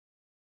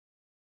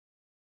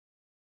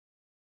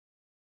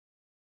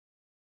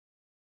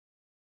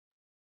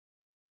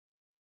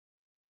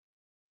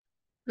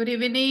Good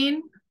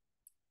evening.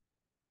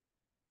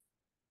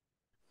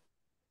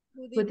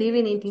 Good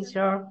evening,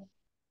 teacher.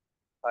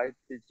 Hi,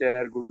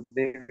 teacher. Good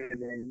evening.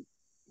 Good-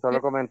 Solo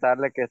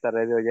comentarle que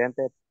estaré de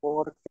oyente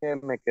porque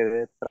me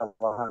quedé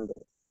trabajando.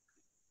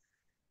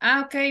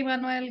 Okay,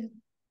 Manuel.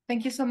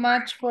 Thank you so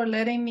much for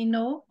letting me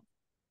know.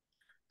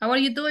 How are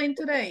you doing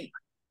today?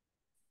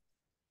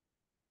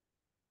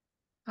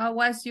 How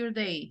was your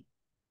day?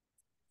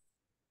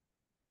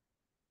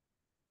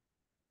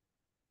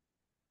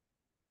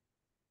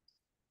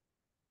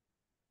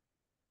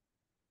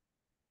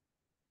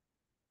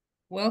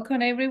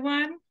 Welcome,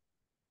 everyone.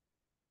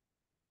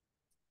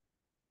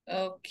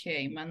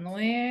 Okay,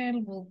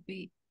 Manuel will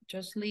be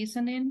just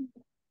listening.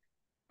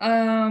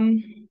 Let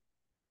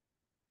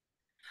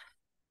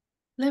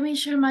me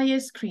share my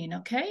screen,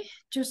 okay?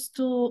 Just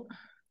to...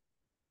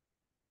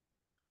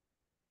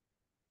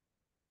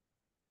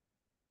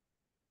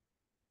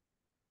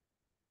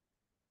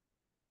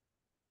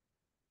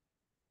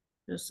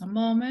 Just a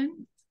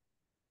moment.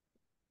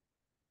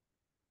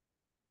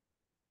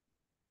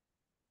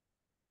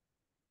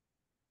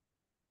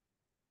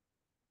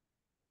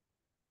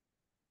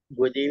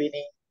 Good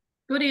evening.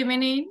 Good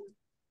evening.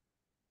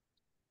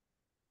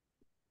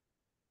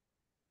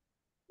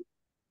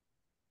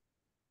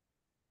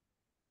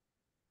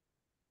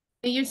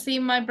 Can you see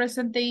my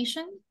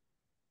presentation?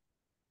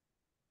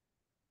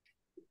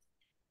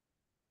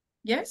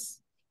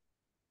 Yes?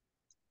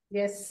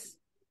 Yes.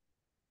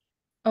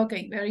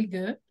 Okay, very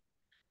good.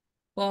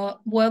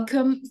 Well,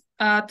 welcome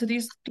to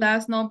this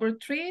class number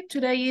 3.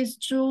 Today is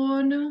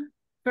June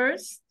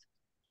 1st,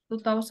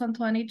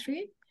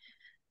 2023.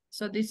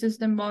 So this is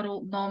the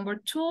model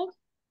number 2.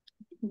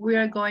 We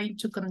are going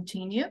to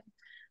continue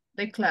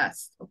the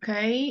class,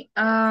 okay?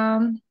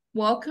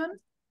 Welcome.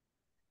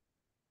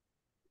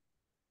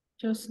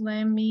 Just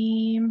let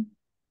me...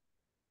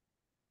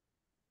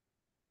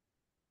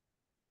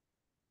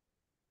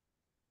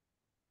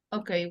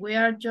 Okay, we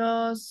are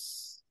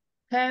just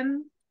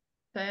 10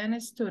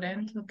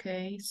 students,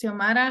 okay?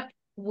 Xiomara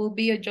will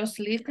be just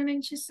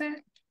listening, she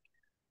said.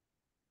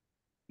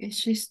 Is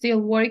she still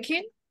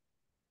working?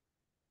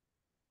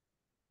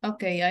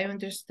 Okay, I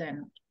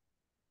understand.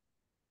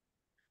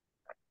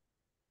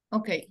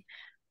 Okay,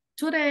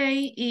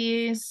 today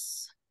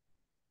is,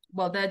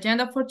 well, the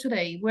agenda for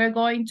today, we're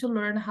going to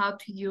learn how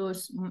to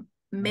use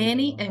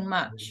many and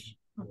much,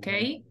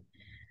 okay?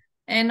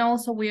 And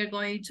also we are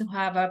going to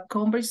have a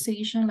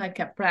conversation, like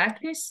a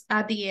practice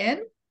at the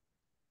end.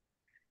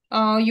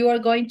 You are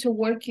going to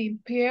work in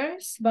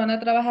pairs, van a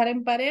trabajar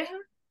en pareja,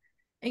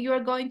 and you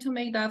are going to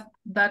make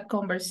that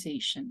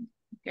conversation,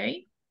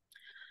 okay?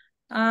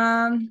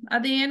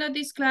 At the end of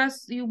this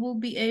class, you will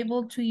be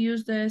able to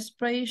use the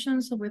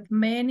expressions with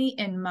many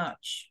and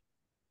much.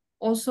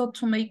 Also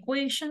to make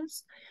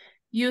questions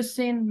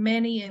using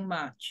many and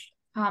much.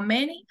 How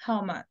many,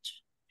 how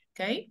much,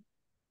 okay?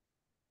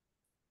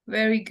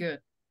 Very good.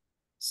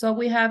 So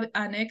we have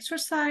an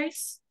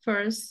exercise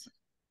first,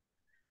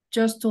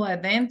 just to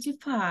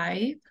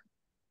identify,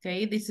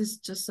 okay, this is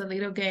just a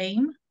little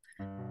game,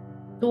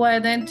 to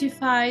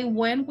identify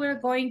when we're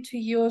going to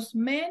use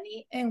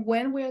many and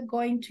when we're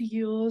going to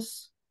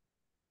use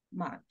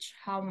much,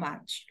 how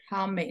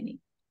many.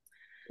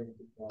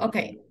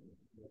 Okay.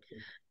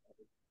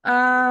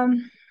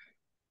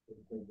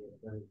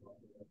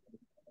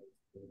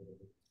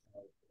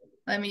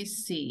 Let me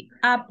see,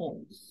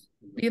 apples.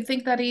 Do you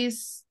think that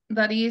is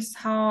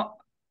how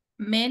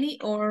many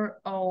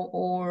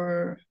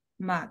or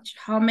much?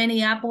 How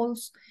many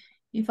apples?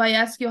 If I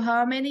ask you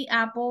how many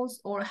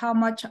apples or how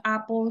much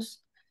apples,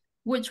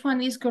 which one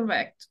is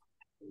correct?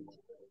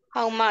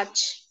 How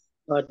much?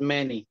 Not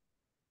many.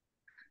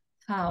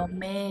 How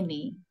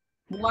many?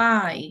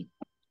 Why?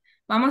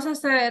 Vamos a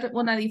hacer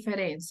una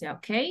diferencia,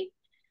 ¿ok?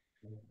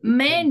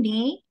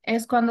 Many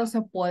es cuando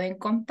se pueden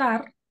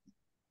contar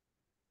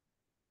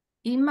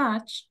y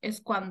much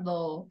es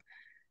cuando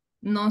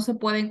no se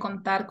pueden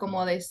contar,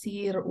 como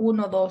decir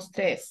 1, 2,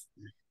 3,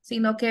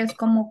 sino que es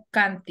como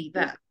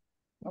cantidad,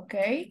 ¿ok?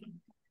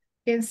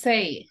 Can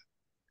say,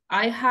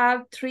 I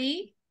have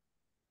 3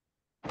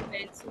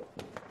 pencils.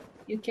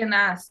 You can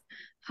ask,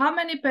 how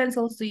many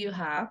pencils do you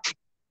have?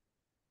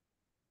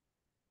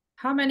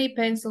 How many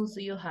pencils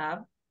do you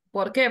have?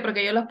 ¿Por qué?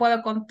 Porque yo los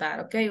puedo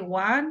contar, ¿ok?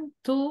 1,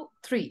 2,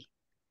 3.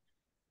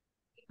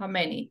 How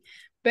many?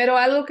 Pero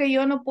algo que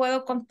yo no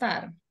puedo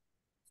contar.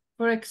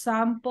 For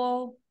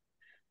example,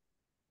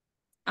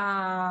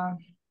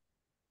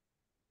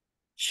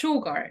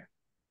 sugar.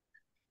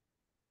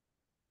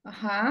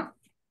 Ajá.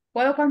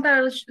 ¿Puedo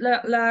contar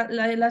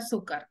el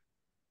azúcar?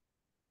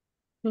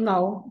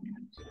 No.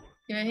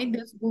 Okay,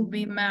 this will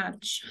be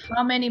much.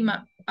 How many,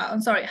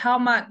 I'm sorry, how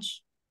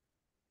much?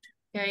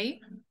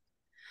 Okay.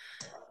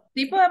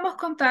 Sí podemos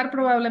contar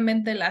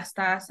probablemente las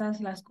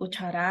tazas, las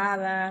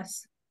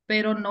cucharadas,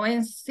 pero no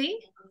en sí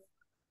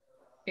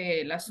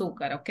el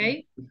azúcar,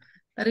 okay?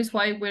 That is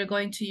why we're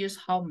going to use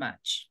how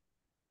much.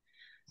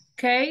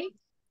 Okay,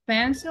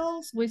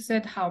 pencils, we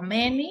said how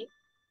many.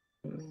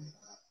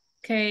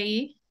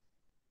 Okay,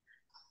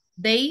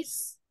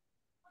 days.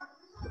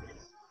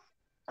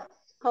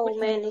 How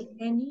many?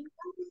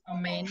 How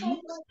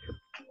many?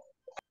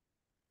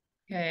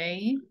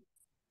 Okay.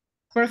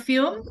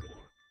 Perfume?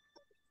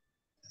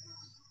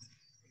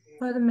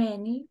 For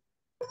many.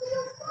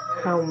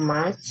 How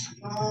much?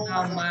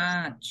 How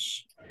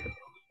much?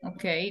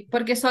 Ok,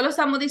 porque solo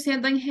estamos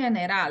diciendo en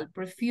general,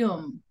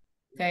 perfume.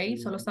 Ok,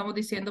 solo estamos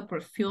diciendo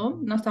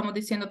perfume, no estamos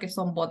diciendo que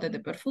son botes de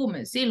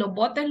perfume. Sí, los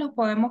botes los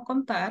podemos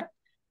contar,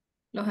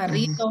 los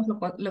jarritos,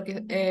 lo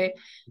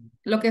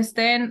que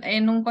esté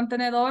en un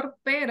contenedor,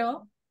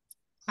 pero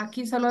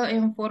aquí solo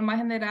en forma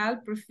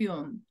general,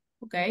 perfume.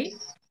 Ok,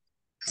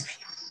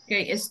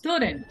 ok,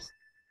 students.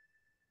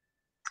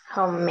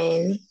 How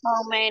many?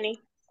 How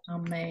many? How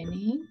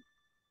many?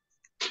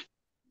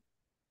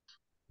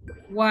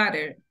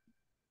 Water.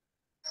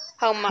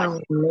 How much? How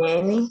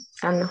many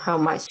and how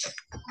much?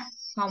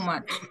 How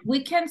much?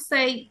 We can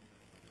say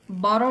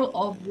bottle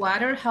of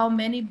water. How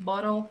many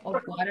bottles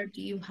of water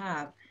do you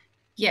have?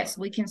 Yes,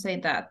 we can say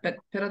that,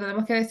 pero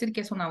tenemos que decir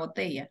que es una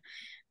botella.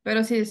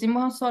 Pero si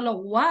decimos solo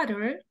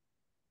water,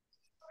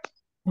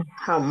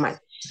 How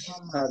much?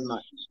 how How much?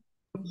 much?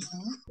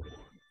 Mhm.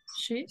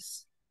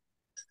 She's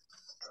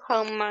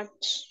How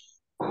much?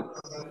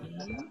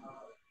 okay.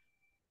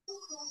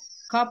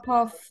 Cup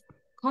of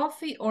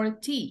coffee or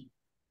tea?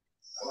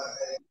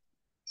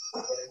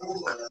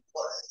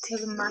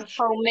 How much?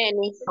 How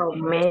many? How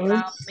many?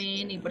 How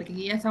many? Porque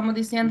aquí ya estamos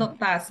diciendo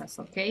tazas,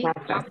 ¿ok?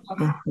 Cup of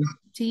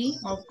tea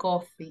or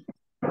coffee.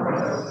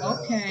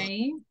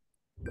 Okay.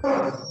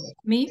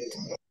 Meat?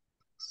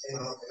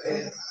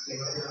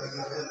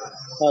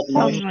 How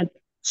How much? much?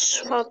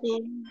 How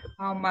many?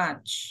 How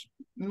much?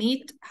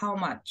 Meat, how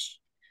much?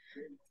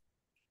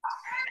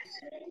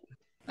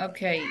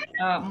 Okay.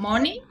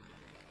 Money?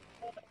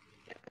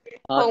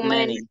 How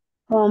many?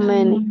 How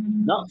many?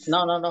 No.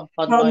 How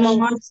How much?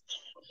 much?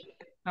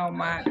 How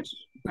much?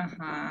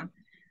 Uh-huh.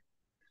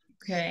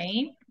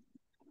 Okay.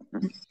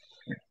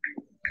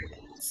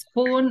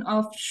 Spoon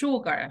of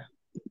sugar.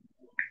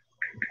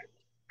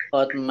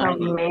 How How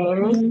many?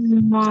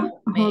 many?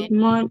 How Many.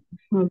 much?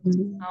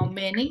 How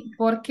many?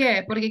 ¿Por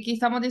qué? Porque aquí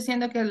estamos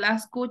diciendo que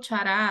las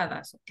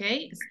cucharadas, ¿ok?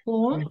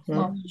 Spoon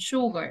of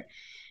sugar.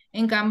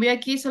 En cambio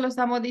aquí solo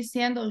estamos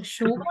diciendo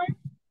sugar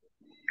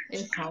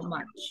es how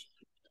much.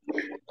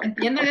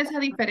 Entiendan esa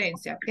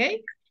diferencia,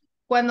 ¿ok?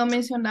 Cuando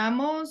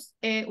mencionamos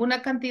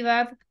una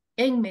cantidad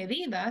en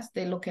medidas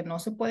de lo que no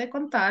se puede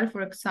contar,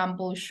 for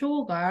example,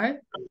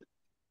 sugar,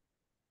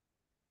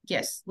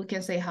 yes, we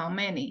can say how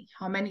many.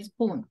 How many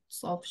spoons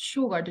of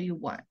sugar do you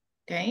want?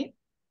 Okay.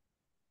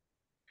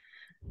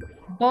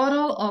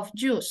 Bottle of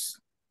juice.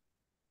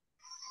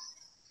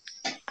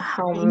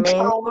 How many?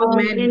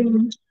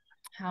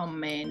 How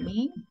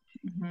many?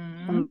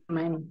 Mhm. How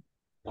many?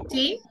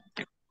 Tea.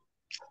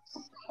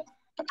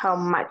 How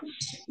much?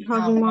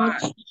 How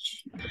much?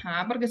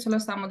 Ajá, porque eso lo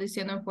estamos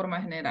diciendo en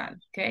forma general,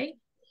 ¿ok?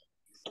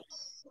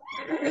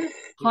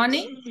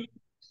 Honey.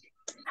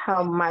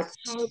 How much?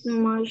 How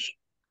much?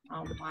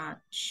 How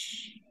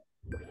much?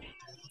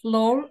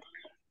 Flour.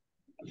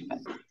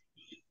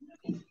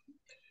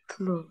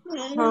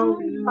 How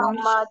How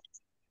much?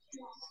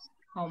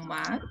 How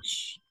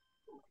much?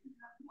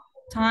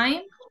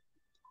 Time.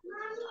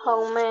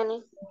 How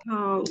many?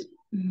 How much?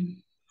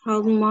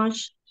 How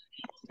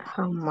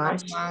How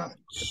much? much?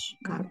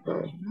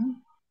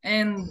 Mhm.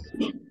 And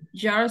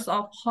jars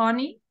of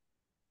honey.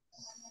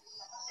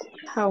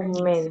 How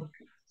many?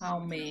 How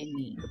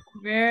many?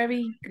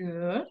 Very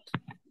good.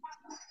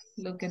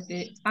 Look at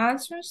the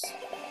answers.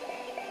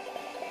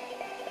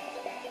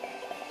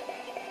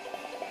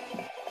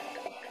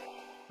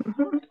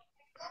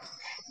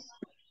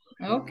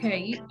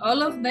 Okay,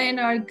 all of them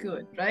are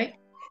good, right?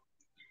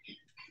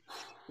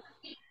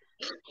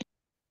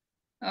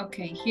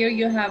 Okay, here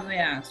you have the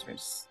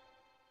answers.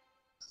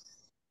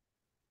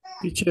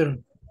 Teacher,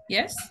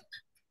 Yes?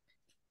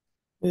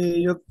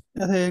 yo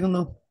hace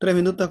unos 3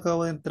 minutos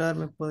acabo de entrar,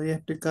 ¿me podía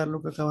explicar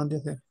lo que acaban de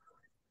hacer?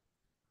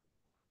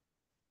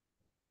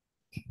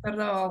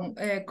 Perdón,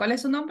 ¿cuál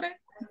es su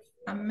nombre?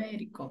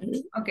 Américo.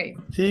 Okay.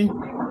 Sí,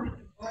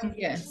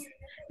 Yes.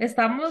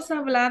 Estamos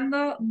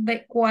hablando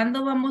de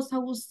cuándo vamos a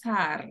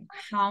usar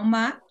how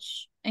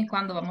much y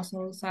cuándo vamos a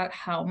usar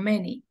how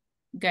many.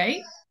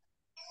 Okay.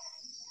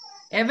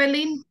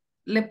 Evelyn,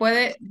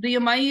 do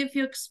you mind if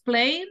you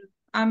explain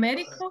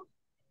Américo?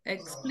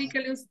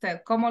 Explíquele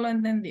usted cómo lo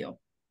entendió.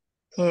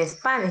 En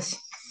Spanish.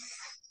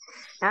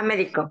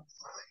 Américo.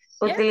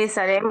 Yes.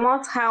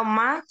 Utilizaremos how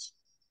much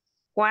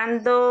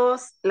cuando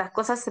las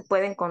cosas se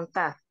pueden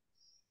contar.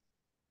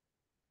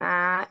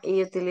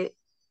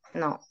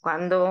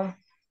 Cuando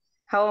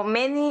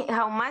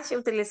how much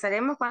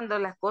utilizaremos cuando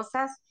las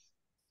cosas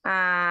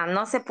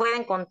no se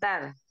pueden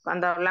contar.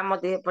 Cuando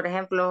hablamos de, por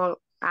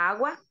ejemplo,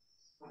 agua,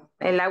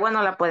 el agua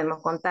no la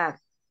podemos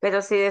contar.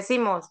 Pero si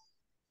decimos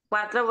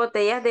 4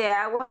 botellas de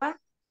agua,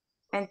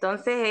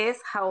 entonces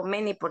es how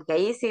many, porque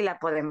ahí sí la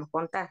podemos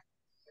contar.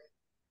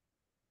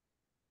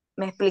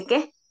 ¿Me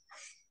expliqué?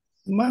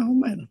 más o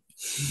menos.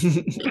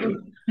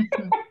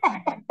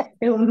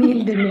 Es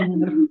humilde, mi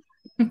amor.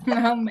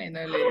 Más o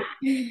menos.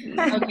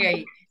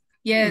 Ok.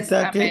 Yes,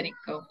 sea que,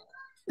 Américo. o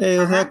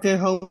sea Ajá. que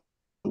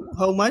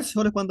how much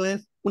solo es cuando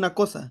es una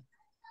cosa.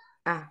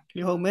 Ah.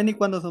 Y how many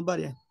cuando son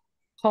varias.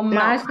 How No,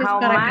 much es how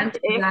para much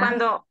es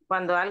cantidad.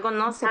 cuando algo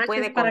no How se much es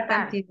puede para contar.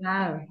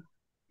 cantidad.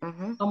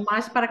 Ujú. How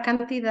much para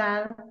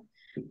cantidad.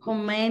 How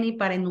many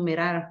para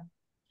enumerar.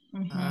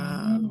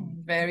 Ah,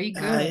 Very ah,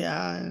 good.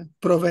 ya,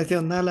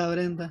 profesional la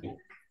Brenda.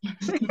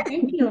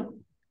 Thank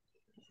you.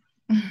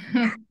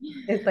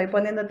 Estoy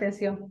poniendo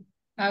atención.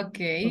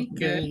 Okay, Ok,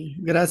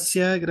 good.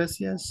 gracias,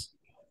 gracias.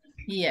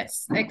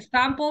 Yes,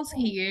 examples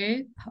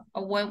here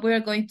when we're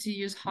going to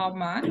use how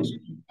much.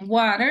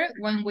 Water,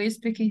 when we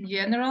speak in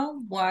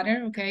general,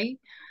 water, okay?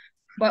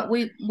 But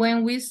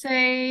when we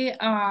say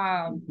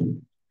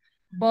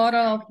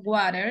bottle of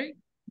water,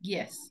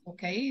 yes,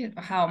 okay?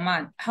 How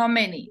much? How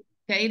many?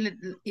 Okay,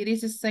 it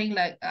is the same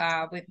like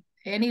with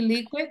any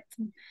liquid,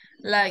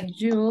 like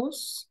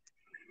juice,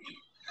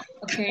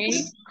 okay?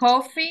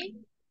 Coffee,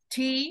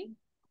 tea,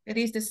 it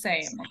is the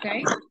same,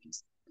 okay?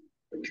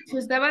 Si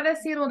usted va a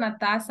decir una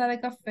taza de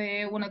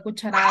café, una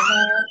cucharada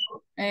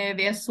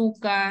de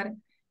azúcar,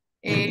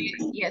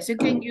 yes, you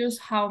can use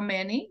how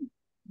many,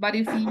 but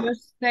if you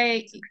just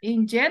say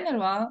in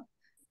general,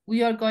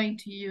 we are going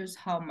to use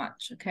how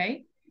much,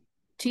 okay?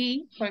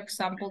 Tea, for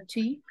example,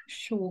 tea,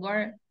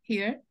 sugar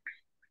here,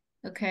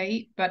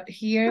 okay? But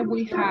here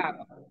we have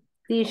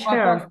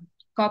Teacher.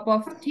 cup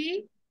of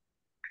tea,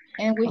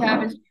 and we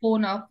have a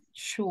spoon of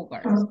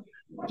sugar.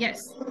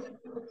 Yes,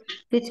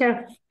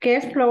 Teacher, ¿qué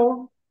es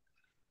flour?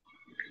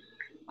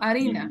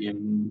 harina.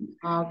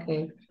 Ah,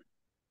 ok.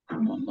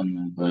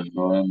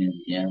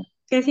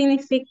 ¿Qué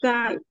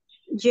significa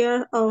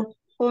jar of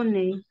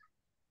honey?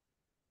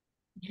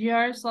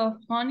 Jars of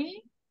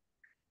honey.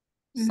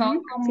 Son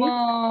Ujú, sí.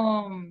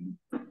 como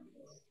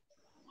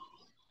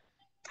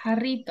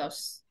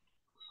jarritos.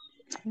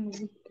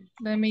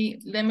 Let me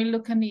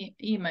look at the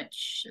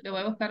image. Le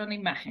voy a buscar una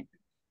imagen.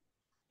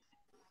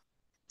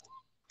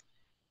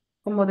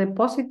 Como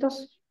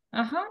depósitos.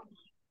 Ajá.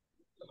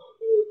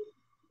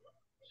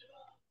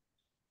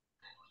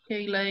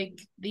 Okay,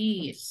 like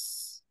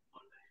this.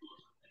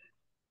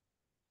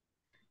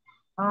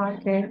 Ah,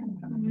 ok.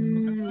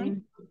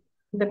 Mm,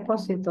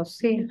 Depósitos,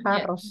 sí, Yeah.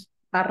 jarros,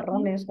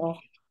 jarrones o...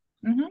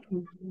 Mhm.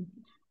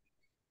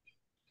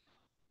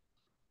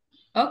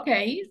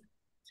 Okay.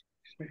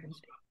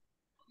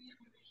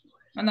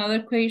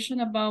 Another question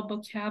about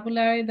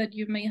vocabulary that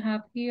you may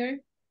have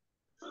here.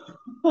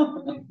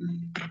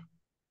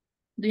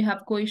 Do you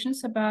have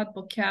questions about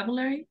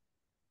vocabulary?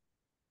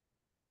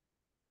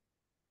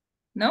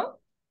 No?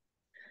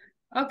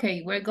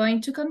 Okay, we're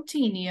going to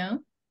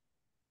continue.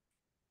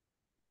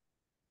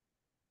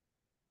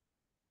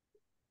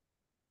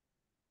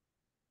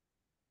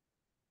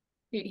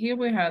 Here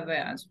we have the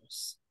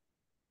answers.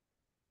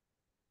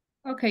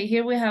 Okay,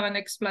 here we have an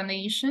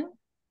explanation.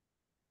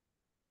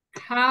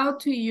 How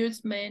to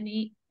use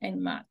many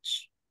and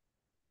much.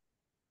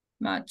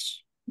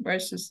 Much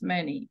versus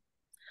many.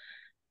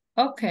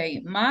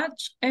 Okay,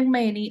 much and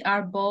many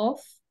are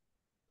both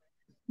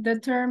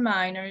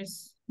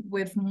determiners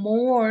with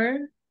more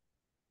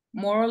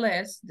or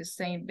less the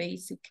same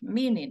basic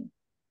meaning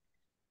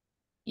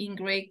in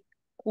great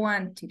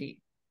quantity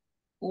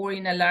or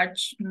in a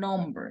large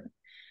number.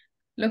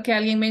 Lo que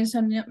alguien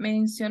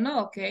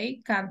mencionó,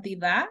 ok,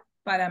 cantidad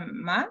para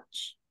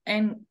much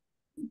and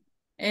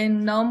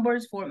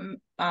numbers for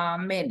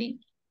many,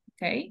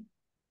 okay?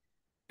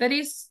 There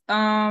is,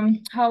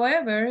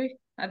 however,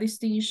 a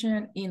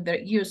distinction in their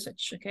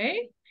usage,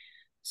 okay?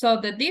 So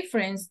the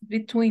difference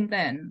between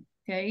them,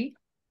 okay?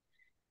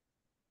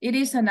 It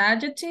is an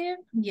adjective,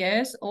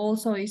 yes,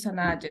 also is an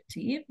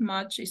adjective.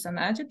 Much is an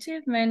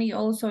adjective, many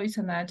also is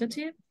an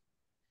adjective.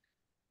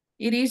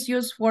 It is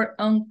used for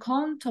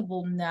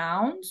uncountable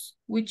nouns,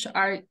 which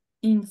are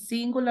in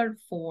singular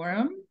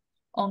form.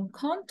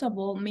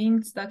 Uncountable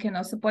means that que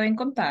no se pueden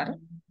contar,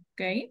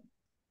 okay?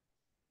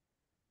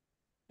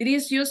 It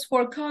is used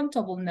for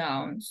countable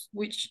nouns,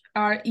 which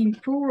are in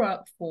plural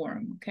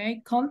form,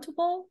 okay?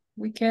 Countable,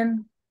 we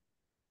can,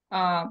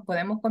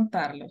 podemos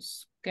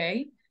contarlos,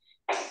 okay?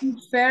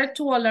 Refer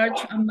to a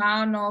large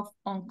amount of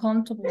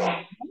uncountable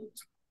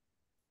nouns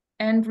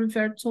and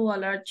refer to a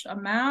large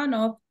amount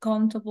of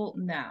countable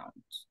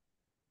nouns,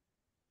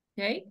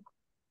 okay?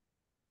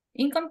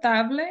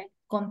 Incontable,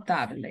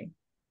 contable,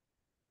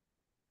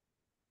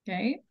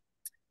 okay?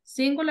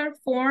 Singular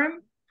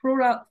form,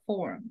 plural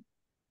form.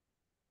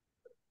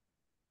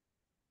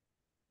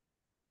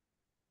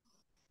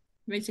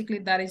 Basically,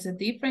 that is the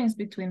difference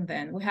between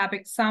them. We have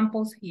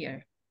examples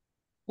here.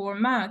 For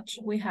much,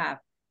 we have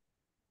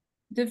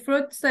the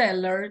fruit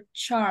seller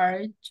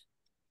charged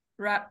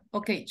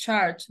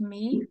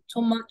me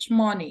too much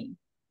money.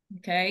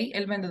 Okay,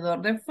 el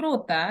vendedor de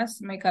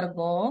frutas me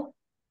cargó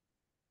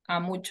a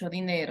mucho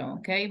dinero.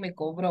 Okay, me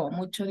cobró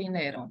mucho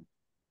dinero.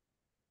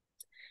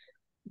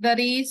 That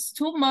is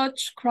too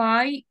much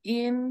cry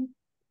in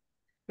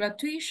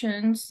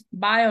gratuitous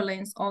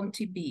violence on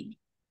TV.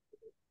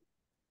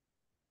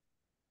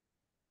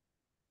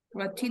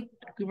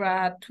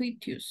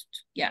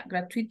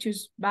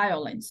 Gratuitous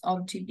violence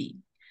on TV.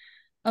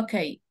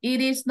 Okay,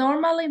 it is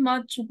normally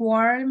much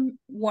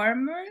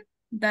warmer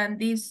than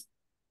this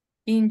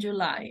in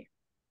July.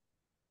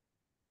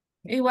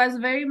 It was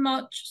very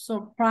much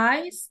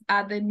surprised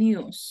at the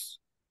news.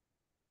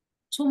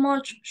 Too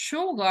much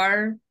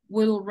sugar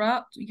will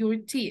rot your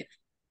teeth.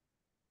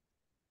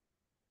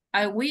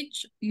 I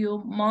wish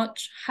you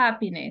much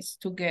happiness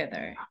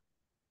together.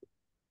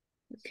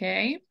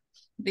 Okay,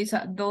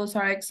 those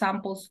are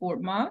examples for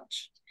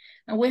much.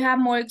 And we have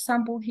more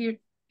examples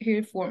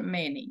here for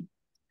many.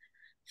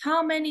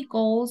 How many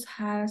goals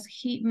has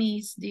he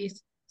missed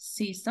this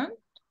season?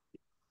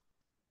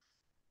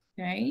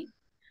 Okay.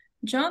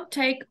 John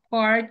take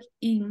part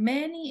in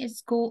many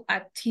school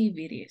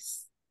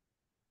activities.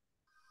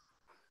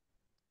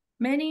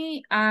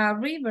 Many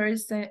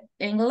rivers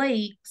and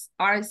lakes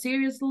are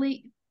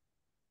seriously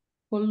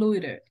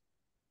polluted.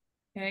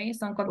 Okay,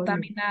 son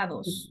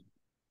contaminados.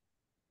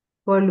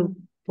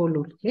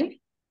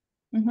 ¿Qué?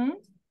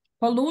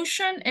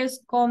 Pollution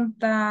es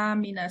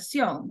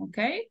contaminación,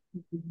 okay?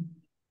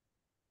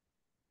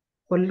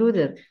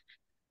 Polluted.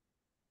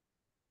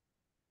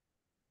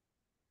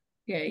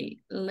 Okay,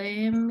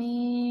 let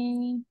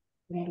me...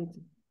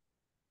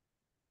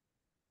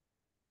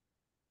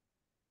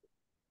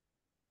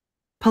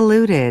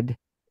 Polluted.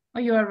 Oh,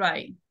 you are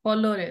right.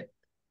 Polluted.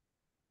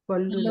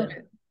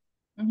 Polluted.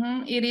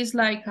 It is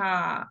like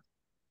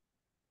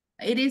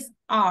it is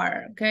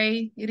R,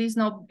 okay? It is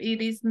no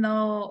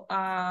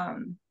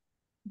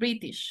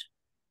British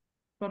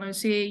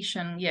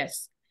pronunciation,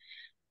 yes.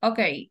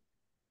 Okay.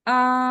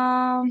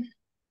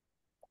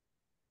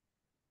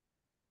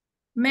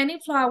 Many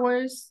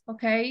flowers,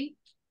 okay,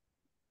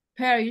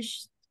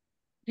 perish.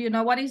 Do you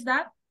know what is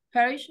that?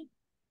 Perish?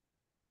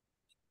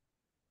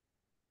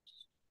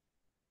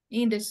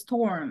 In the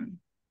storm.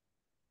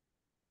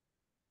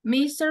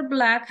 Mr.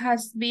 Black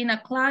has been a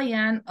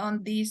client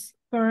on this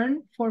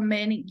firm for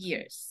many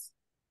years.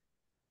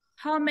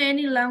 How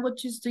many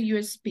languages do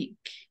you speak?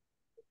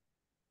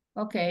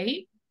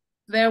 Okay,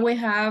 there we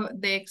have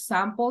the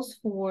examples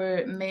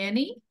for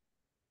many.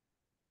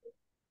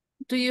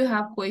 Do you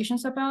have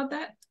questions about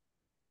that?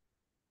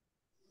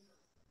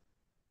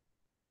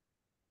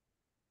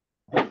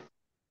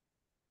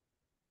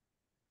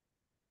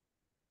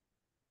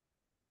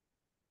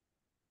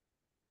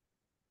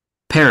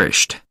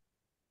 Perished.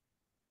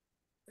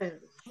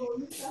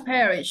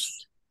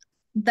 Perished.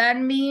 That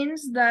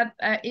means that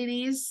it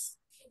is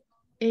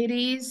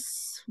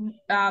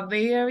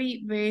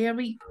very,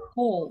 very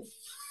cold.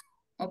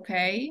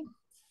 Okay.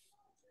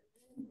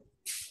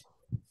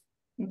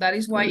 That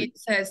is why it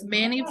says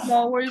many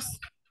flowers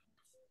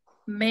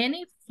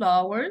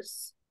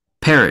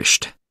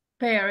Perished.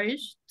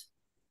 perished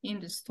in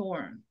the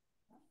storm.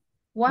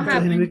 What ¿Qué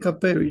happened? significa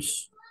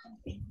perish?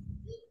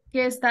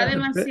 Que está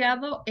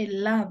demasiado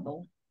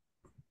helado.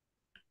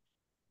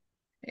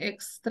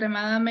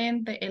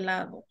 Extremadamente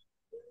helado.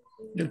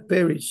 El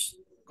perish.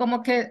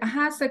 Como que,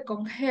 ajá, se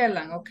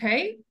congelan, ¿ok?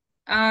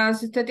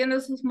 Si usted tiene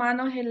sus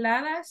manos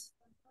heladas,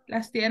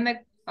 las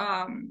tiene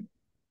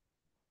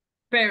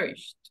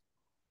perished.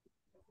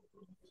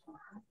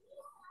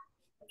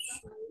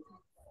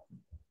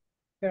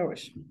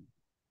 Perish.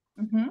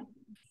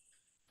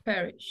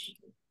 Perish.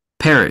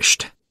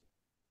 Perished.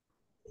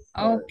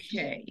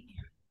 Okay.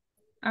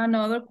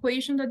 Another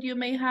question that you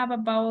may have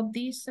about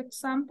these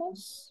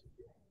examples?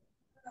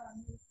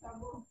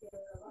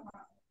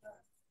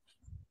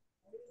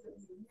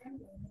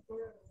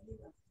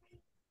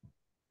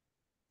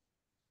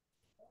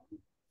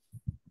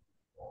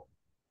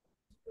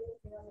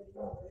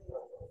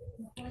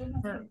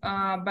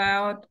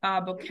 About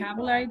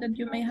vocabulary that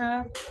you may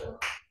have?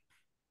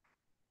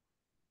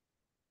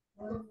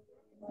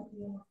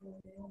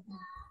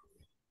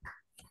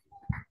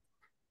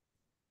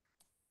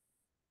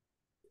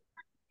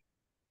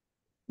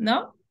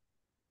 No?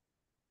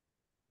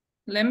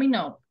 Let me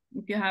know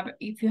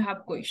if you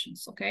have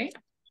questions, okay?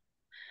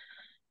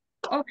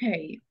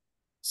 Okay,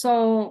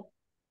 so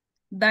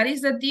that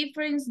is the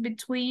difference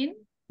between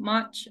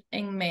much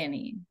and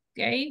many,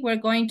 okay? We're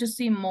going to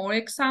see more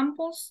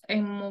examples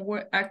and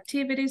more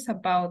activities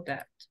about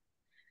that.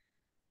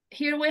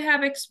 Here we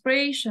have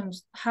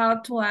expressions, how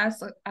to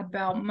ask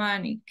about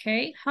money,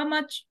 okay? How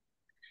much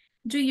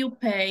do you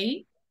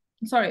pay?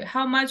 Sorry,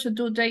 how much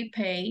do they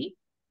pay?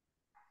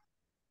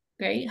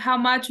 Okay, how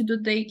much do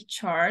they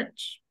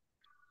charge?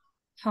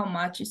 How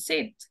much is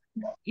it?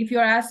 If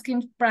you're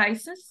asking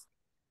prices,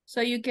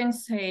 so you can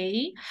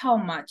say, how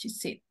much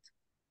is it?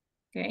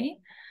 Okay,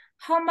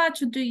 how much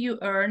do you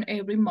earn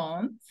every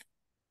month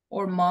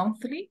or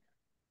monthly?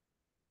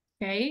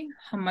 Okay,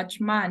 how much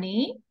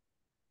money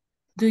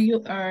do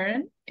you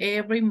earn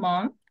every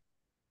month?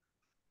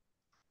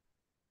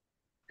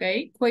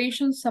 Okay,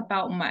 questions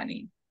about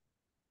money.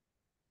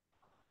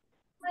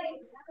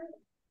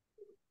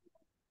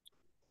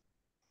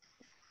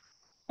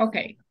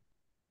 Okay,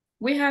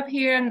 we have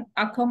here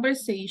a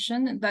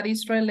conversation that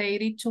is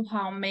related to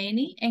how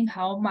many and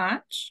how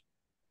much.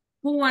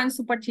 Who wants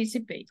to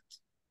participate?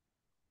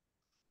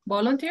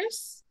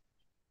 Volunteers?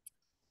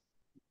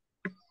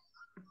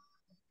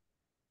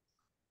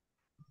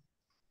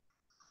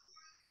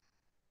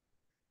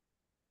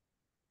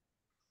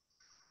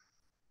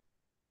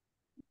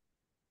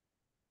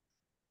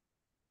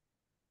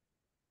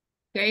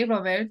 Okay,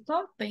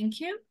 Roberto, thank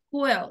you.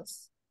 Who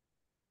else?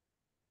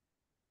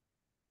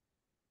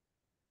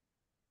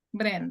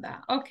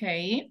 Brenda,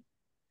 okay.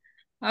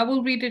 I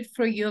will read it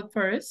for you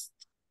first.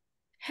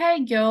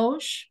 Hey,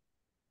 Josh,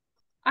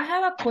 I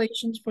have a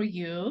question for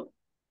you.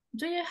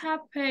 Do you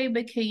have paid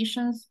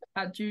vacations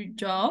at your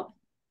job?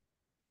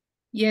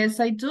 Yes,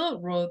 I do,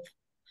 Ruth.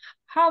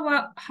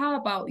 How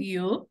about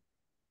you?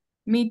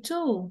 Me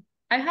too.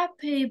 I have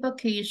paid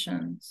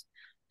vacations.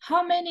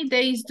 How many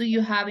days do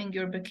you have in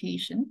your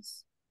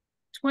vacations?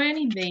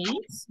 20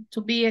 days,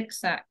 to be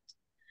exact.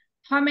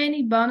 How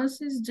many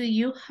bonuses do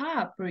you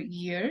have per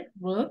year,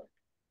 Ruth?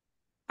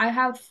 I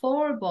have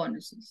 4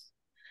 bonuses.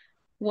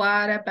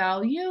 What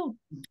about you?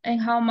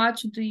 And how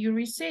much do you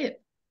receive?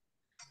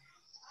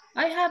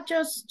 I have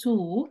just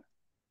 2,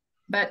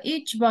 but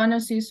each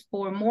bonus is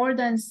for more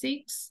than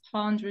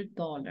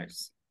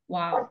 $600.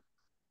 Wow.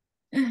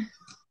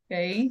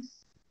 Okay.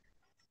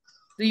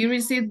 Do you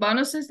receive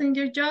bonuses in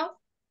your job?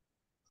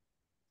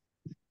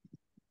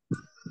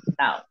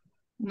 No.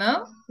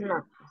 No?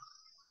 No.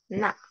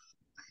 No.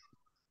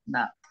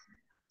 No.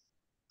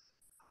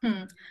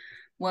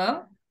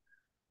 Well,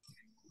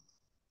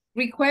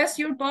 request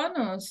your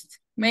bonus.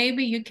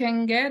 Maybe you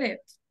can get it.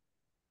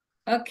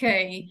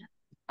 Okay.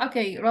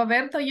 Okay,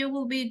 Roberto, you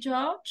will be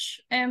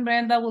George and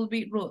Brenda will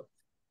be Ruth.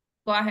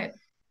 Go ahead.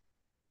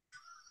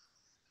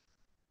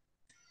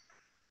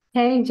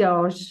 Hey,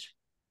 George,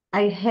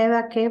 I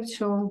have a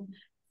question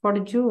for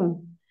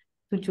you.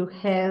 Do you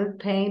have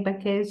paid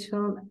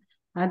vacation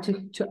at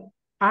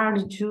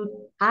at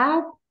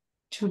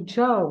your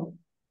job?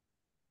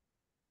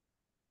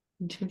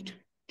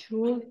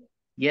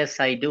 Yes,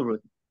 I do, Ruth.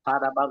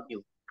 What about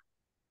you?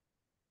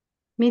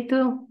 Me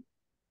too.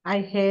 I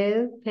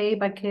have paid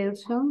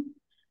vacation.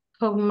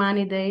 How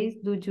many days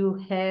do you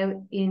have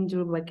in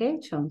your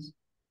vacations?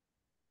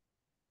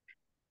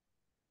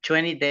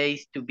 20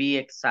 days to be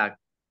exact.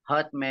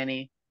 How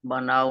many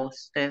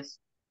bonuses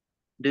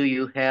do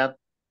you have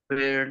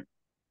per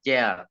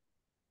year,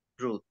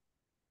 Ruth?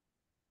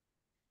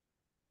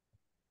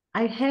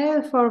 I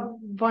have 4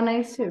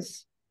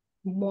 bonuses.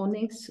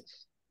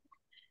 Bonuses.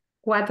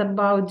 What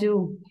about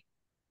you?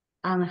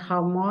 And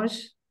how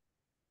much?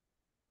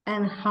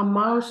 And how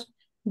much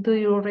do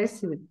you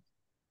receive?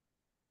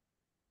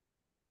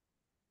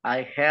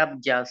 I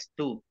have just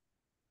 2,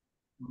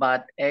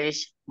 but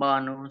each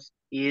bonus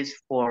is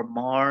for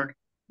more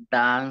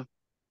than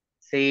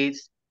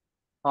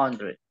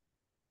 600.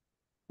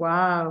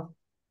 Wow,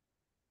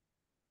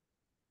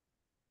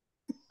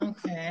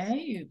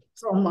 Okay.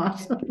 so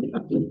much.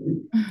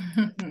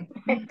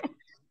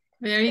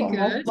 Very So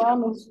much good.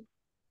 bonus.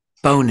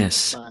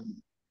 bonus, In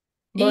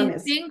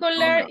Bonus.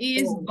 singular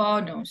is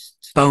bonus.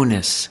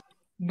 bonus,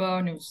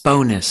 Bonus.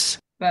 bonus,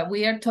 But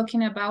we are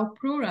talking about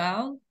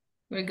plural.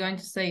 We're going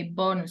to say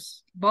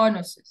bonus,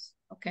 bonuses,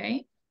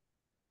 okay?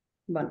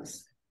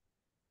 Bonus.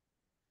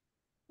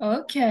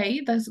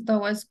 Okay, that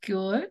was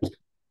good.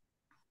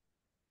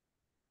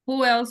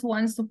 Who else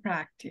wants to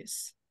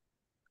practice?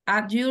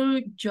 At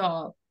your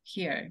job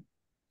here,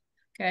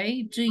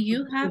 okay? Do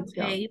you have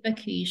paid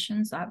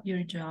vacations at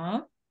your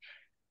job?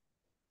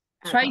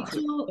 Try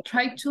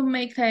to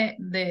make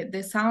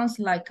the sounds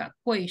like a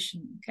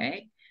question,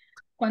 okay?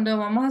 Cuando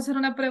vamos a hacer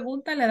una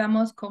pregunta, le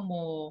damos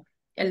como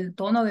el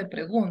tono de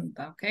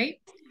pregunta, okay?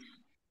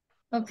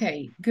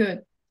 Okay,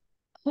 good.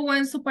 Who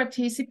wants to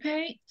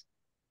participate?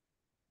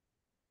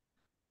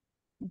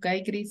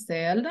 Okay,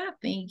 Griselda,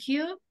 thank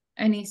you.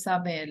 And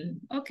Isabel,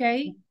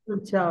 okay.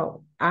 Good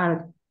job.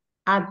 At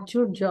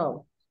your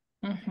job.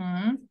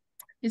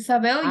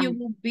 Isabel, you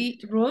will be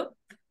Ruth.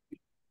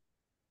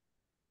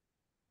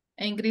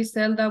 And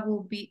Griselda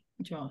will be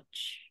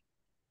George.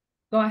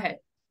 Go ahead.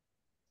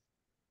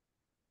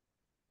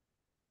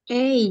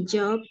 Hey,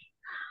 Job,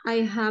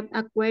 I have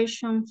a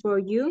question for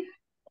you.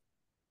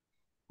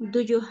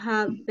 Do you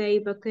have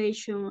paid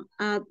vacation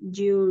at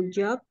your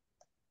job?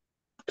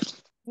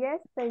 Yes,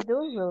 I do,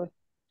 Ruth.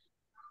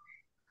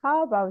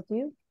 How about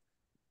you?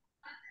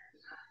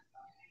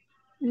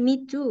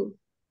 Me too.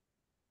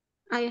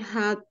 I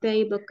have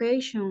paid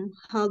vacation.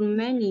 How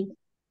many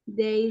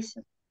days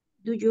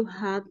do you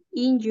have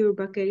in your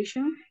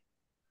vacation?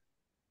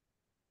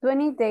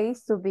 20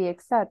 days to be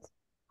exact.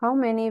 How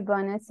many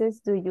bonuses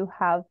do you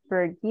have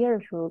per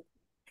year, Ruth?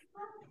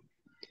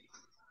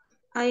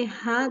 I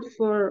had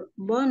 4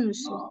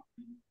 bonuses.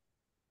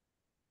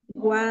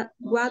 What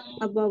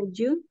about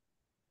you?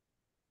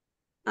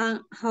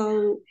 And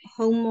how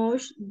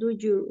much do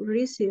you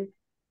receive?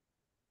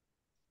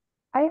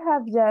 I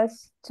have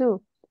just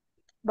 2,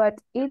 but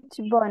each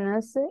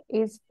bonus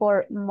is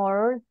for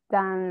more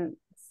than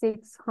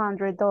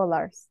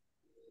 $600.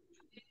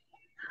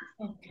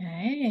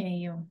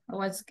 Okay, that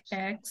was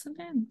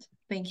excellent.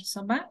 Thank you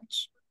so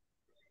much.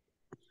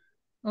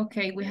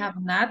 Okay, we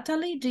have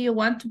Natalie. Do you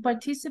want to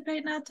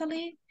participate,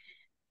 Natalie?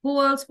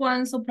 Who else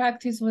wants to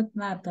practice with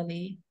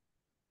Natalie?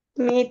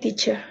 Me,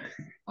 teacher.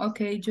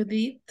 Okay,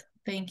 Judith,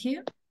 thank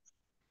you.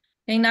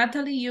 And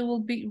Natalie, you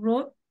will be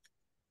Ruth,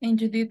 and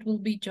Judith will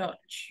be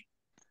George.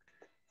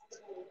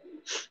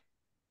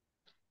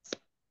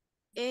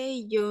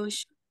 Hey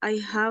Josh, I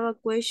have a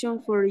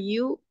question for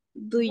you.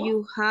 Do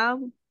you have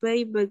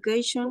paid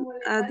vacation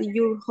at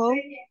your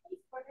home?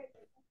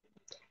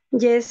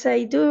 Yes,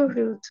 I do,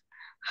 Ruth.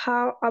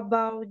 How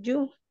about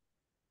you?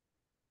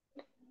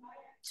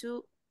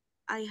 Two,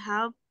 I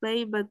have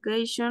paid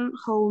vacation.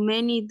 How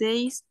many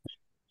days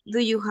do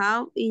you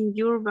have in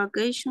your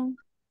vacation?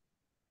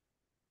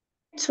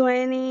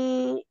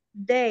 20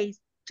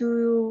 days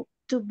to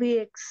be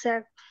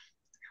exact.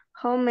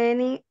 How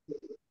many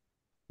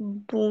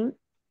bon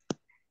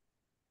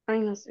ay,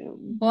 no sé,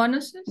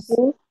 Bonuses?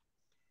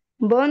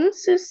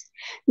 bonuses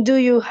do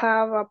you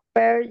have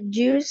per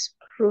year's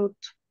Ruth?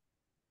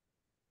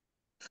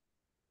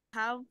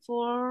 Have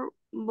 4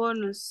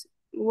 bonus.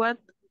 What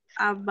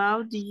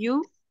about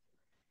you?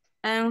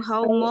 And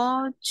how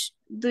much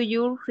do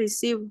you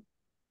receive?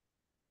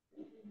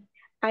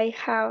 I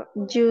have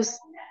just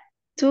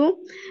 2,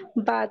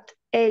 but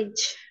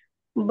age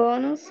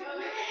bonus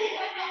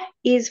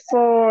is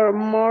for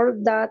more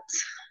than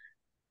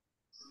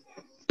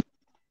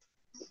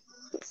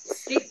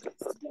Six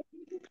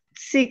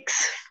 6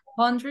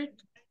 hundred?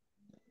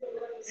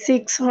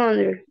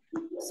 600.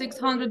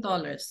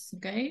 $600,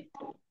 okay?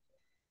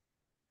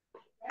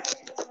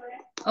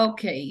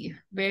 Okay,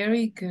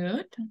 very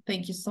good.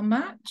 Thank you so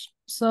much.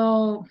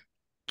 So,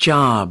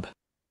 job,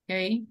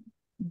 okay,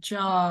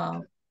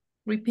 job.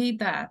 Repeat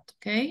that,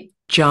 okay?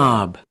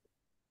 job,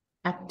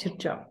 Active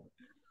job.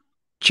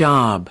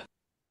 job,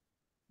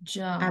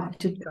 Job.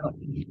 Active job.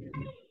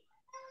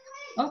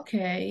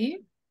 Okay.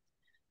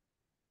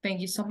 Thank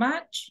you so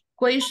much.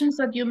 Questions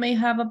that you may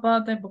have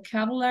about the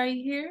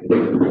vocabulary here?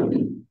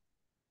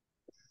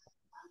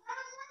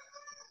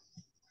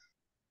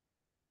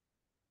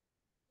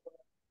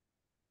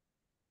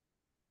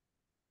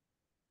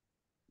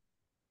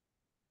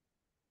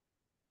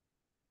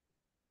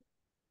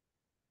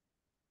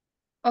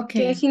 ¿Qué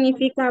Okay.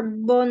 significa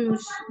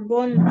bonus?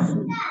 Bonus.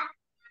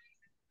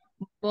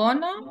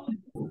 Bono,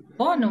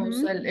 bonus,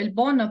 Ujú. el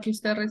bono que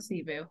usted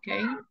recibe, ¿ok?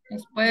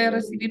 Puede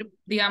recibir,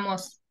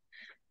 digamos,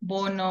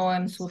 bono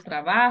en su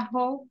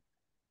trabajo.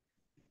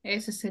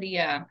 Ese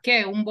sería,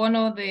 ¿qué? Un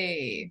bono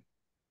de,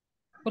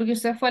 porque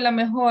usted fue la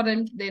mejor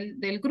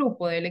del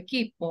grupo, del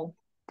equipo.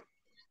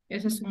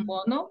 Ese es un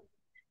bono.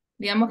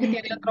 Digamos que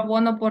tiene otro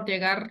bono por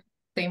llegar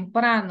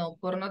temprano,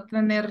 por no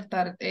tener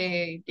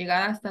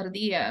llegadas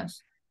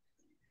tardías,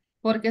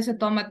 porque se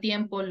toma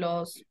tiempo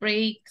los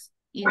breaks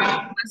y no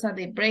pasa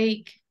de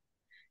break.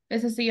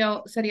 Ese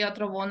sería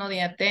otro bono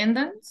de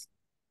attendance.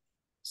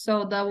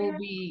 So that will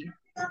be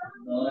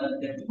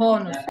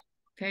bonus,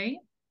 okay?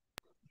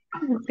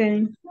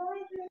 Okay.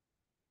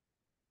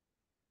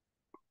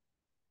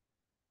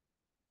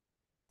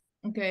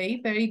 Okay,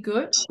 very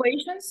good.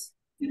 Questions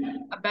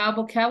about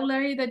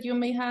vocabulary that you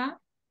may have?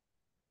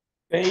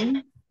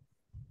 Pay,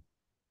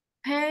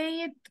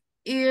 Paid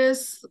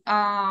is,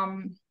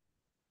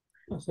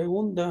 la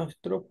segunda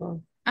estrofa.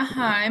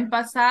 ajá,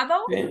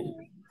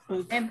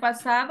 Pay. en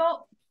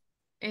pasado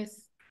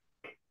es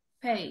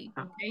pay,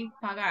 okay,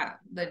 pagar,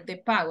 de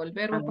pago, el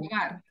verbo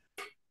pagar.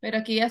 Pero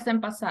aquí ya está en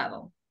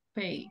pasado,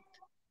 paid.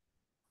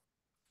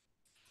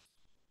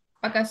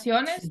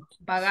 Vacaciones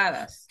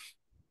pagadas.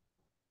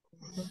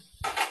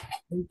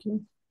 Thank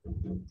you.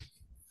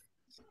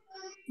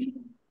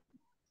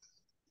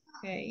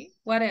 Okay,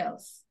 what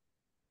else?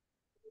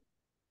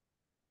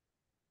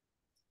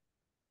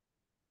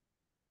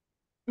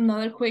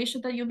 Another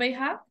question that you may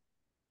have?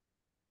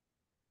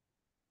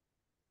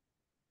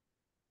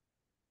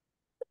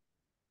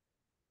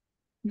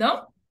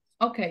 No?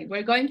 Okay,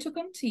 we're going to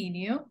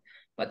continue,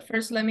 but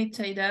first let me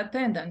take the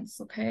attendance,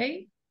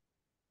 okay?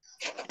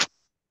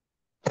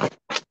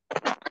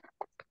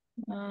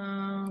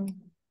 Um,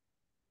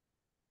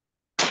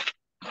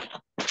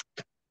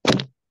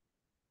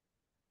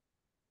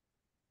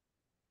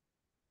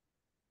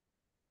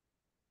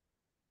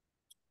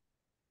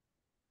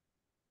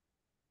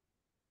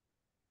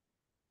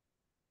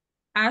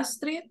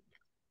 Astrid,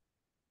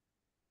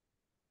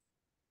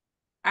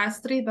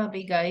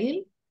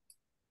 Abigail,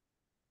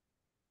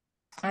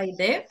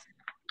 Aide,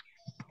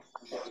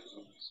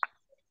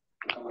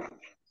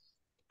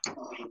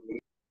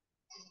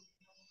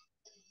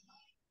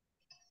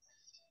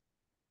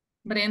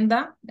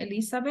 Brenda,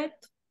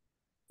 Elizabeth,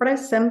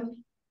 Present.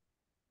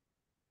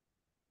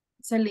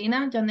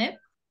 Selena, Janet,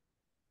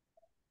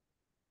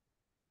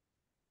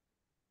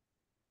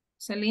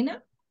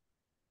 Selena.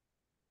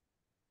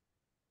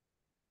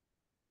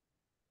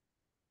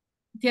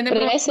 ¿Tiene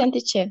problema? Present,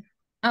 teacher.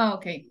 Ah,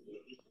 ok.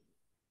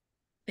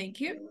 Thank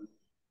you.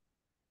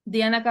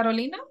 Diana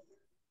Carolina.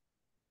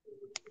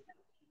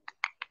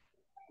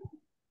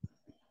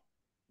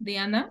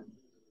 Diana.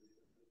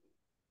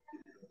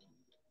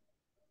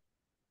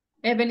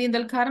 Evelyn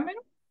del Carmen.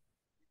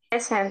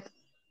 Present.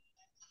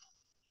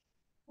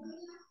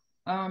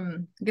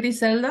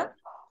 Griselda.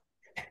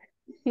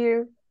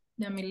 Here.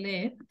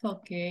 Yamilet,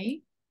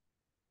 ok.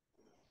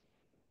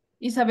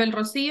 Isabel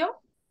Rocío.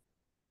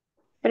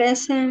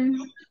 Present.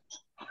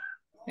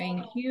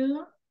 Thank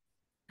you.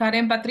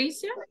 Karen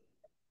Patricia.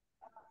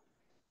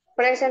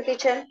 Present,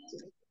 teacher.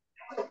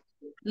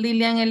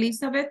 Lilian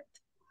Elizabeth.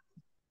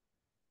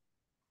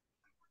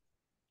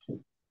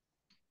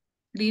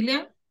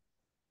 Lilian.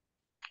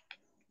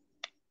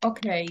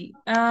 Okay.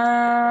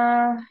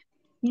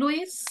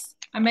 Luis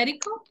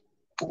Américo.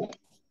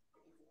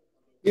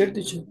 Here,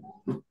 teacher.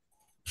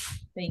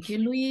 Thank you,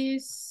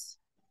 Luis.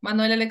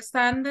 Manuel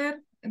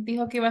Alexander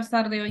dijo que iba a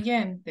estar de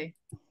oyente.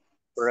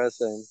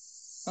 Present.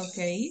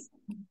 Okay.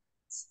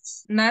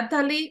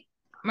 Natalie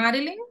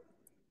Marilyn.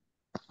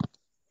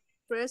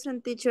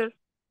 Present, teacher.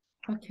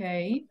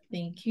 Okay,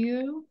 thank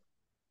you.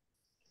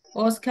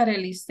 Oscar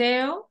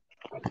Eliseo.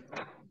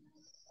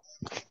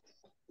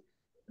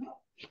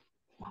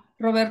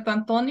 Roberto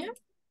Antonio.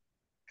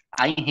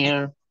 I'm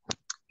here.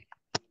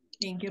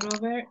 Thank you,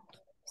 Robert.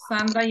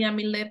 Sandra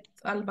Yamilet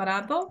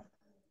Alvarado.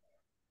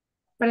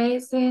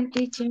 Present,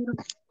 teacher.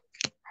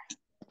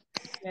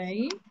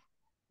 Okay.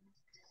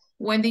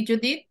 Wendy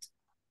Judith.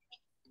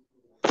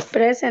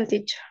 Present,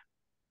 teacher.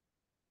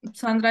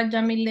 Sandra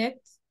Yamilet.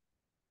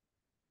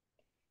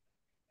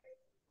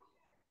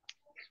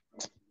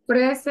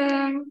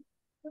 Present.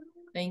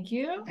 Thank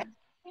you.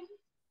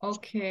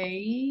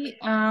 Okay.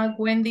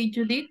 Wendy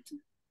Judith.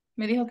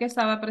 Me dijo que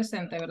estaba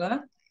presente,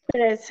 ¿verdad?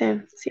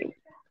 Present, sí.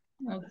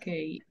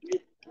 Okay.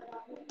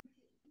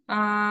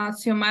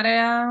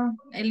 Xiomara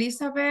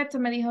Elizabeth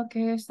me dijo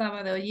que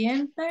estaba de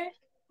oyente.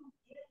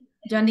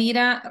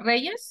 Yanira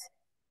Reyes.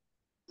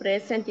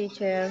 Present,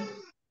 teacher.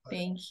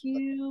 Thank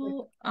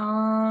you.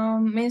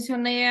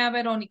 Mencioné a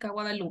Verónica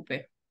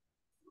Guadalupe.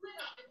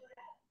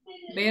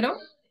 ¿Vero?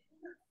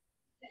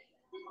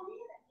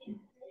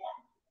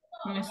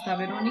 ¿No está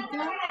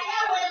Verónica?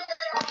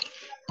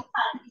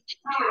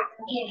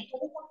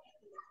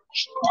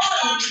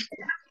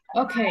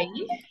 Okay.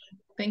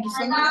 Thank you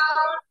so much.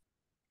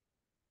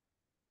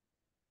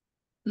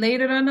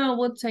 Later on, I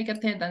will take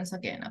attendance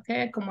again,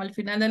 okay? Como al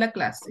final de la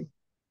clase.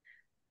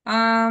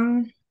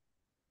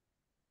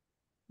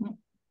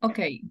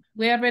 Okay,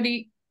 we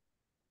already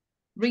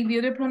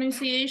reviewed the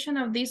pronunciation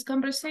of this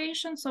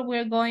conversation, so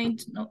we're going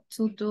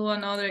to do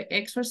another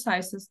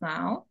exercises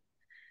now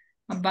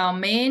about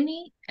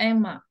many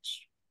and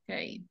much,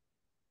 okay?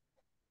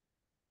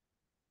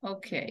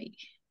 Okay.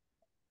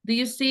 Do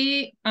you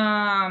see,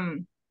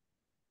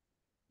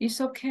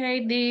 it's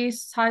okay,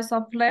 this size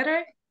of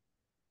letter?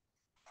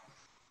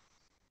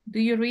 Do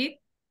you read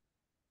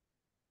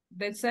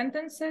the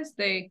sentences,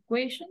 the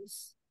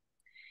equations?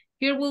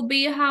 Here will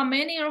be how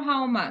many or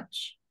how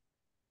much?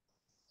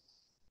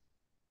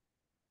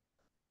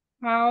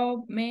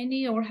 How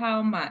many or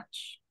how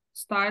much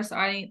stars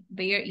are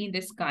there in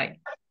the sky?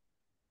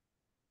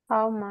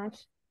 How much?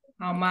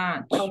 How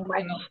much? How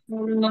much?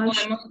 No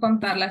podemos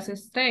contar las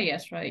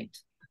estrellas, right?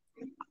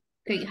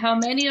 Okay, how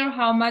many or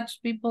how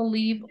much people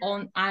live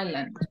on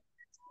island?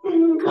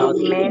 How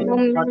many?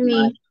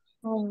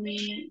 How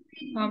many?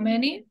 How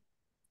many?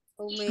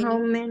 How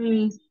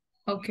many?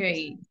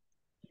 Okay.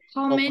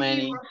 How How many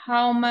many? or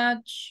how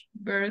much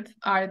birds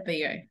are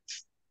there?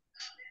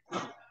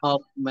 How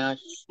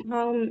much?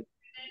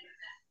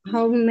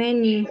 How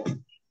many?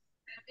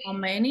 How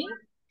many?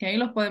 Okay,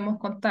 los podemos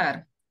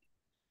contar.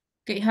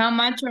 Okay, how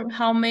much or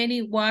how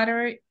many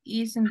water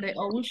is in the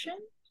ocean?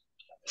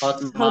 How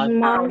How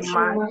much?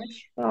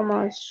 much? How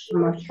much?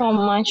 How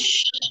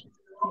much?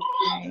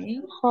 Okay.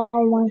 How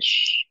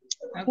much?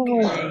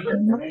 Okay.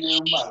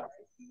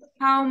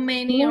 How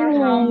many or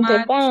how The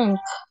much bank.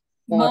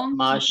 How money?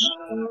 much?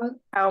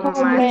 How It's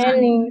in the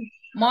many? bank.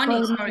 Money,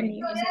 How sorry, many?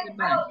 is in the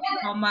bank.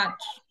 How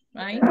much,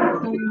 right?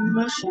 How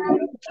much?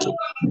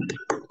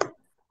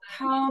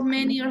 How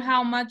many or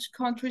how much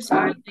countries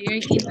are there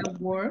in the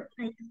world?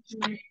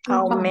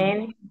 How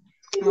many?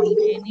 How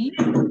many?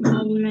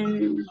 How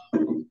many?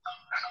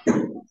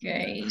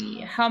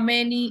 Okay. How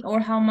many or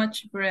how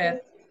much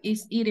bread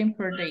is eaten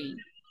per day?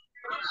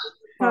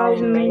 How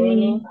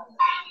many?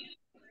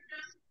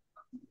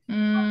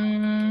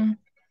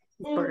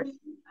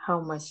 How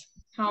much?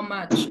 How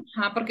much?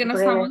 Porque no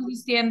Bread. estamos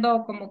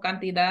diciendo como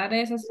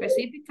cantidades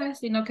específicas,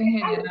 sino que en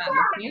general,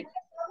 ¿ok?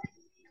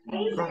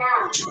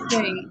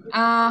 Okay.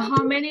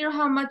 How many or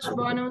how much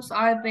bones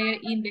are there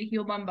in the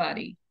human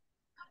body?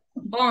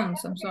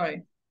 Bones, I'm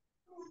sorry.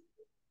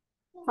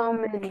 How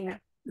many?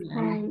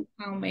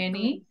 How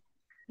many?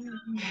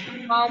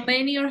 How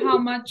many or how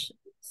much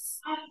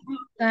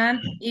sand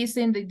is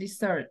in the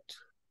desert?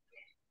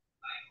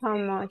 How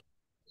much?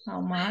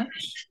 How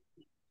much?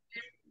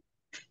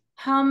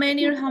 How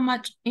many or how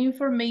much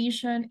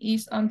information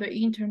is on the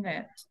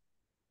internet?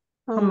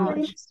 How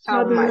much?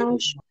 How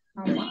much?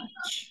 How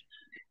much?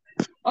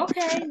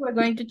 Okay, we're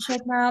going to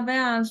check now the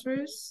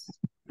answers.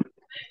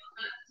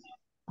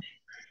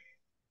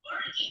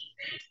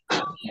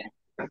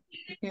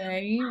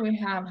 Okay, we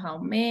have how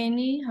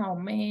many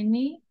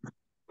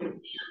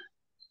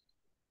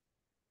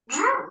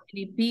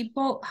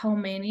people, how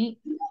many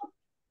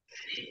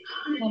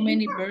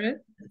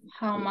birds,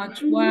 how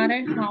much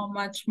water, how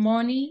much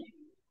money,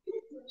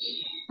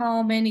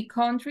 how many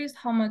countries,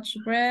 how much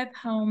bread,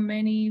 how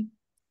many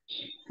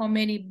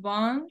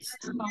bonds,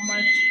 how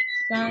much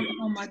sand,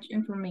 how much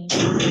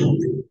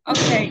information.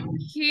 Okay,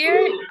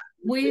 here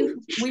we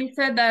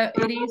said that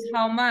it is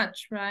how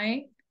much,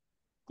 right?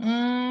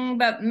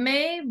 But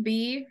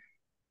maybe,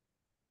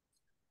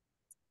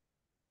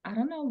 I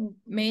don't know,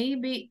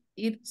 maybe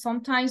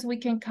sometimes we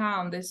can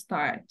count the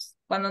stars.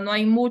 Cuando no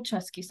hay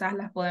muchas, quizás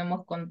las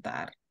podemos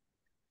contar.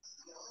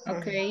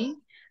 Ok.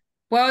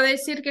 Puedo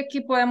decir que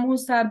aquí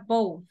podemos usar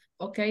both,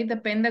 ok.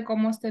 Depende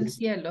cómo esté el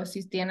cielo.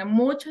 Si tiene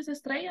muchas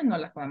estrellas, no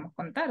las podemos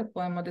contar.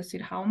 Podemos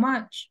decir how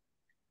much.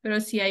 Pero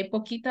si hay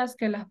poquitas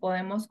que las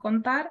podemos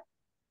contar,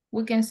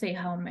 we can say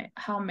how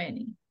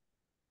many.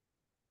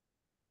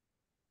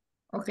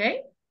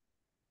 Okay.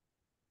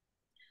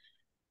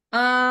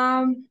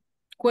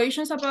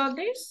 Questions about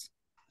this?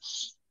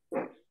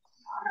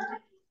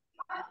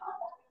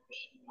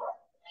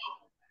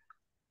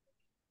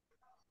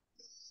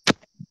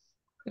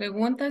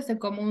 Preguntas de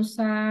cómo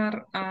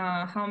usar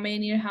how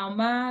many or how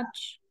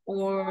much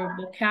or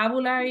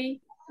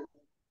vocabulary.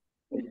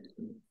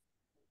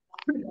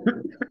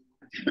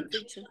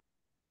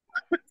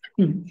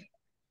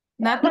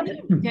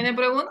 Natalie, ¿tiene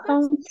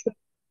preguntas?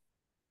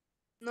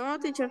 No,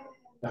 teacher.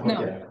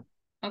 No.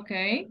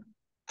 Okay.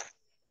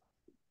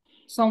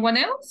 Someone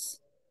else?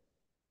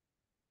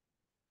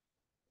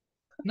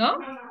 No?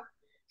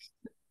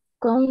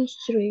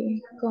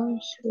 Country.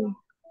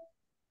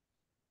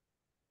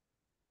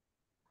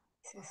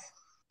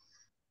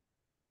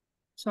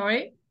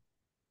 Sorry?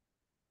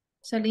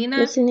 Selena?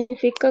 ¿Qué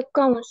significa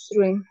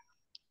country?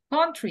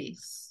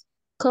 Countries.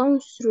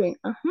 Country.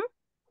 Ajá.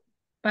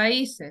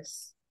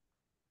 Países.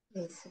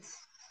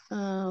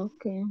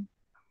 Okay.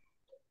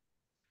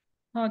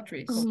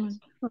 Countries.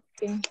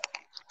 Okay.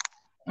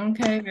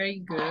 Okay, very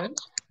good.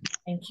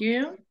 Thank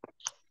you.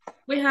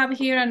 We have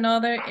here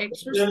another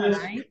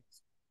exercise.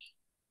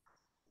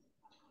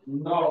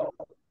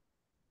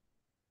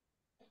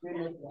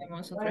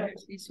 Tenemos otro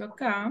ejercicio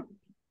acá.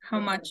 How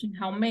much and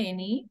how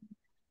many.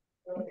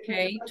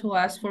 Okay, to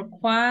ask for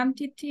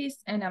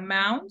quantities and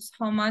amounts.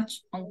 How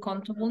much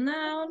uncountable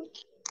noun.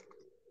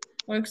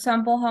 For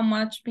example, how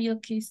much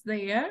milk is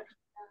there?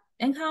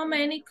 And how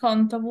many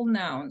countable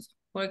nouns?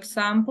 For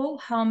example,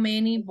 how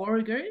many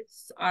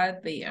burgers are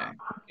there?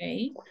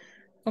 Okay.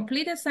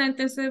 Complete a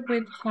sentence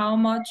with how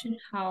much and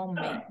how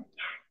many.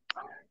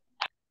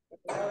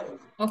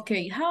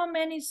 Okay, how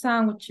many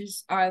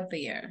sandwiches are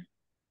there?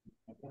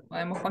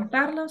 ¿Podemos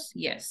contarlos?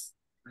 Yes.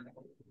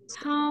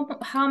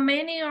 How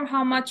many or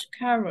how much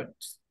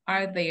carrots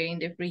are there in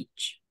the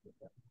fridge?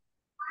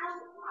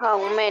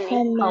 How many?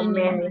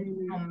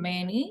 How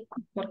many?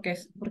 ¿Por qué?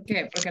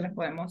 Porque les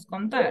podemos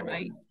contar,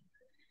 right?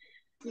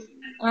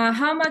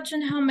 How much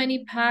and how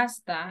many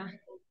pasta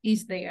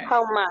is there?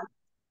 How much?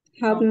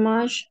 How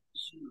much?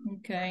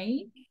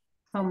 Okay.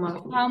 How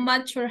much? How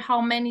much or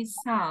how many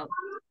salt?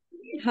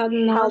 How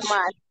much?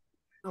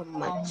 How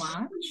much?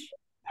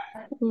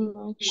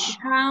 Much.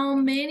 How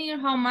many or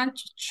how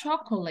much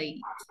chocolate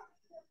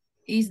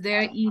is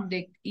there in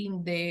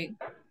the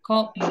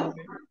cup holder?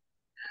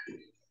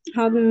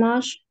 How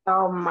much?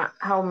 How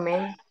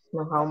many?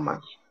 No, how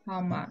much?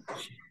 How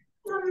much?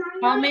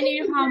 How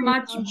many or how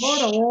much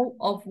bottle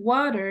of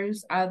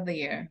waters are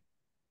there?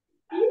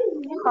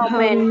 How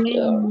many?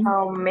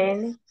 How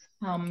many?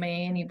 How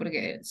many?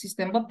 Porque si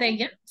está en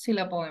botella, sí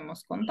la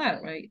podemos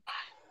contar, right?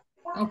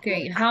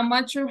 Okay, how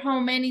much or how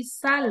many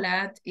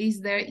salad is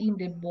there in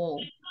the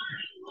bowl?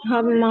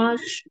 How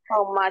much?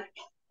 How much?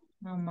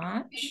 How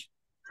much?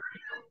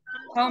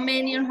 How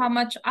many or how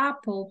much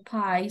apple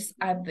pies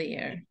are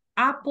there?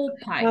 Apple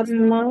How pies.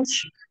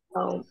 much?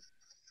 How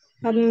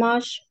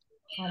much?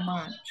 How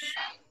much?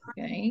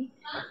 Okay.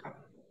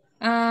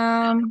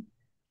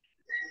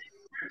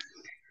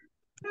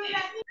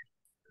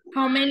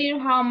 How many or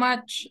how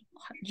much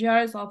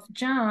jars of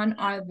jam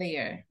are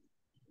there?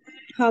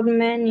 How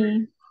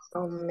many?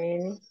 How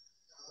many?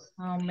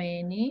 How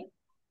many?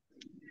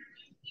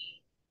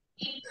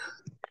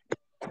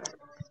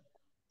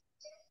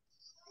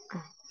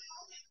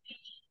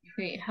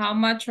 Okay, how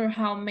much or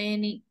how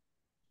many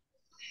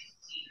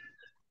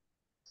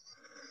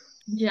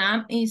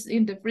jam is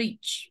in the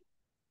fridge?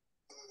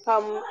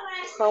 How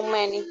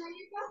many?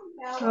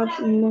 How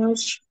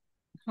much?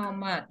 How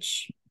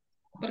much?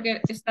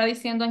 Porque está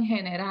diciendo en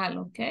general,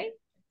 ¿ok?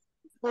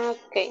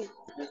 Okay.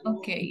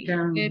 Okay,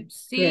 Jam.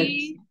 let's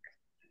see.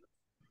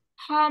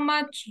 How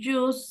much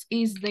juice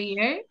is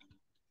there?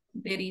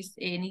 There is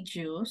any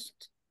juice.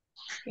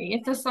 Okay,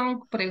 estas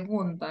son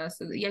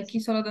preguntas y aquí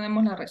solo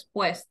tenemos la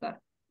respuesta.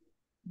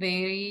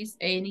 There is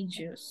any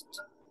juice.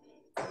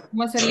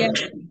 ¿Cómo sería?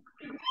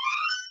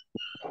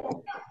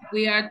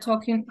 We are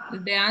talking,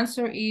 the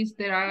answer is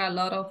there are a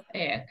lot of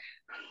eggs.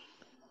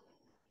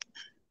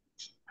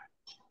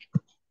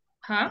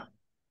 Huh?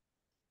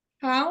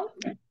 How?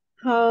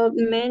 How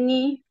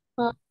many?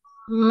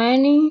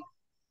 Many?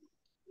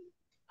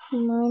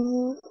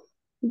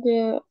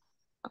 There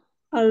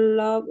a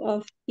lot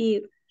of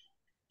eggs.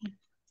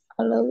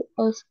 A lot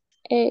of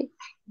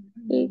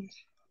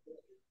eggs.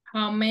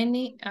 How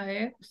many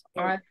eggs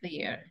are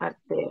there?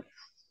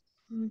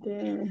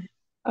 There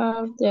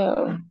are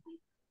there.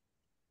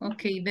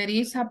 Okay, there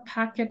is a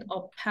packet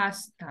of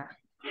pasta.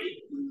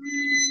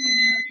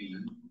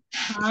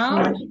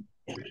 How?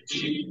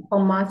 How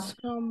much?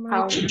 How How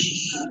much?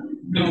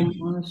 How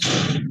much?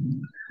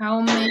 How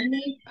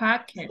many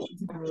packets?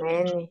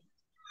 many?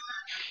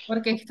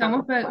 Porque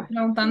estamos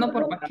preguntando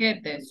por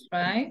paquetes,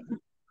 right?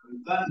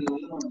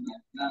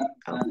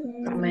 How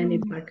many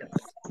packets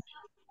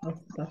of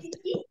pasta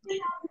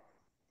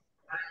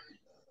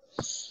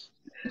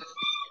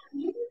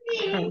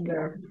are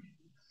there?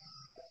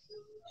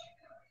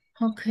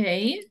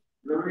 Okay.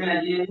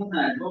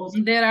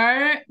 There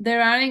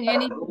aren't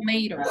any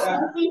tomatoes.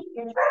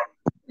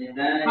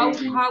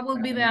 How will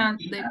be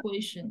the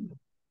question?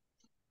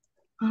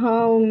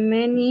 How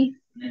many?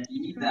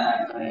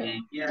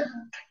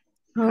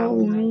 How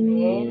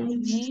many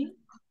Any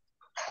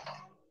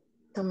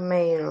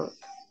Tomato.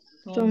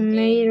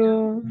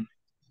 tomato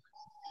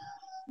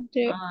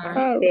there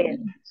are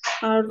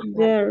are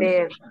there?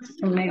 There.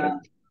 Tomato.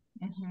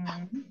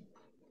 Mhm.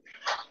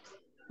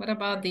 What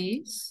about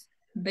these?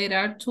 There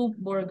are 2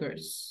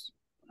 burgers.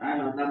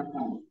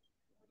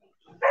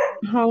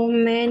 How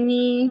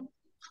many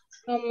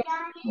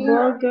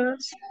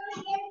burgers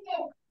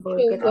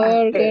Burger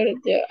are there.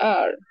 there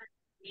are?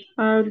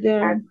 Are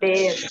there? Are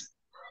there.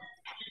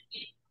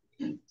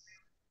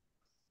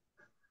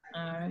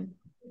 Are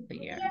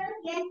there.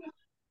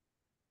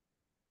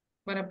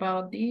 What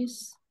about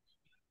these?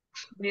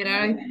 There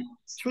are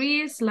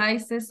 3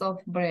 slices of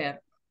bread.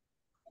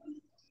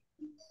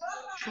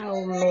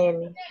 How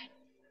many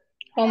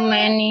How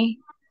many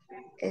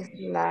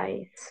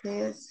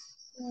slices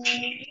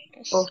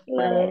of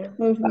bread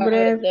of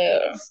bread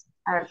there?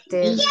 are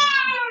there?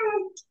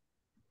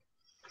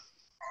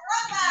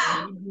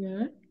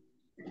 Here.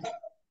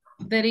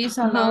 There is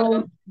a lot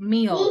of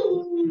milk.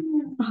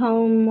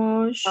 How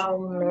much How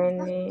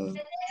many?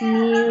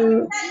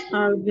 meal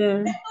are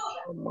there?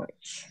 How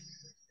much?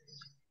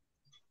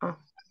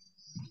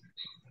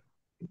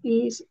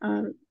 Is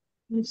How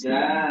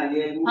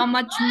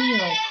much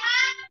milk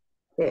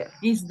There.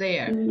 is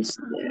there? is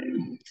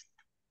there?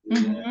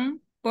 Ujú.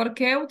 ¿Por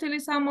qué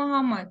utilizamos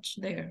how much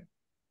there?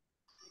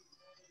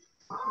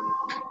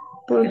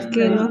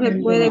 Porque no se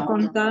puede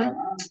contar.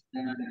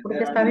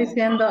 Porque está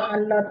diciendo a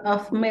lot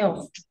of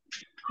milk.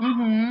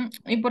 Ujú.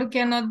 ¿Y por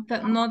qué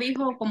no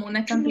dijo como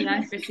una cantidad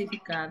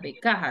específica de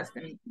cajas,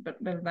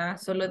 verdad?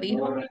 Solo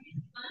dijo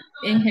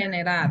en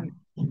general.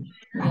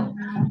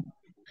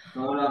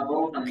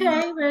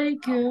 Okay, very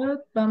good.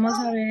 Vamos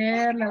a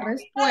ver la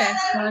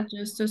respuesta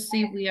just to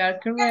see if we are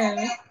correct.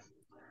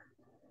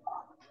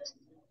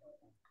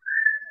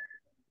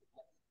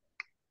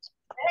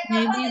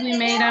 Maybe we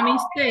made a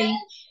mistake.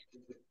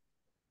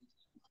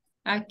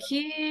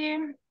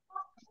 Aquí.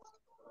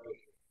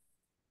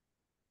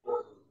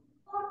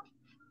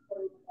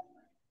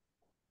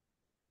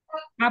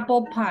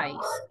 Apple pies.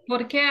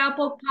 ¿Por qué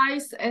apple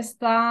pies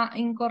está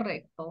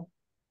incorrecto?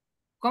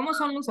 ¿Cómo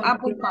son los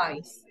apple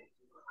pies?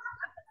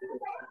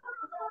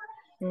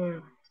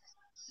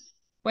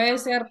 Puede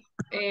ser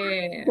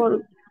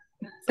Porque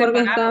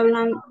está separado.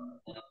 hablando.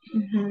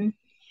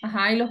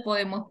 Ajá, y los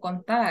podemos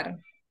contar.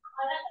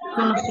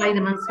 Son los pay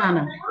de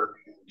manzana.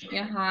 Y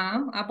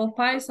ajá, apple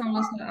pies son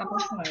los apple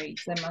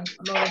pies,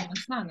 lo de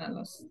manzana,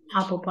 los.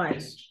 Apple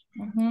pies.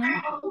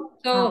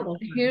 So, Apple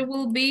here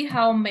will be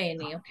how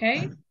many,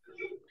 okay?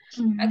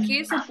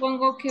 Aquí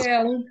supongo que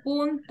un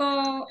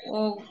punto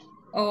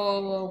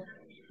o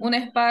un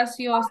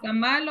espacio está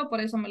malo, por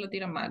eso me lo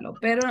tira malo.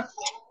 Pero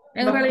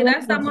en Los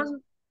realidad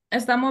puntos.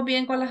 estamos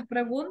bien con las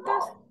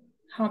preguntas.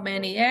 How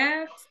many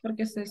eggs?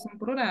 Porque este es un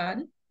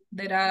plural.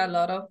 There are a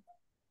lot of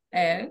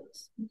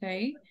eggs,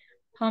 okay?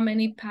 How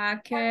many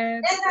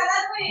packets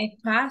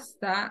of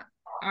pasta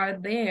are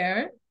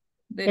there?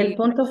 El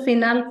punto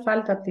final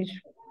falta,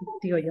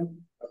 tío yo.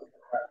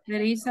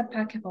 There is a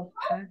packet of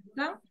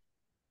pasta.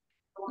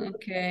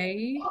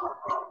 Okay.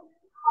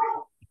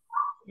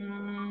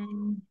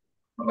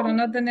 Pero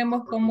no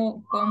tenemos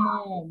como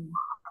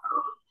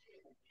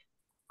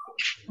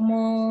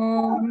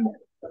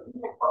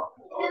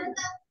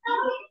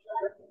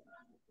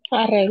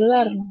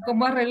Arreglarlo.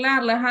 cómo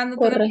arreglarla, ajá, no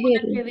tenemos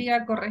una que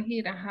diga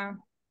corregir, ajá.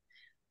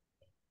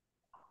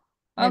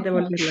 Hay que Okay.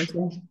 devolverla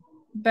así.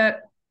 But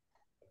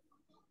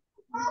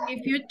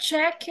if you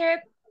check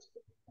it,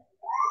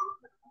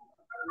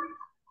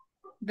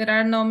 there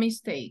are no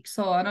mistakes.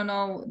 So I don't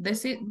know,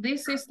 this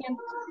system,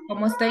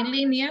 como está en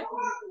línea,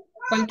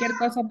 cualquier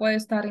cosa puede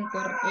estar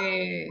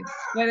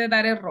puede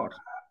dar error.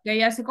 Y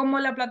ahí así como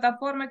la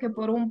plataforma que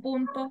por un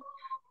punto,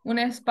 un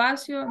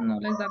espacio, no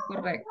les da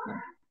correcto.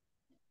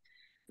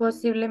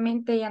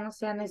 Posiblemente ya no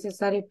sea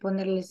necesario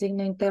ponerle signo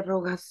de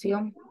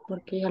interrogación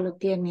porque ya lo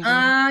tiene.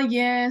 Ah,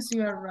 yes,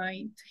 you are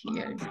right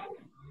here.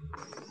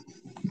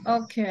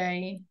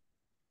 Okay.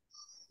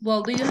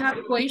 Well, do you have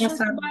questions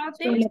about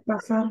this? Suele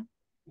pasar.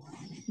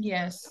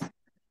 Yes.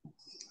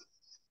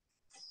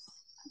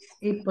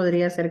 Y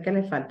podría ser que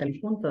le falte el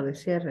punto de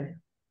cierre.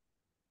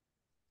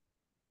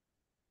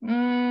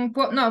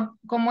 No,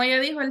 como ella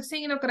dijo, el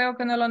signo creo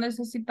que no lo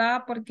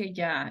necesitaba porque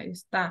ya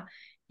está.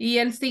 Y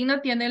el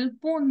signo tiene el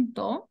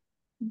punto.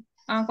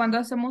 Cuando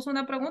hacemos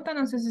una pregunta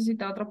no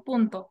necesita otro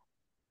punto.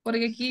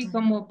 Porque aquí,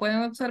 como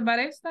pueden observar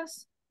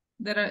estas,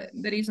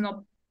 there is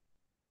no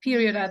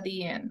period at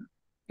the end.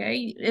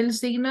 Okay. El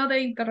signo de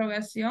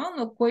interrogación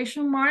o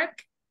question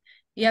mark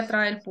y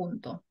atrás el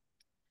punto.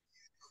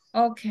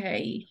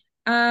 Okay.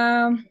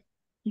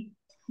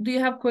 Do you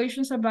have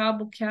questions about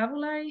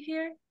vocabulary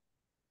here?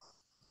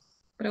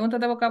 ¿Preguntas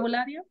de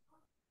vocabulario?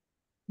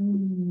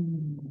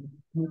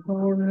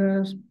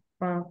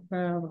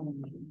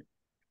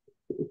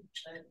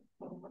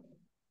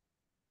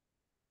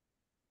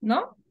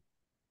 ¿No?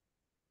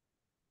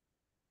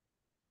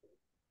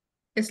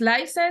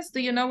 Slices, do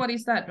you know what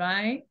is that,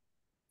 right?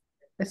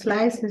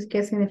 Slices,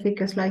 ¿qué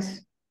significa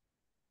slice?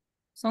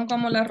 Son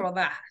como las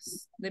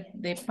rodajas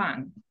de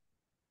pan.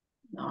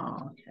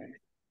 No, okay.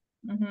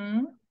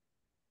 Ujú.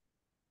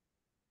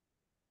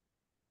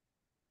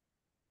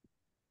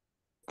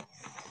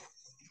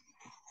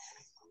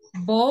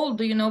 Bowl,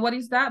 do you know what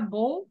is that?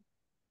 Bowl?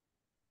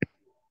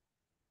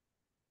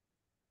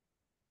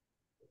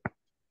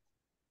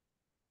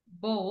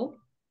 Bowl.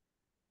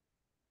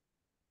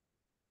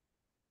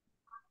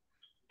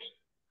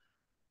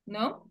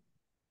 ¿No?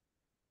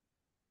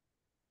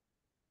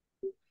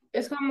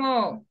 Es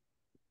como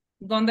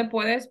donde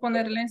puedes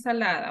poner la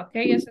ensalada, ¿ok?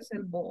 Ese es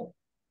el bowl.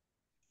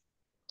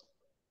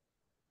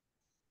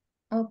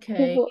 Ok.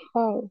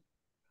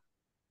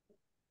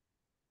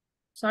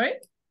 Sorry?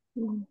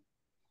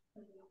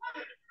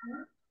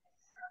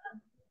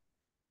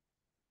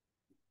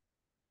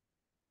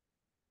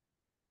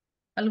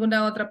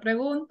 ¿Alguna otra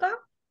pregunta?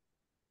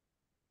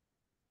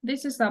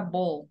 This is a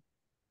bowl.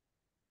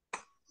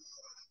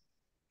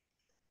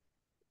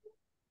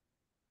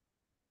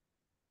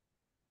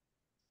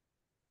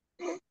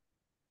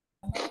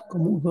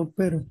 Como un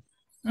sopero.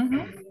 Ujú.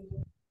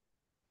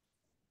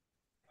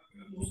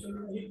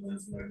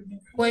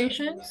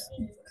 Questions?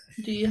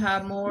 Do you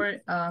have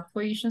more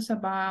questions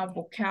about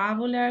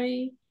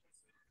vocabulary?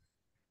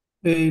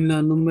 En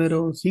la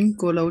número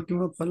 5, la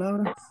última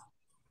palabra.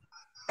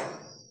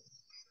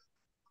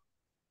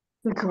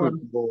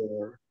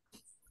 Football.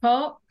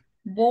 Oh,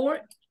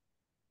 board.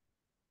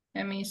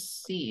 Let me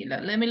see.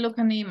 Let me look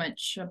an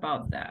image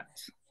about that.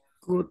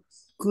 Good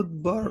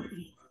bar.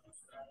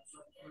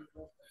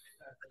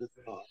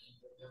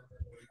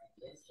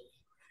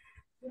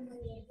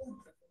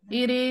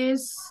 It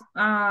is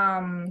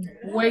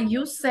where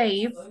you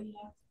save,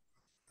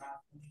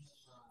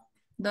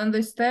 donde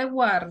usted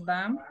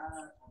guarda.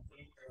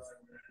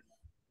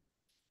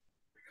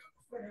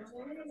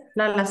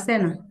 La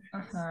alacena.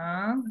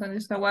 Ajá, donde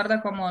usted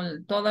guarda como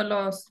todos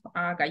los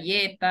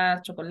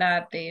galletas,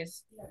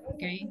 chocolates,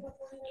 ok,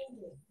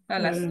 la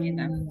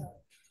alacena.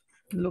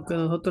 Lo que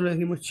nosotros le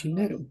decimos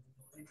chinero.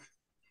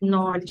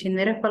 No, el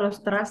chinero es para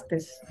los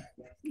trastes.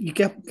 ¿Y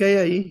qué hay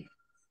ahí?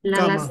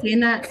 La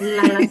alacena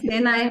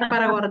es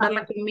para guardar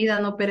la comida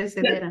no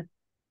perecedera.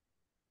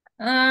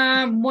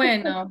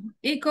 Bueno,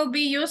 it could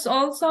be used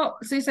also,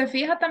 si se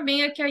fija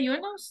también aquí hay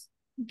unos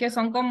que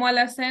son como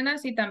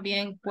alacenas y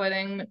también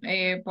pueden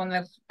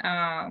poner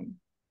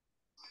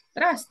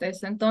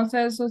trastes,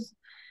 entonces esos,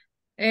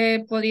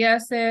 podría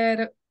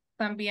ser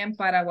también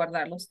para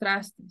guardar los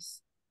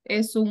trastes.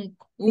 Es un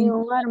Y un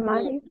cubo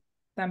armario.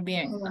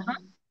 también. Ajá.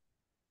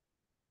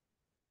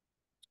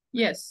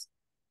 Yes.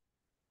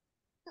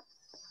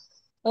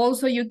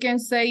 Also, you can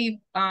say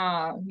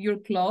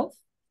your cloth.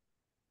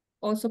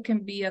 Also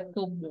can be a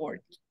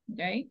cupboard.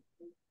 Okay.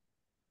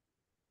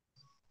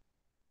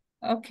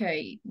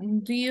 Okay.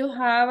 Do you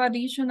have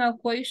additional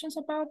questions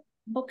about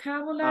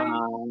vocabulary?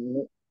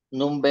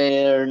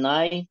 Number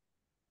 9,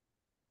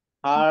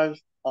 half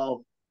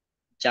of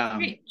jam.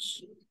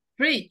 Rich.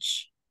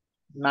 Rich.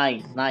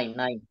 9.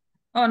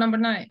 Oh, number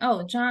 9.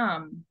 Oh,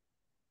 jam.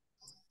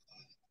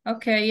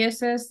 Okay,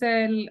 ese es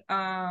el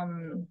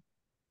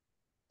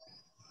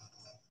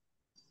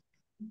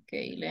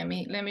okay, let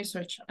me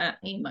search an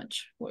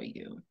image for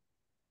you.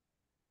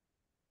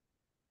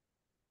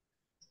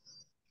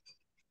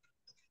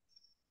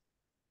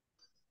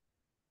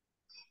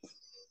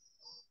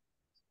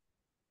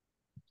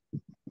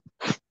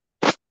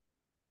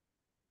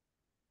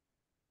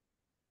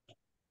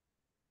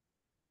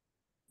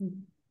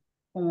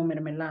 Como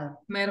mermelada.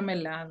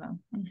 Mermelada.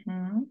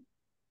 Ujú.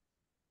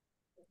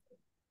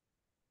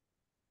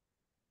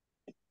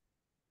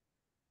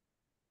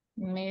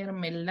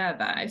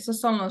 Mermelada.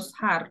 Esos son los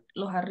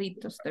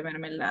jarritos de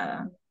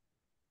mermelada.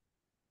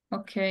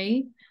 Ok.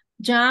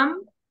 Jam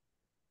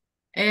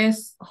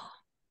es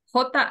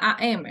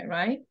J-A-M,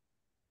 right?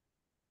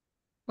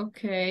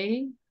 Ok.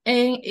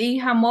 ¿Y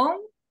jamón?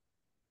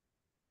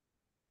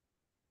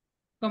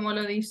 ¿Cómo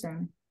lo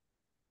dicen?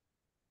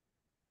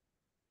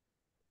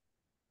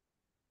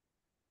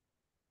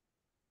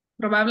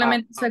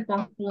 Probablemente se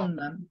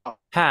confundan.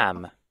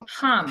 Ham.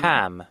 Ham.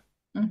 Ham.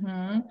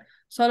 Ujú.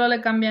 Solo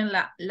le cambian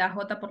la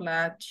J por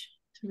la H.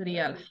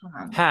 Sería el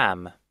ham.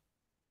 Ham.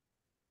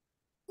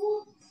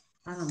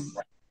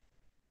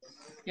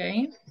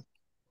 Okay.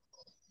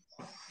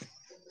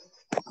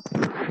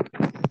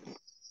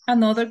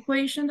 Another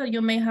question that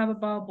you may have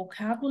about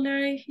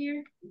vocabulary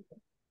here.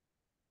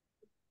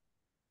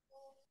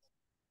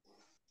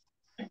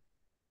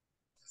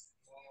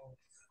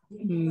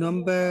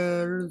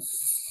 Number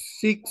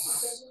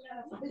 6.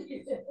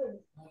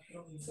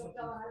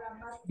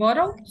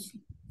 Bottles?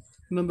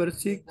 Number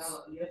 6.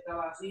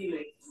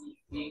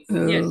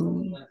 Yes.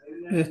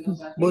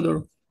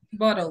 Bottle.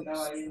 Bottles.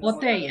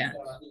 Botella.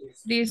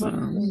 This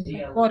Ah.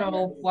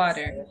 bottle of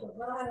water.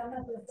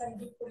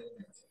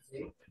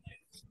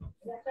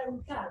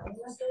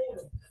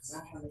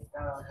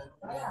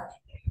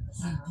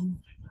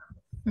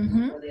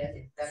 Mhm.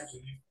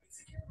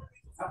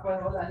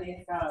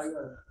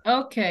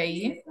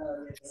 Okay.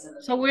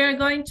 So we are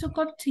going to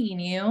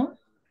continue.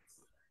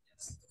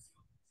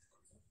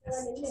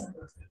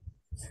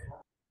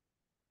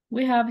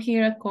 We have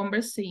here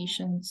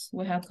conversations.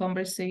 We have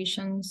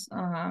conversations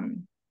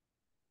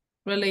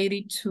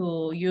related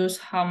to use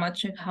how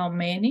much and how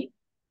many.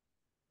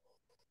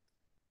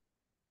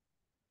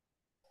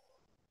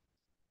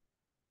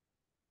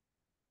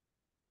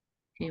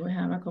 Okay, we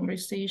have a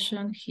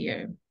conversation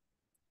here.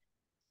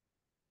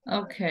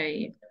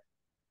 Okay.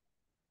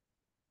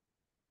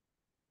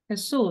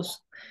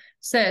 Jesus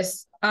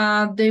says,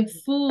 the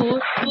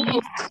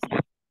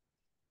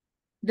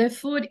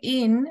food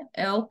in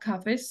El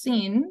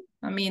Cafecin,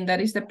 I mean, that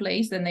is the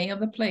place, the name of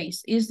the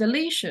place, is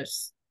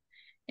delicious.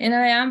 And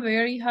I am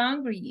very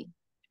hungry.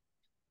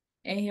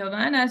 And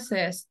Giovanna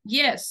says,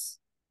 yes,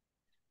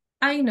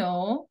 I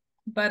know,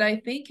 but I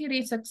think it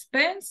is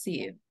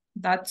expensive.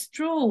 That's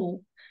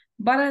true,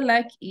 but I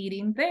like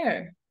eating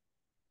there.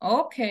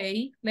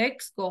 Okay,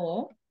 let's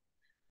go.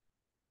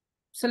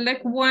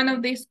 Select one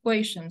of these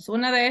questions.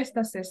 Una de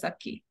estas es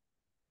aquí.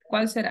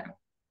 ¿Cuál será?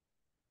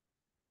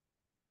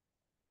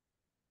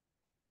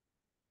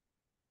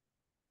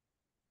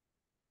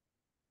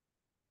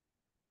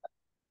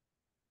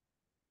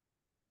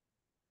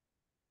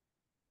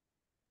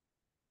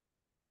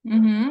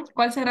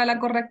 ¿Cuál será la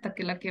correcta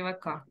que la que va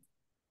acá?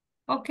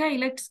 Ok,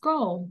 let's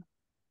go.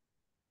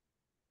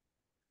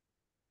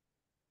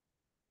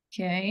 Ok,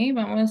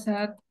 vamos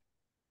a...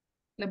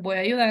 Les voy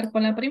a ayudar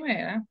con la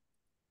primera.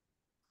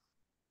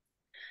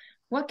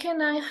 What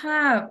can I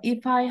have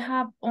if I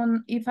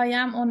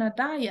am on a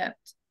diet?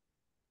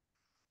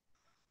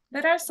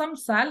 There are some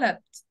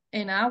salads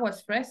and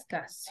aguas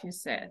frescas, she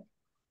said.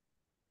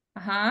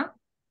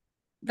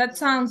 That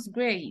sounds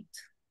great.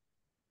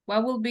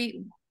 What will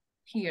be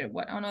here?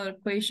 What another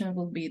question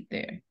will be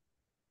there?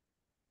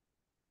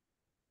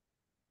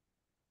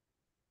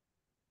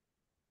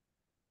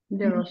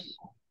 There's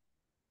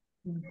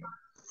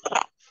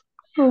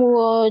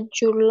Would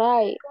you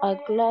like a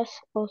glass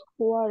of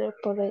water?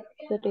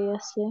 Podría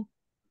ser.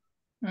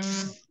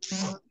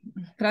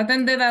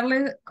 Traten de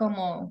darle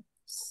como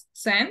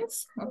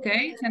sense,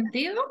 ¿ok?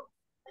 Sentido.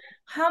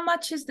 How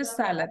much is the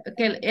salad?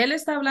 Okay, él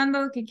está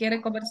hablando de que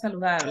quiere comer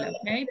saludable,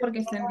 ¿ok? Porque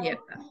está en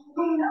dieta.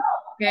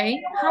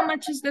 Okay, how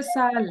much is the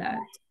salad?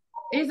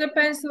 It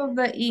depends on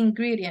the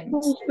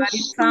ingredients, but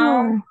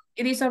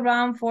it is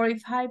around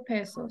 45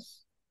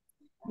 pesos.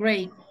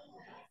 Great.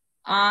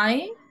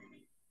 How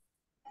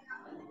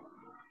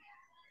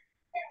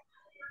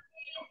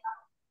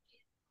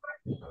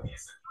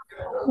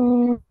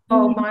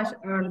much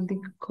are the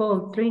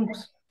cold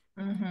drinks?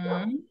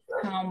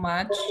 How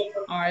much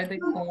are the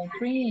cold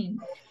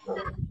drinks?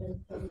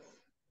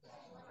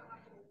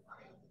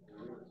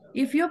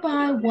 If you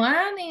buy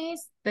one,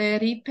 it's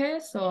 30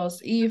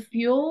 pesos.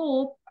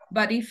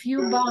 But if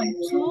you buy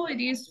two,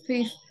 it is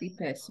 50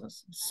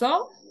 pesos.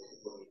 So,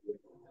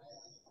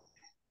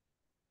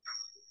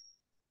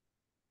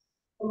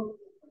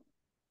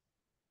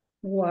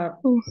 What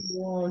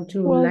would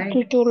you Would like?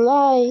 you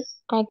like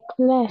a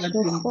glass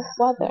of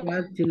water?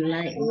 Would you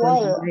like a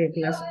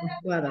glass of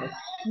water?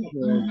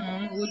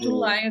 Would you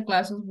like a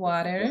glass of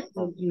water?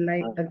 Would you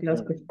like a glass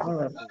of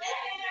water?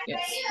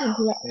 Yes,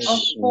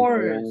 of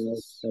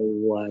course.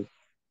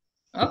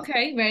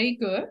 Okay, very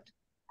good.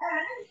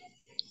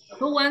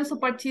 Who wants to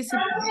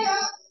participate?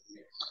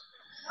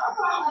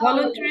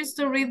 Volunteers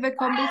to read the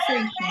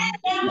conversation.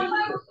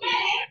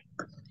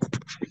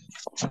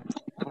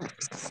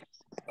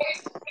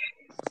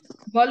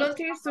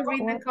 Volunteers to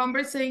read the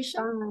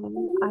conversation.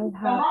 I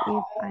have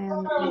if I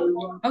am.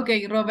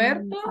 Okay,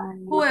 Roberto.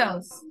 Who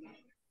else?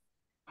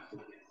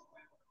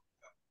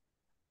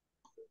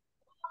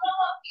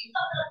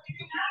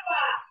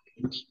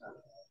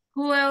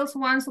 Who else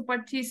wants to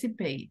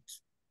participate?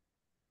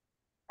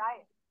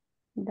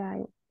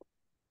 Diet.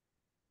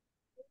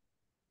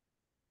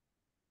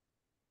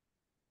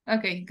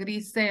 Okay,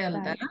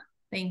 Griselda.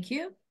 Thank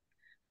you.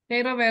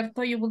 Okay,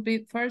 Roberto, you will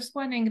be first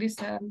one and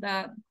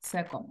Griselda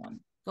second one.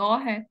 Go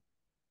ahead.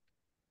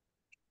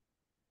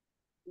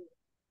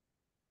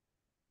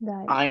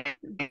 I'm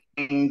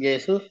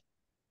Jesus.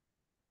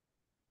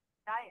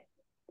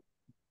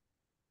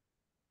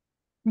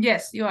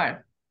 Yes, you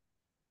are.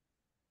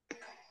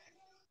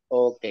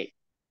 Okay.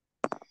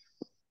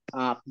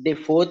 The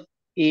food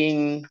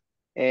in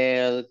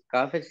El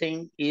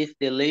Cafecin is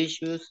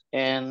delicious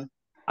and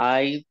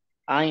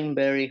I'm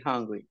very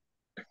hungry.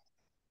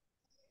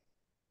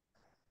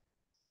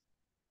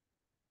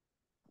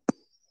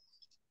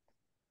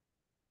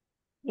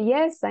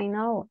 Yes, I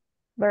know,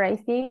 but I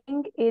think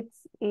it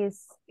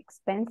is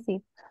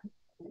expensive.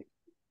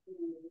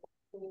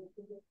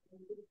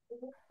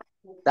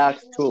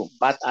 That's true,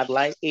 but I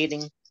like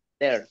eating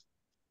there.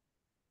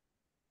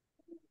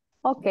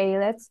 Okay,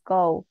 let's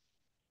go.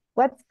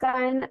 What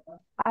can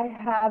I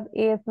have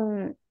if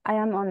I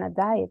am on a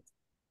diet?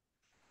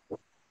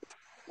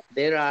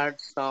 There are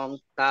some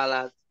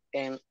salads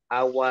and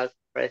aguas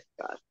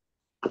frescas.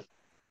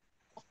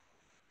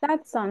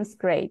 That sounds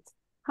great.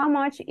 How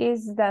much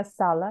is the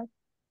salad?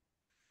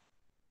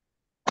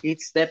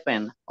 It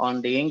depends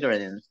on the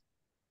ingredients,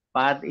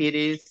 but it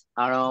is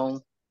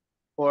around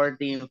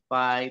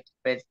 45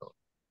 pesos.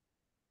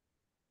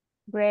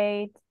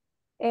 Great.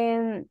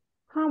 And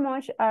how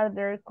much are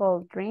their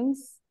cold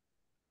drinks?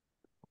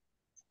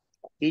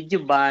 If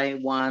you buy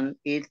one,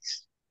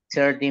 it's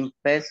 13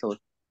 pesos.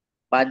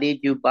 But if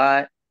you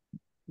buy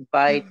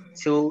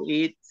two,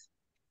 it's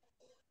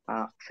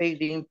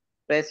 15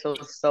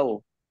 pesos.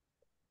 So,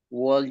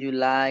 would you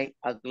like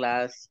a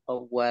glass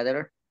of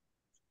water?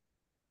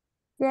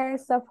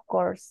 Yes, of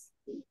course.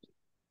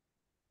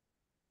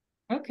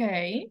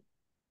 Okay.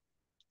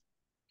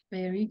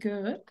 Very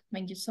good.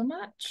 Thank you so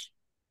much.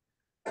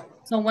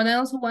 Someone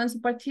else who wants to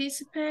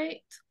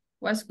participate?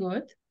 Was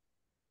good.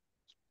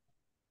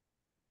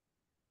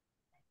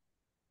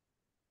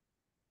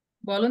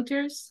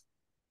 Volunteers?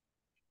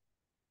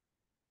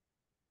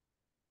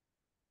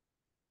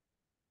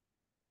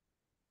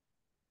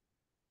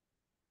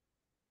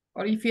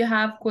 Or if you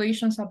have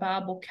questions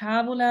about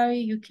vocabulary,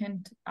 you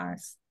can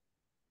ask.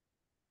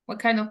 What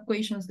kind of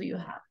questions do you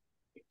have?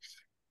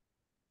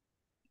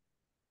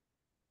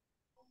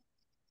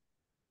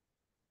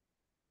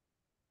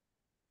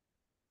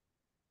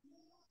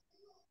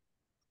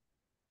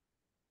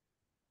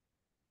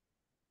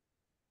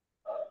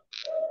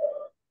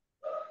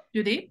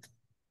 Judith?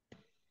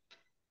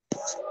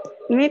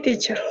 Me,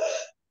 teacher.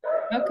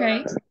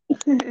 Okay.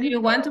 Do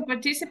you want to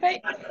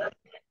participate?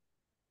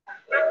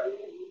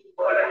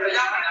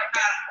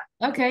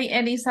 Okay,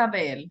 and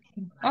Isabel.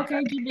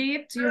 Okay,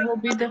 Judith, you will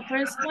be the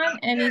first one,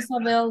 and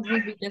Isabel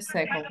will be the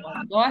second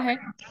one. Go ahead.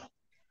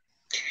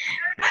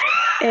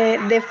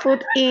 The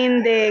food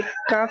in the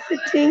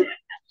cafeteria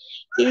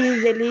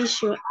is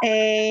delicious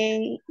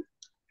and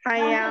I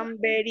am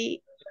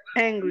very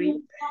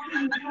angry.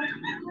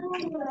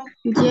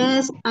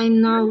 Yes, I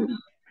know,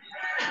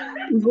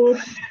 but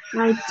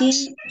I think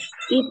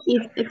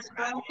it is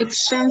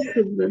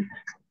expensive.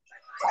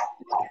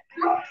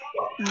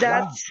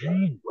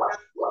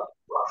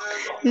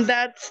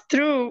 That's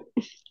true,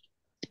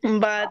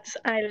 but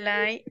I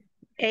like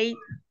 18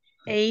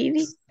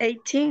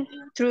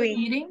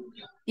 three.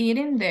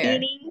 Eating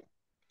there.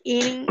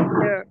 Eating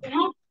there.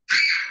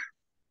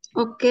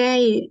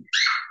 Okay,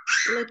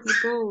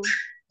 let's go.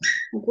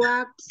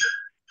 What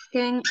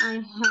can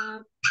I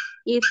have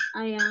if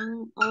I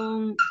am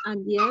on a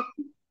diet?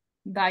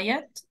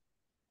 Diet.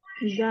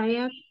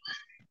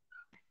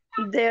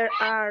 There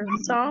are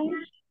some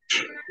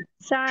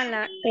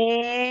salad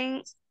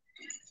and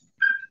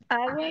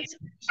aguas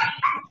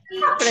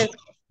frescas.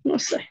 No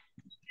sé.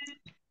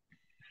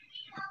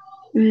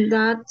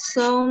 That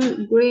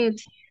sounds great.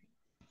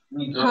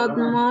 How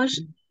much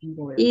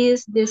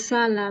is the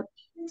salad?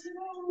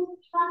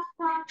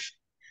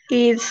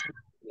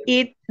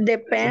 It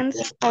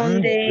depends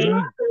on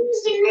the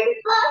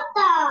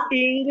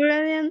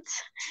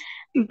ingredients,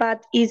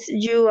 but it's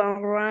you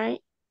are right.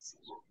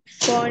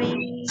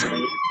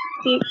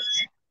 46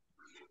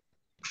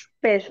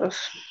 pesos.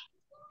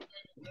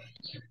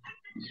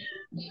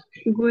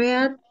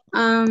 Great.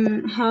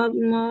 How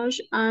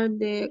much are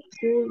the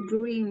cool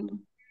drinks?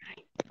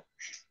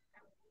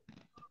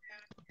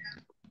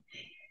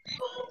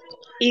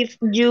 If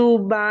you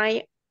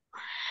buy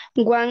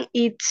one,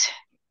 it's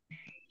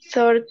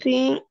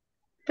 13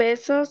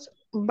 pesos,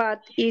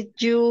 but if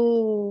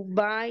you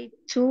buy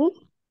two,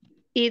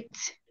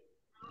 it's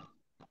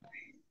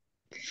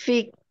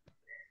 15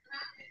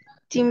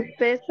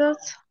 pesos.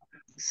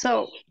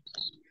 So,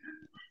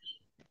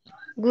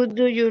 good,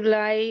 do you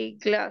like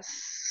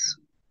glass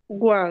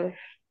water?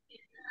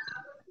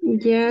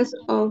 Yes,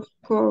 of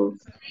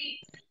course.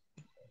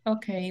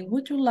 Okay,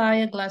 would you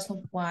like a glass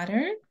of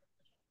water?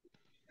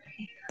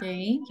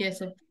 Okay,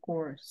 yes, of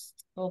course.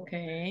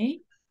 Okay.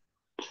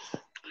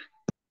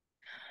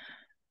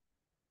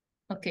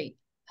 Okay,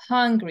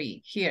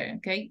 hungry here,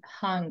 okay?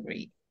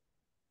 Hungry.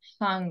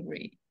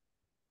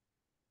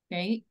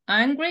 Okay,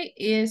 angry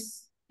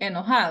is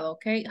enojado,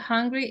 okay?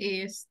 Hungry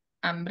is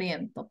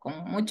hambriento,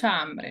 con mucha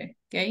hambre,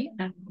 okay?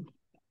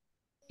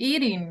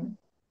 Eating,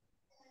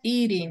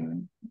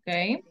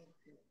 okay?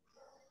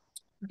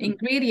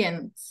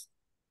 Ingredients,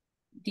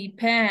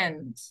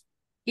 depends.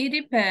 It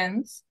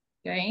depends,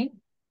 okay?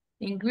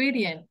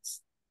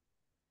 Ingredients.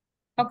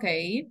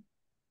 Okay,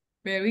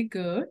 very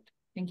good.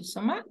 Thank you so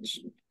much.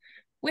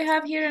 We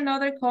have here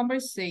another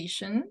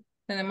conversation.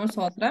 Tenemos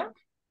otra.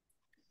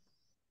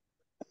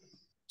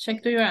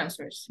 Check to your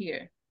answers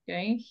here,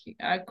 okay?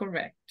 Are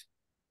correct.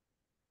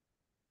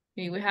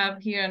 Okay, we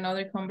have here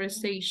another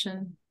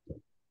conversation.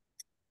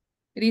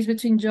 It is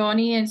between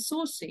Johnny and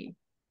Susie.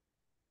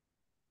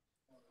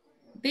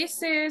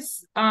 This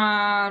is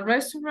a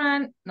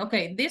restaurant.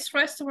 Okay, this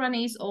restaurant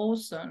is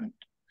awesome.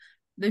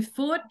 The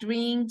food,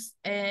 drinks,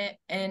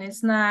 and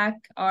snack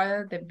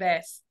are the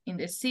best in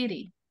the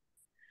city.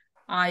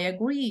 I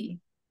agree.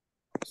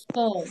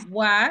 So,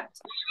 what?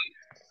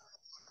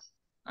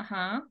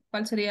 Ajá.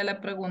 ¿Cuál sería la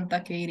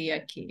pregunta que iría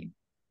aquí?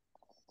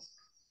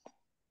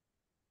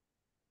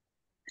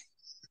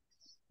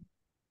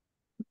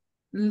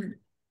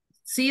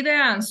 See the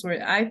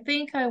answer. I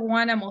think I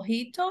want a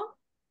mojito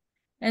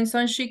and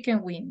some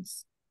chicken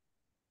wings.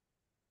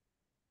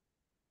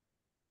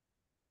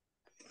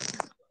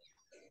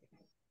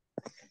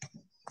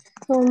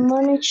 How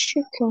many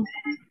chicken?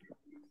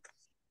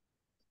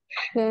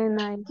 Can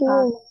I have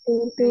Oh,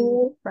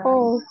 French fries?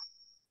 oh,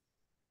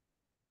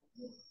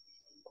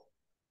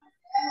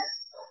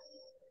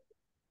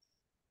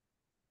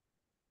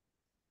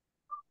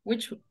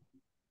 Which?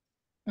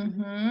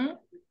 How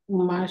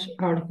much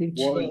are the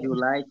Would you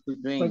like to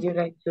Would drink? you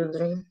like to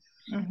drink?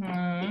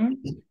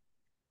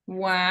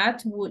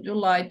 What would you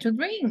like to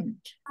drink?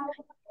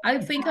 I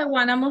think I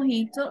want a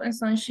mojito and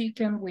some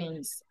chicken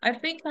wings. I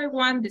think I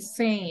want the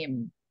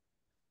same.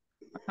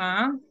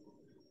 How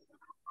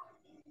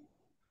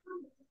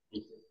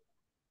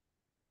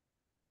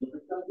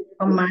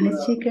many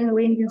chicken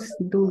wings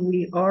do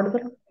we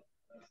order?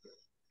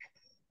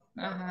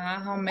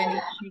 How many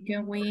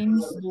chicken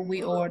wings do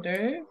we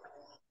order?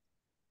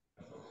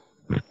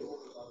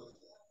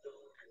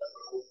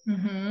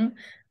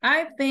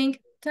 I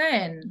think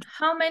 10.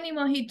 How many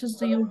mojitos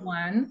do you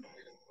want?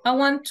 I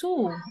want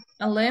 2,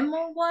 a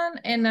lemon one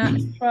and a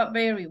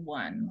strawberry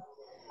one.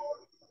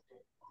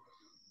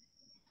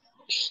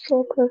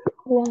 chocolate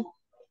one.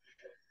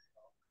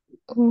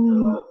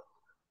 Mm.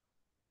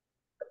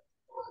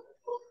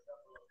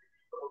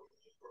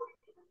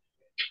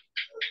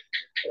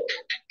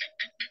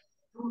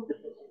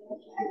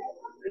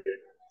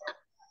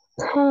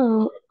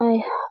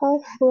 I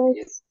have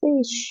fresh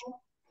fish.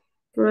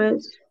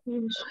 Fresh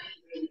fish.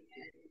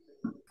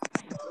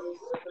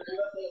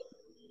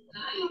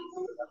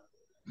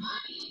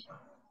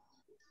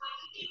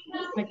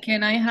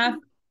 Can I have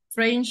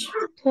French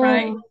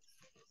fries?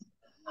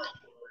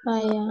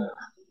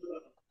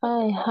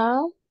 I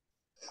have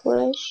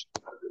fresh.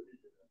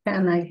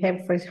 Can I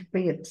have fresh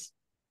fruits?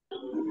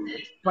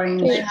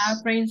 Can I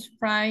have French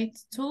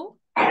fries too?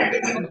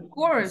 Of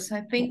course,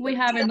 I think we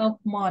have enough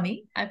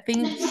money. I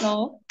think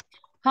so.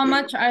 How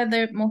much are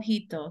the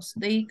mojitos?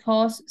 They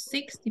cost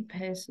 60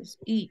 pesos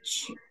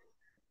each.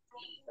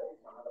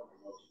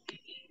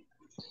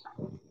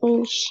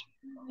 Each.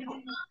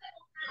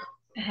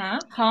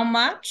 How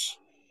much?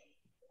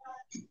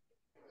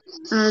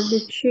 Are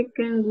the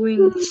chicken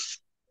wings?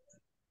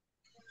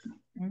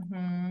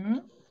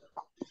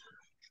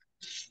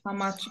 How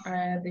much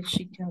are the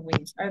chicken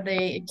wings? Are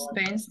they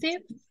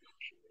expensive?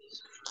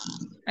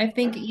 I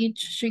think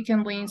each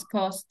chicken wings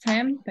cost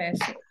 10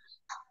 pesos.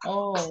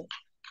 Oh,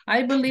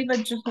 I believe I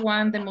just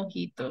want the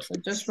mojitos. I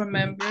just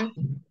remember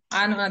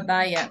I'm on a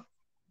diet.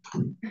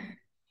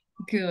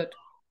 Good.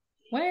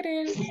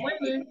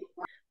 Waiting.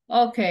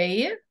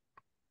 Okay.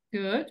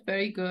 Good.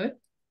 Very good.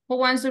 Who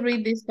wants to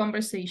read this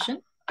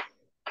conversation?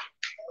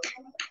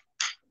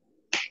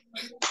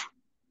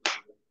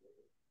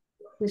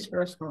 This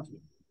first one.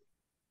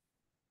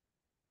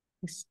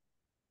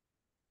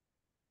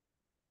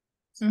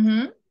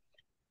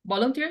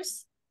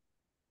 Volunteers?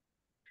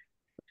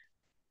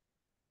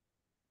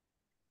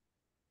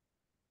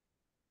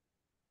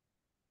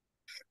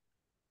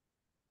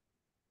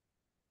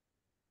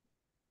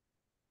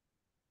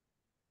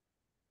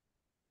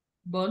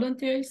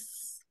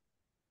 Volunteers.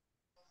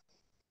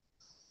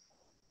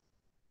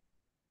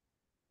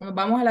 Nos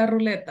vamos a la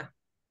ruleta.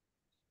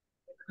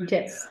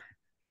 Yes.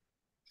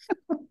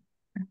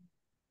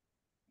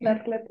 La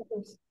ruleta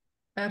rusa.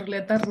 La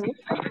ruleta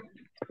rusa.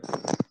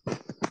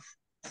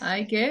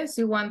 I guess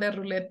you want the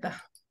ruleta.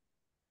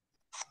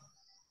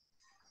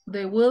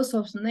 The wheels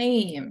of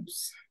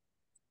names.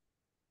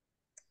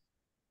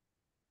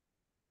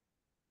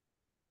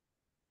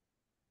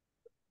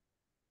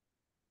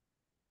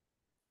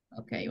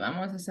 Ok,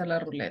 vamos a hacer la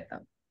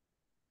ruleta.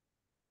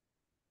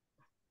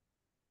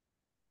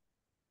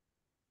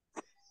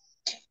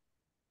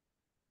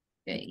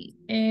 Okay.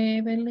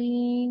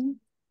 Evelyn,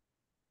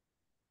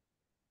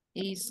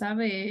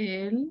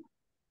 Isabel,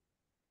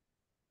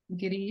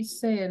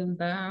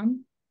 Griselda,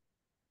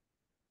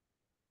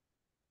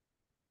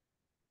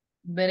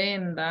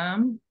 Brenda,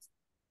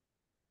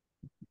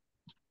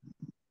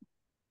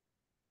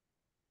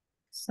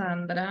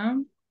 Sandra,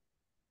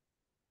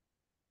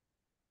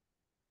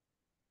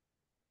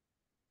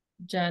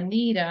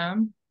 Yanira,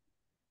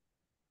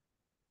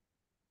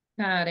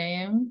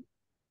 Karen,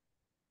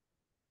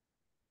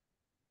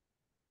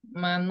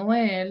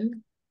 Manuel.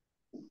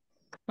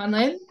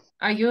 Manuel,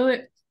 are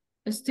you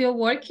still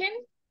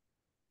working?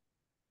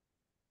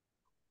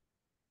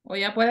 ¿O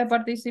ya puede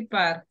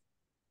participar?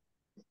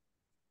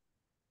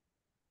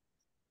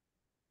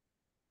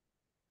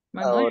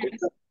 Manuel.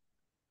 Ahorita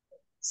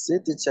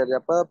sí, teacher, ya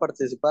puedo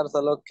participar,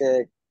 solo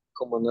que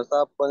como no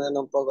estaba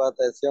poniendo un poco de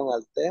atención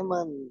al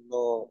tema,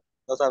 no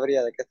No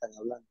sabría de qué están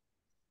hablando.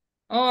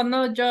 Oh,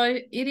 no,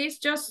 Joy, it is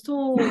just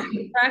to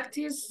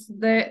practice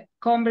the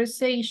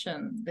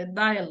conversation, the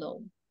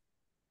dialogue.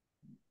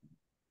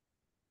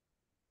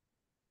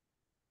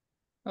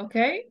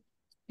 Okay?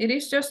 It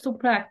is just to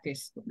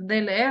practice,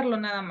 de leerlo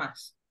nada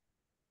más.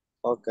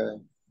 Okay.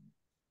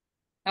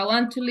 I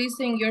want to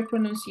listen your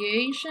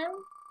pronunciation.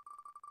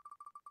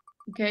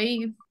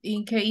 Okay,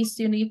 in case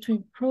you need to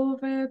improve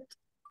it,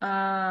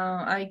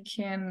 I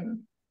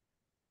can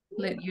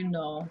let you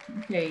know.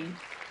 Okay.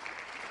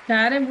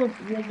 Karen will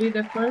be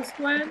the first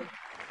one.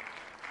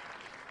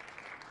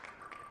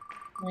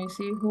 Let me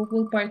see who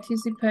will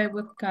participate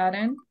with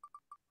Karen.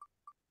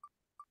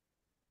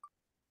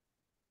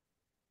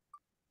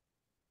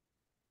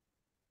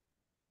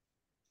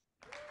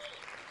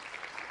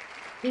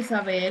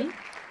 Isabel.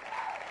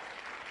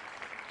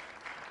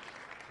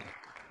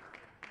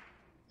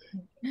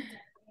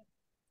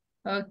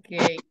 Ok.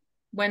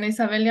 Bueno,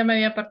 Isabel ya me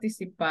había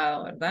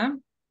participado, ¿verdad?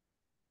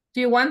 Do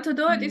you want to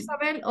do it,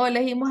 Isabel, o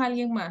elegimos a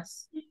alguien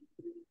más?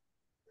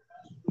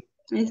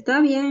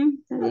 Está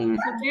bien, está bien. ¿Es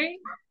okay?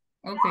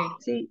 Okay.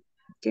 Sí,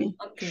 ok.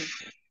 Okay.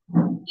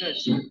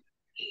 Good.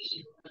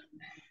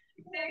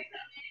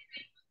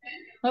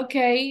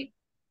 Okay.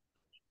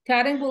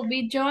 Karen will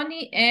be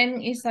Johnny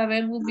and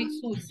Isabel will be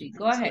Susie.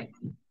 Go ahead.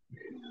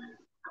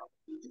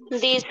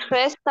 This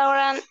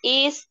restaurant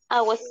is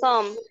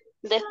awesome.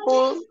 The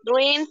food,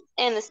 drinks,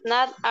 and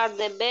snacks are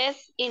the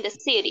best in the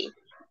city.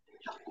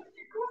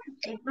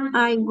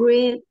 I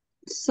agree.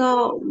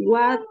 So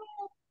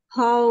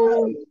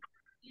how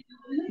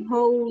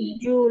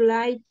you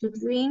like to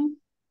drink?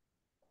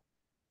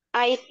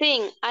 I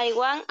think I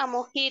want a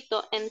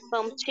mojito and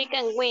some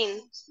chicken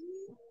wings.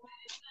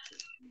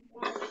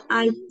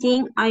 I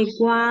think I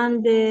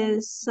want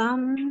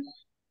some.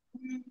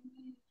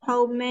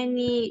 How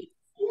many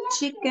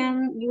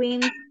chicken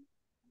wings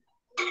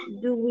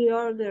do we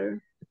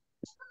order?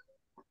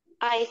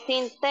 I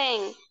think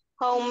 10.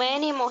 How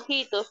many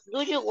mojitos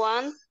do you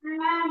want?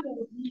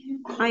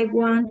 I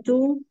want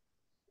two,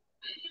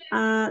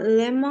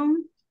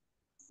 lemon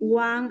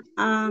one,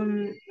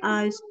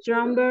 a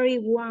strawberry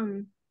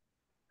one.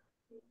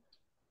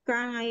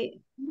 Can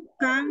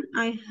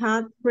I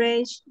have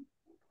fresh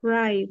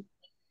fries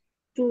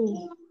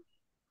too?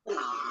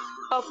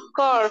 Of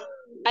course,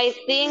 I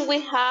think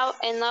we have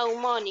enough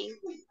money.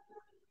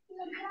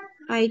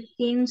 I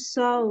think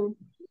so.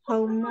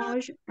 How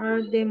much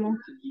are the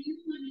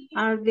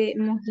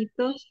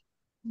mojitos?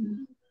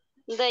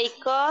 They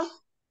cost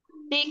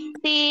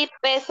 60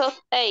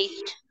 pesos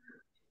each.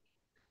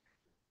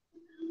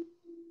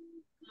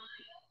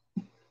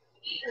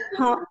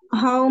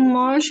 How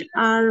much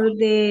are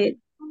the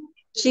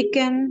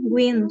chicken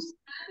wings?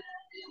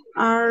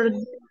 Are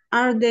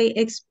they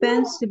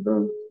expensive?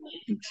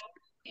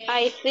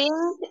 I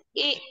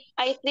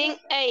think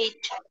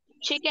each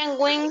chicken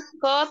wings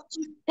cost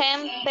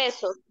 10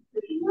 pesos.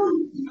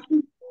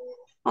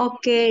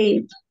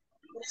 Okay,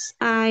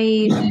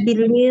 I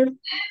believe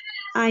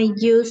I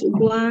use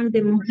one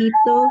the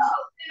mojitos.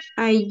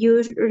 I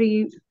use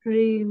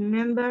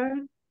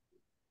remember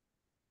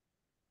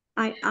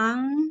I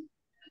am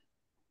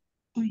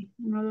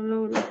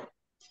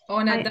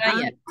On a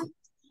diet.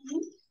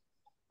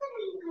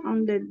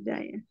 On the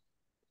diet.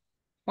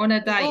 On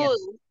a diet. Good.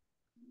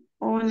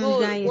 On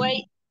Good. diet.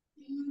 Wait.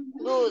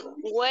 Good.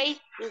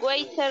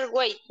 Waiter.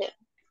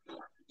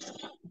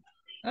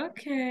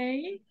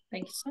 Okay.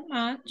 Thank you so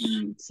much.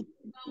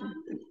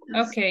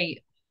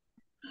 Okay.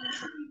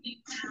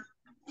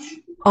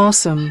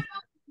 Awesome.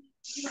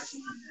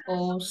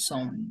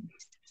 Awesome.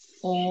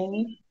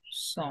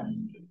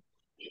 Awesome.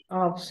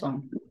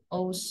 Awesome.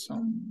 Awesome.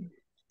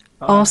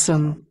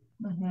 Awesome.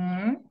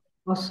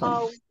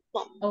 Awesome.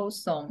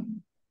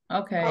 Awesome.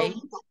 Okay.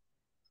 Awesome.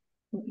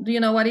 Do you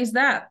know what is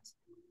that?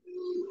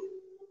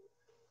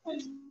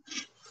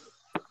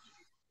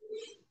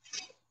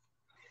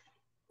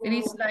 It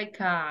is like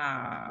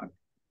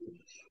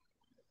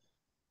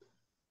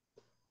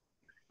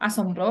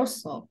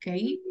asombroso,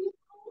 okay?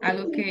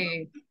 Algo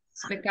que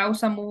le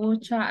causa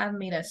mucha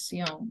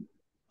admiración.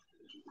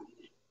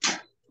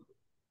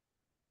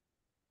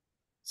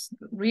 It's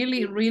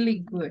really, really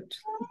good,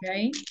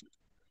 okay?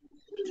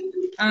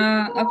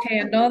 Okay,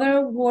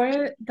 another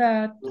word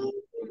that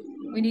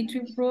we need to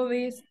improve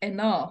is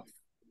enough,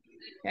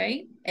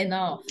 okay?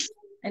 Enough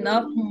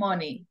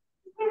money.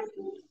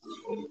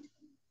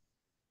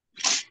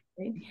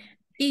 Okay.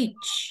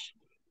 Each,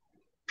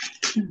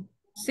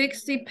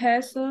 60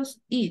 pesos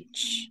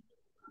each.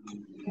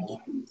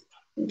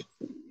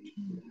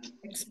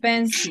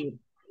 Expensive.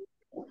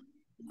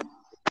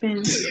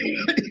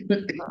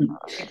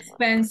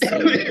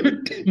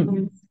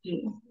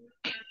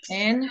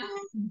 And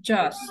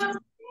just.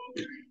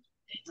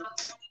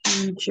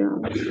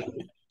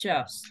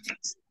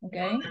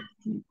 Okay.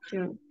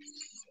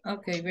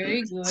 Okay,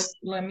 very good.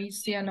 Let me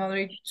see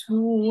another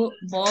 2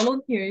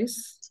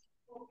 volunteers.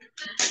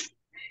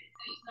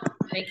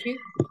 Thank you.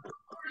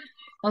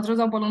 Otros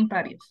 2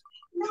 voluntarios.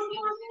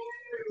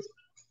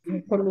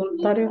 Por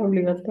voluntario es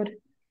obligatorio.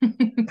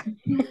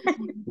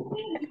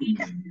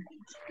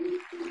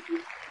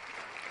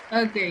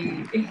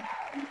 Okay.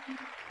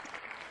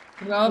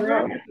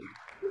 Robert.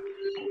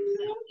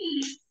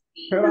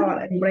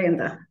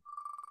 Brenda.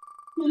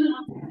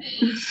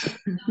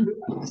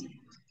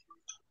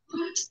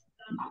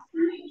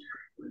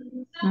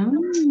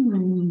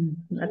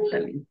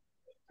 Natalie.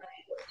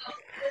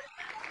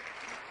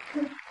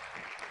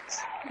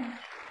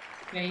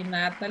 Okay,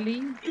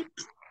 Natalie.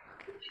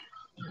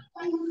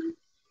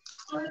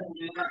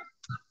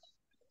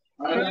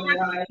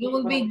 You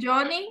will be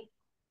Johnny.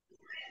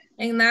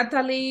 And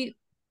Natalie,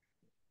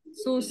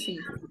 Susie.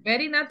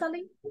 Ready,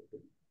 Natalie?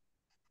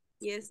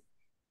 Yes.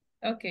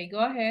 Okay, go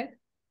ahead.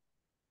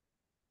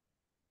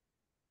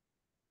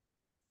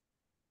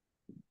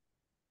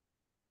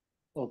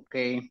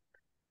 Okay.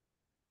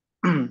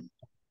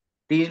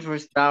 This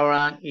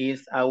restaurant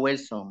is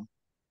awesome.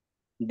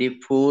 The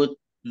food,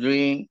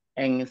 drink,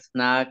 and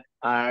snack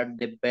are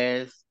the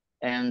best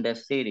in the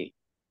city.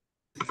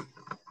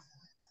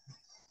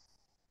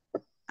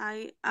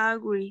 I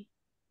agree.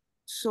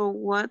 So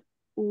what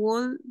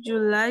would you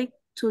like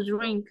to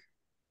drink?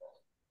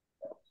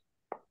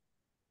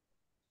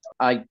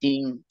 I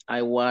think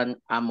I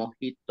want a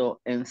mojito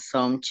and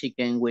some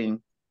chicken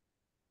wings.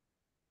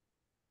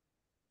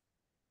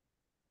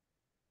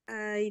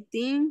 I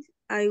think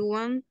I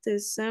want the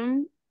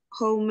same.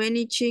 How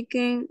many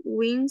chicken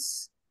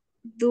wings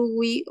do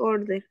we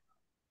order?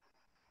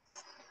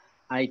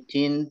 I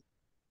think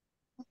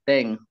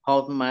 10.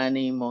 How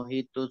many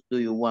mojitos do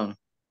you want?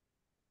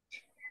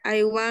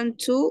 I want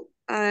two,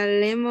 a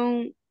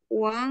lemon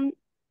one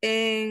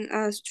and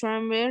a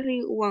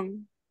strawberry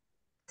one.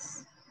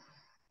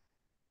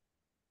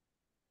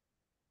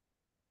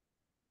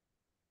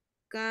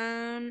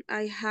 Can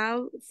I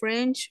have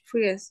French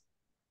fries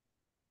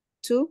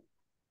too?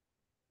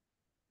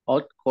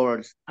 Of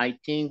course, I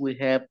think we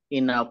have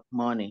enough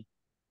money.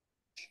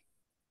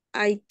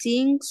 I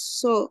think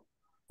so.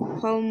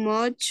 How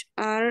much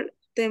are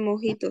the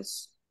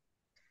mojitos?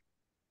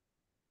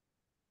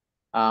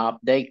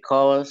 They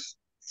cost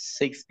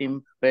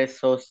 16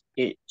 pesos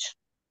each.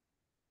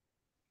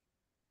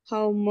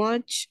 How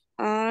much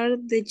are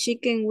the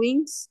chicken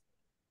wings?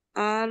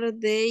 Are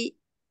they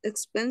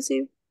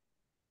expensive?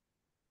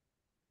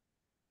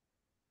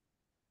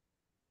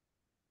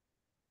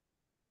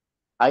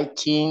 I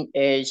think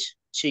each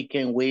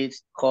chicken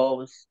wings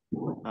costs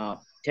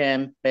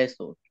 10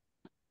 pesos.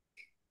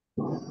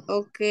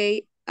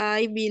 Okay,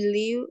 I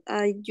believe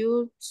I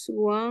just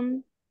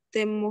want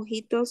the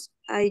mojitos.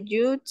 I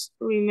just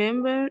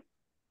remember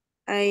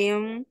I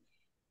am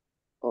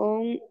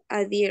on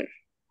a diet.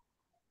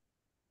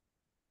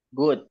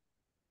 Good.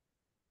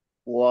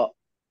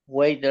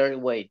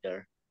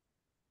 Waiter.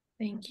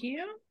 Thank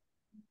you.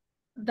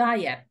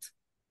 Diet.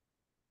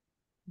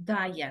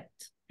 Diet.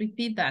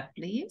 Repeat that,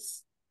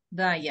 please.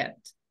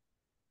 Diet.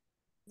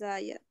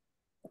 Diet.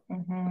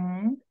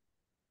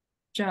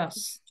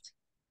 Just.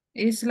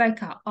 It's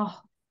like a,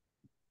 oh.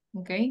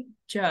 Okay,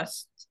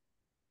 just.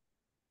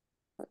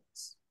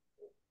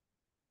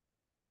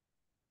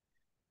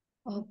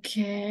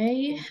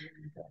 Okay.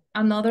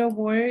 Another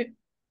word.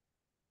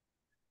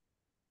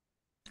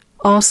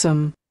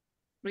 Awesome.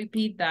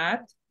 Repeat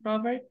that,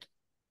 Robert.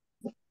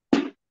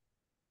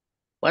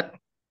 What?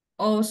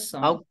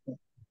 Awesome.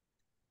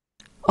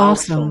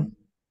 Awesome.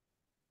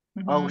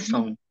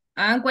 Awesome.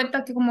 Hagan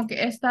cuenta que como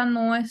que esta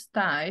no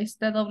está,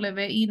 este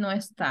WI no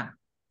está.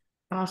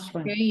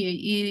 Awesome. Okay,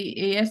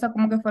 y esta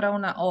como que fuera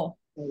una O.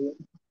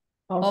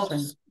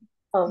 Awesome.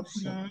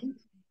 Awesome.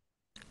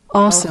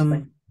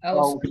 Awesome.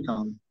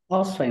 Awesome.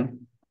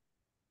 Awesome.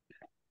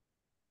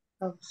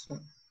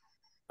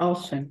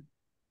 Awesome.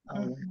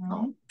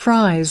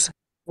 Fries.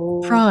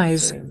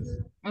 Fries.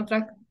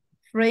 Otra,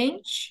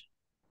 French.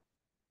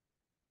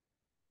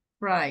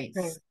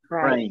 Fries.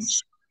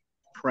 French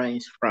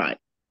fries.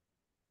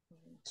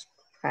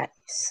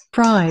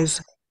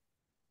 Fries.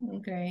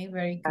 Okay,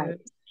 very good.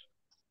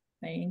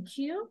 Thank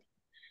you.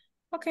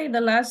 Okay,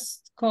 the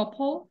last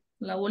couple,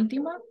 la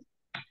última.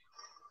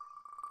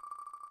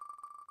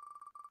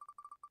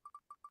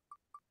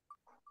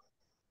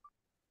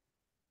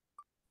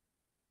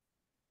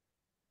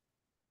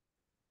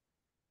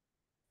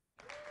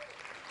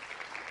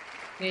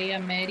 Okay,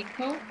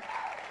 Américo.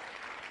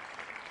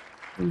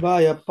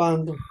 Vaya,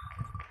 Pando.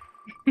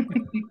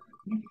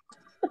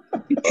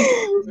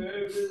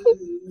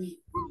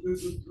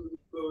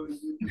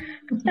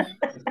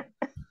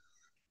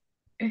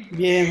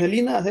 Bien,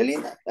 Celina.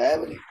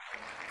 Evelyn.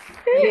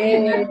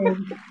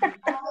 Bien.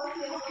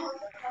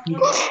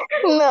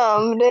 No,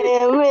 hombre,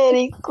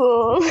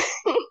 Américo.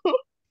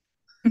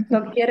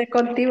 No quiere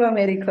contigo,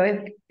 Américo.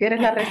 Quieres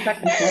la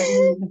resaca.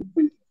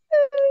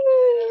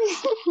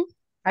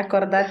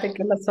 Acordate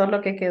que es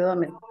solo que quedó.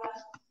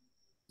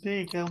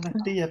 Sí, queda una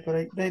astilla, pero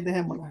ahí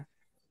dejémosla.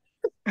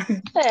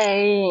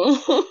 Hey.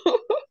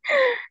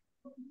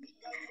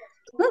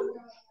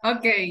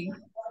 Okay,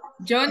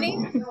 Johnny.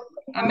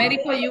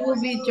 Américo, you will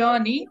be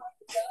Johnny.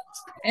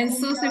 And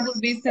Susie will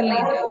be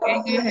Selena.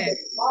 Okay, go ahead.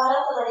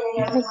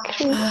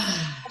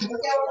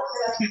 Okay.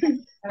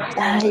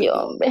 Ay,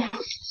 hombre.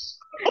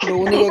 Lo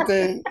único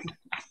que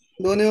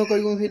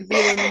oigo un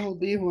silbido en mis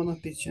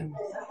audífonos, teacher.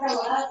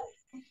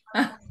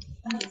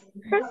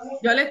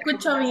 Yo le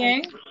escucho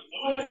bien.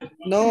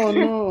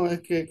 No,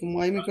 es que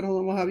como hay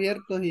micrófonos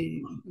abiertos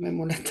y me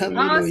molesta a mí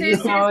el Oh, sí, oído.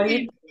 sí, sí.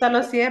 Ahorita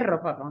lo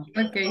cierro, papá.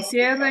 Ok,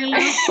 ciérrenlo.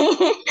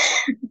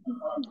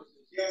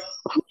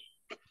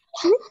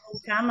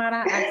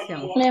 Cámara,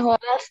 acción. Mejor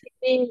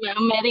así,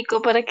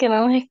 médico, para que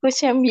no nos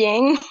escuchen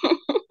bien.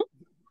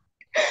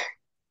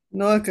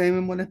 No, es que a mí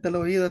me molesta el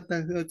oído,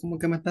 hasta como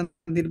que me están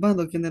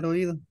dirbando aquí en el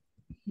oído.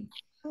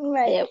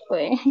 Vaya,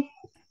 pues.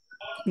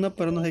 No,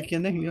 pero no sé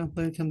quién es, yo no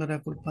estoy echándole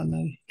la culpa a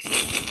nadie.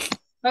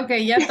 Ok,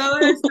 ya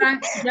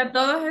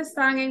todos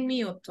están en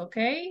mute, ok?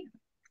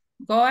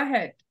 Go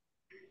ahead.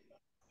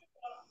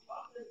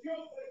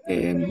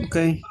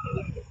 Okay.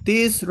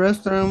 This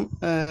restaurant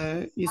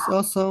is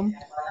awesome.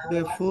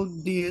 The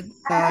food did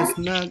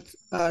snacks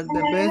are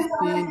the best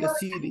in the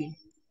city.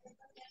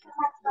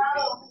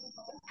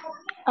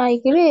 I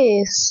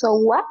agree. So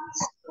what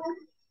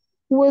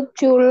would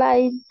you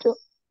like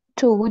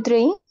to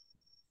drink?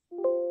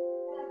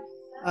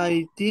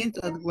 I think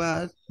that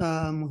was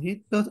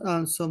mojitos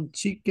and some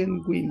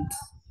chicken wings.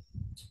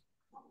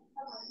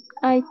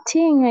 I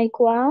think I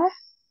got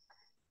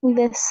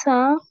the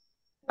same.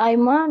 I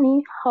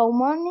money. How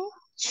many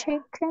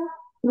chicken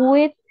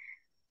with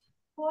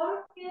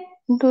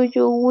do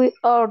you we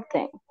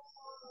order?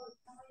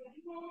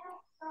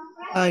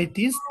 I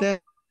think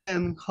that.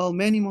 And how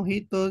many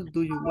mojitos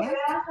do you want?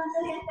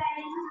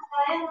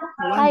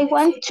 I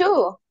want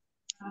two.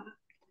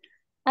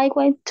 I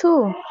want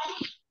two.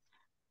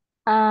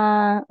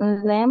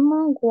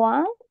 Lemon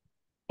one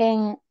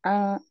and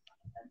a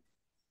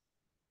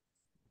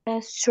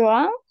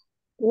strong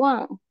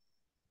one.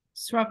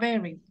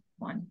 Strawberry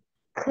one.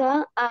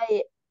 Can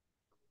I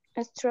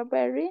a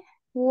strawberry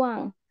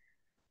one?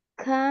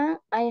 Can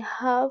I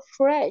have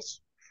fresh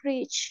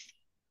fridge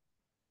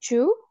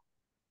too?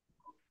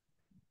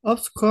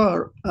 Of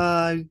course,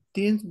 I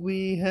think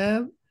we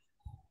have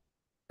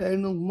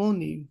enough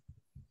money.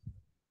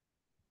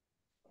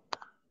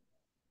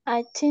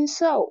 I think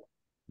so.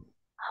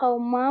 How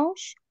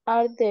much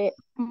are the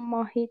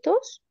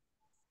mojitos?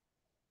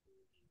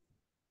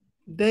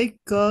 They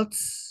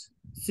cost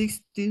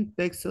 16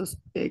 pesos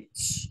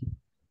each.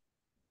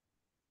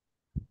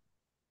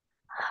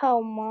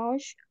 How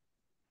much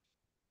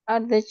are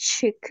the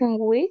chicken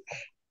wings?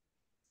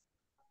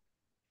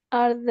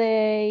 Are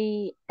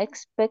they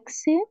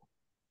expensive?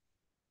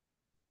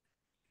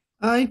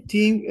 I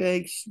think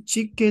a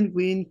chicken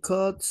wing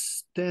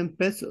costs 10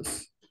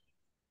 pesos.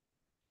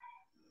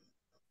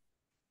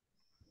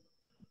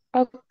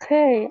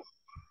 Okay,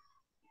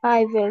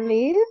 I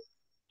believe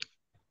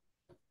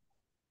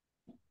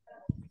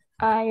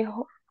I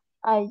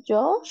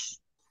just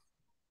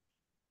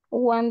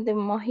want the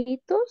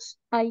mojitos.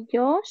 I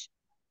just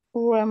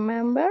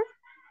remember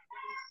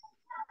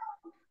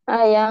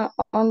I am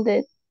on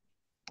the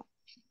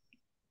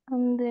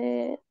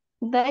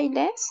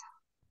diet.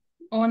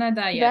 On a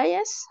diet.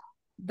 Diet.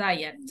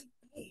 Diet.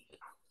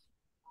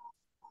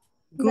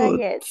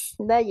 Good.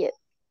 Diet.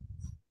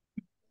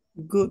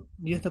 Good.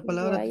 ¿Y esta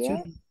palabra,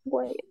 teacher?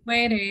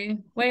 Waiter.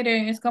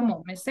 Waiter es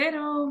como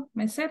mesero.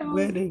 Mesero.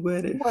 Waiter.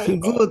 Waiter.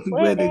 Good.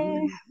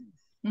 Waiter.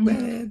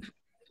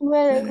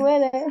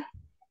 Waiter.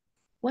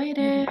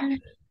 Waiter.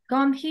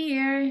 Come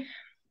here.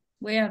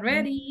 We are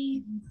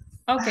ready.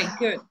 Okay,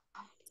 good.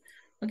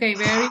 Okay,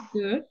 very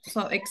good.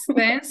 So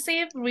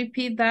expensive,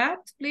 repeat that,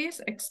 please.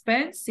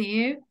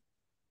 Expensive.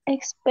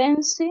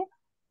 Expensive.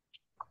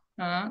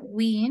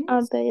 Wings.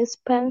 Are they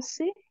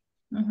expensive?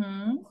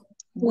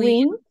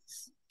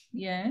 Wings.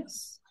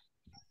 Yes.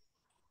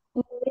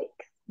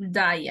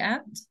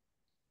 Diet.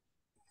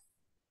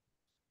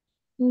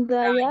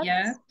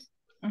 Diet.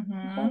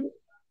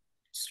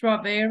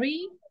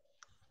 Strawberry.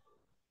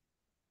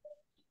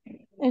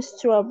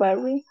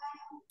 Strawberry.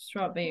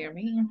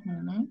 Strawberry.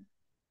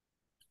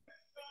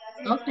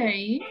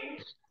 Okay.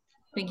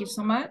 Thank you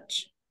so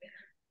much.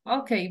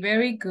 Okay,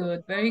 very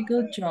good. Very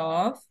good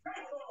job.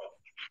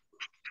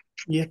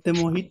 Y este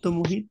mojito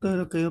es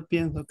lo que yo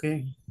pienso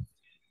que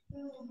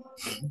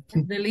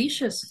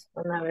Delicious.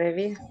 Una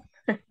bebida.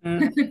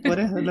 por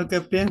eso es lo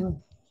que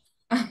pienso.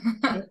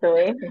 Eso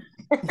es.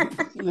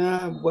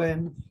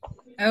 Bueno.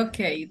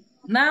 Okay,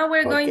 now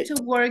we're going to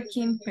work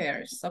in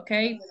pairs,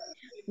 okay?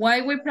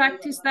 Why we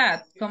practice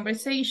that?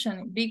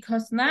 Conversation,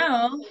 because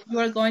now you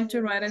are going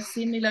to write a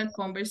similar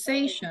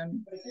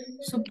conversation.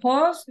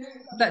 Suppose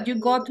that you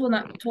go to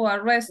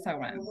a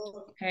restaurant,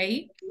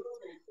 okay?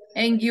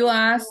 And you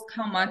ask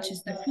how much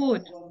is the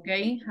food,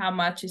 okay? How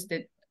much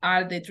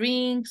are the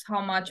drinks?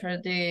 How much are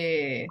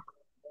the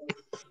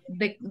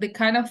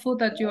kind of food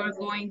that you are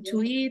going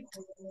to eat?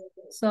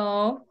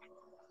 So,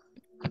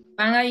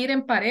 van a ir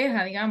en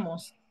pareja,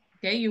 digamos.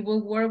 Okay, you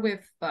will work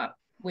with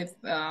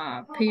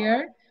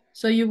pair.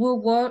 So you will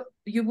go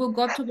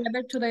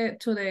together to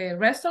the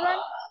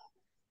restaurant,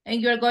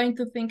 And you're going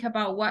to think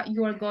about what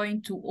you are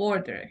going to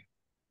order.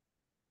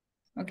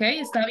 Okay,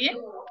 ¿está bien?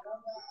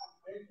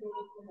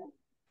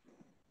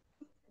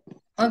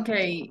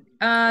 Okay,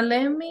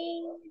 let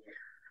me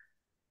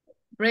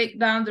break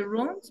down the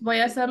rooms. Voy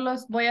a hacer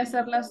los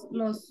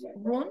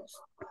rooms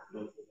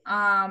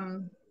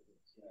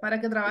para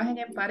que trabajen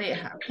en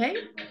pareja, ¿ok?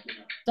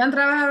 ¿Ya han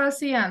trabajado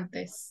así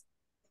antes?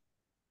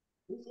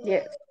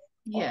 Yes.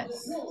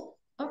 Yes.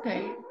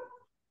 Okay.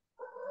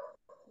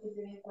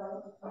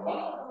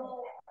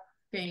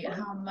 Okay,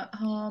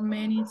 how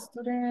many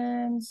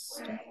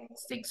students?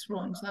 6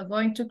 rooms. I'm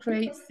going to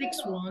create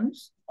 6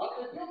 rooms.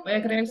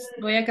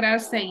 Voy a crear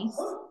 6.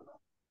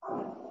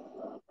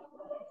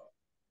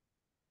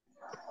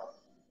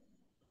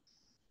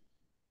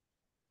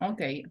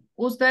 Ok,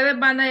 ustedes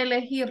van a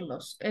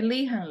elegirlos,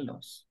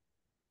 elíjanlos.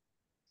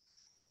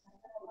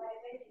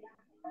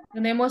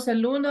 Tenemos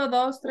el 1,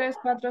 2, 3,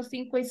 4,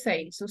 5 y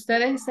 6.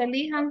 Ustedes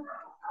elijan,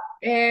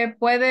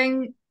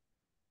 pueden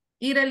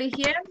ir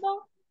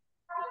eligiendo.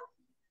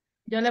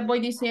 Yo les voy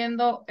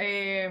diciendo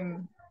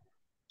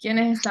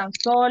quiénes están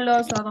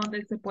solos, a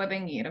dónde se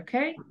pueden ir, ¿ok?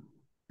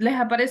 ¿Les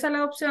aparece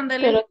la opción de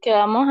elegir? Pero ¿qué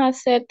vamos a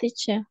hacer,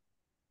 teacher?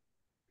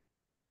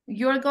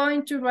 You're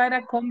going to write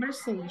a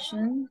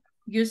conversation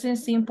using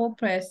simple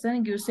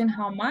present, using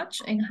how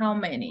much and how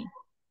many.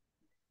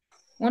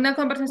 Una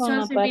Con conversación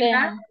la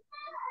similar. pareja.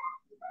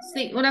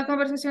 Sí, una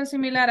conversación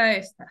similar a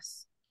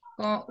estas.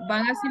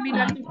 Van a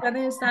asimilar que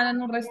ustedes están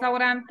en un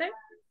restaurante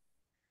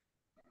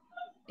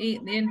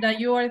and that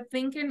you are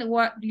thinking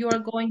what you are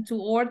going to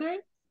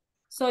order.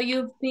 So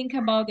you think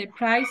about the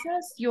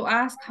prices, you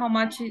ask how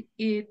much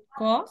it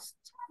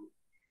costs.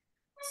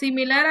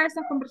 Similar a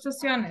estas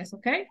conversaciones,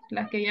 ¿ok?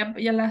 Las que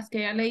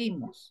ya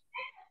leímos.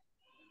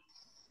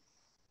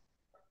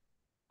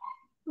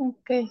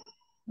 Ok.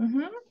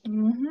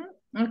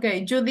 Ok,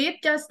 Judith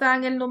ya está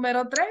en el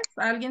número 3.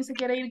 ¿Alguien se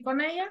quiere ir con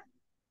ella?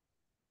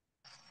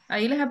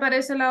 Ahí les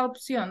aparece la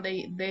opción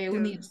de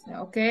unirse,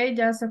 ¿ok?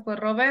 Ya se fue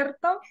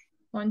Roberto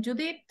con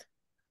Judith.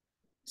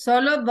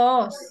 Solo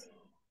 2,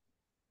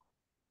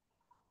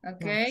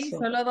 ¿ok? Sí.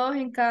 Solo 2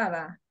 en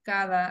cada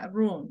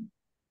room.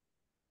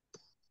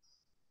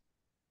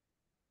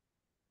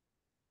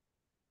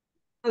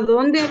 ¿A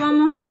dónde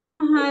vamos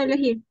a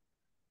elegir?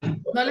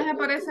 ¿No les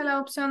aparece la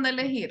opción de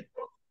elegir?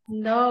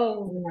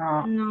 No,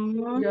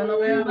 No. yo no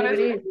veo mi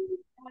 ¿Aparece? gris.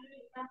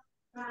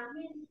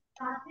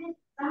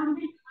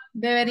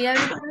 Debería de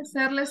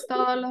aparecerles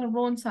todos los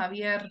rooms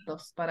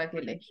abiertos para que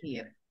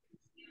elegir.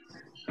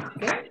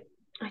 ¿Qué?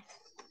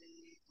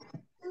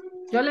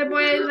 Yo les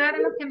voy a ayudar a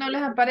los que no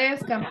les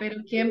aparezcan,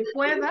 pero quien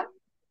pueda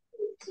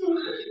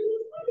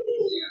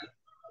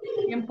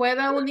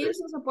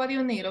unirse se puede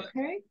unir, ¿ok?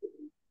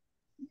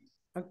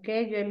 Ok,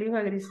 yo elijo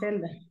a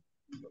Griselda.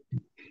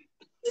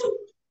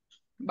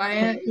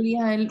 Vaya,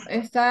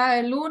 está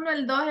el 1,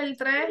 el 2, el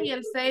 3 y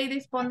el 6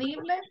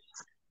 disponible.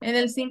 En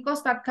el 5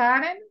 está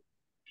Karen,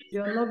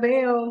 Yo no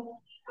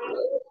veo.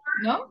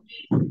 ¿no?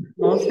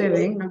 No se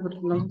ven,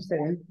 no se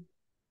ven.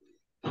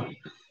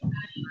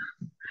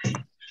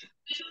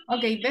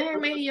 Ok,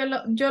 déjenme y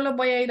yo lo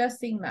voy a ir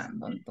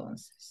asignando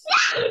entonces.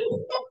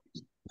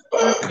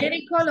 A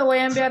Jericho lo voy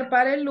a enviar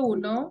para el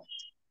 1.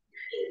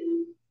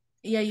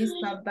 Y ahí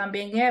está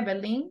también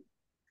Evelyn.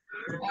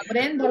 A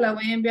Brenda la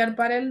voy a enviar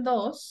para el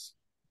 2.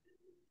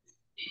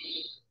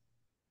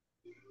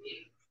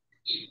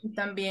 Y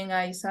también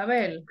a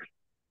Isabel.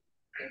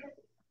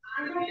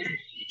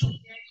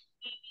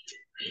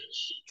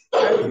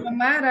 A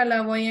Xiomara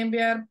la voy a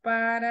enviar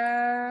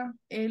para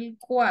el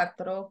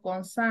 4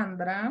 con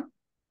Sandra.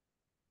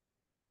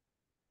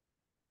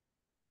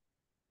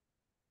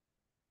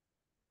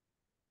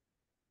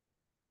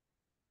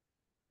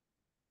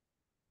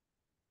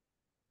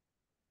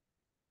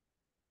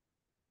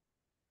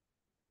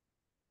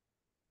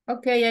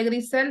 Ok, a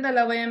Griselda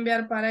la voy a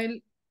enviar para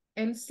el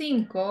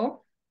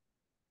 5.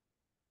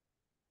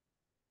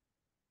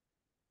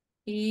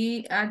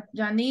 Y a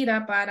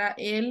Yanira para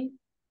el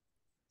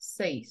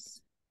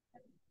 6.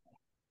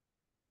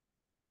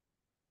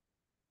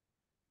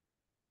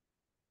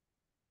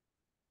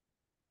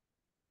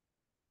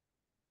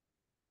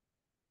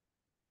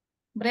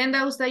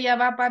 Brenda, usted ya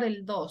va para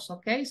el 2,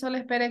 ¿ok? Solo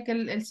espere que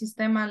el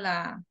sistema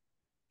la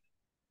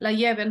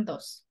lleve el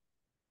 2.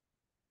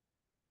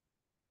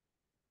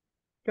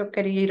 Yo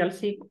quería ir al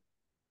 5.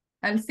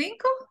 ¿Al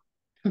 5?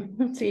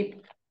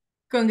 Sí,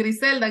 Con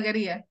Griselda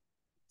quería.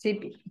 sí.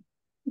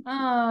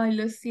 Ay,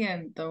 lo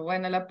siento.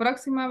 Bueno, la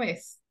próxima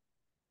vez.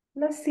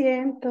 Lo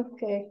siento,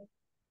 que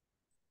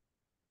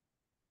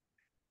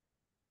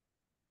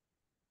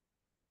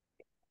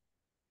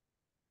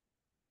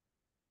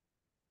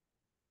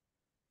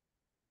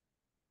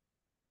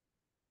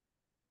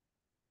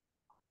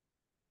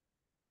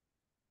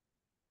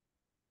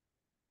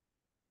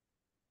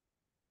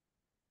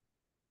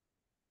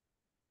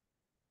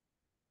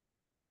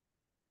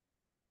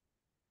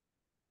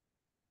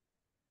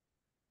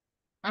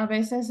A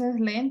veces es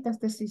lento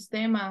este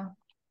sistema.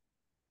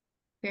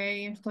 Ok,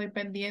 estoy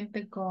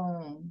pendiente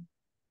con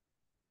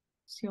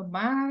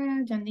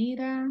Xiomara,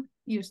 Yanira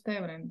y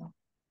usted, Brenda.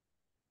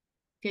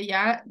 que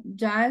ya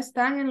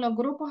están en los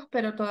grupos,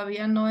 pero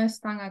todavía no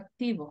están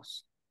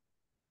activos.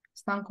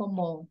 Están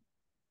como...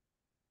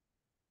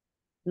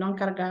 No han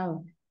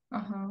cargado.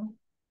 Ajá.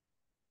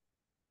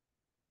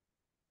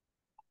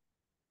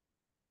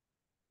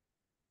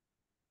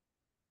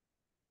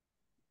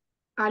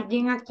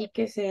 Alguien aquí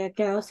que se ha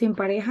quedado sin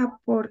pareja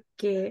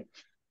porque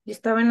yo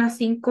estaba en las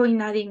 5 y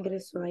nadie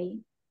ingresó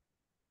ahí.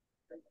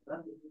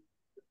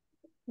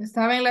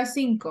 Estaba en las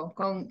 5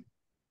 con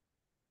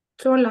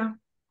Sola.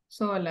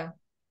 sola.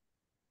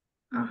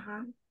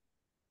 Ajá.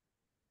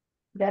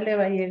 Ya le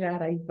va a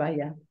llegar ahí,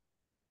 vaya.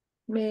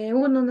 Me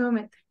uno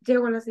nuevamente.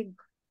 Llego a las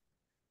 5.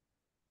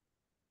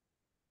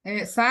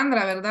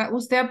 Sandra, ¿verdad?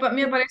 Usted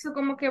me parece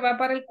como que va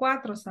para el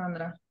 4,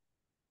 Sandra.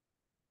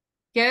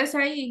 Quédese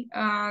ahí.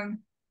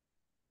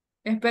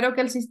 Espero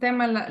que el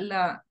sistema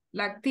la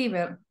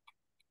active.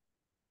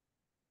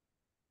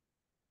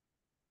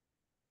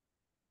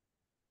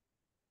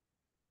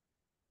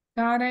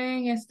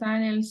 Karen está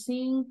en el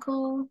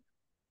 5.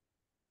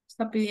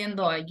 Está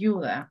pidiendo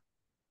ayuda.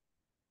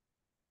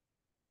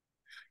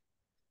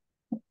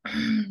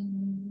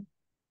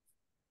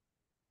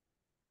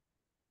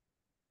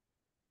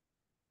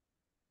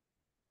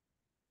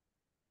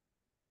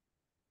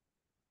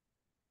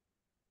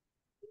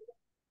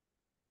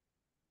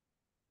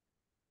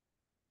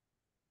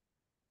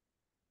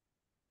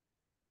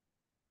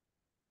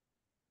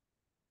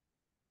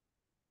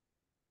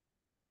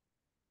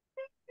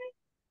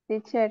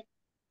 Teacher,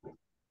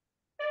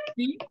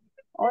 ¿Sí?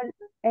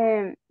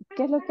 ¿qué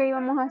es lo que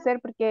íbamos a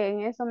hacer? Porque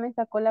en eso me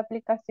sacó la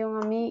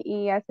aplicación a mí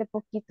y hace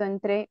poquito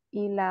entré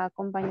y la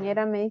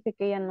compañera me dice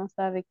que ella no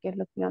sabe qué es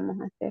lo que íbamos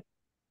a hacer.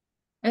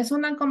 Es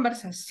una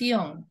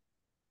conversación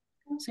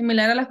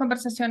similar a las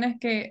conversaciones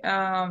que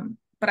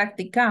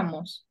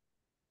practicamos.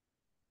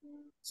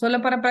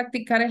 Solo para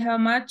practicar el how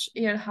much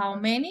y el how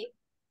many,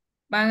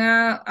 van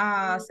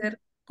a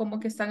hacer como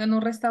que están en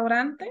un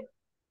restaurante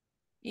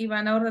y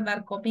van a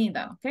ordenar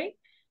comida, ¿ok?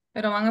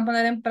 Pero van a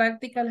poner en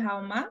práctica el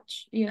how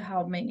much y el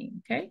how many,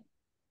 ¿ok?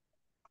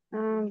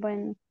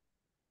 Bueno,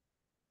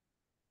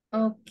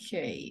 Ok.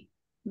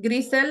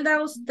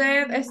 Griselda,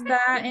 usted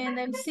está en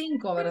el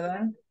 5,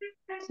 ¿verdad?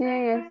 sí,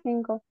 en el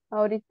 5.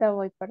 Ahorita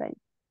voy para allá.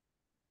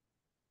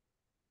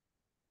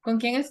 ¿Con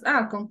quién es?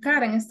 Con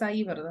Karen está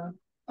ahí, ¿verdad?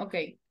 Ok.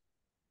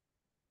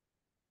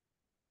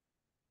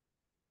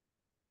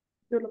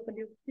 Yo lo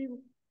pedí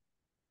contigo.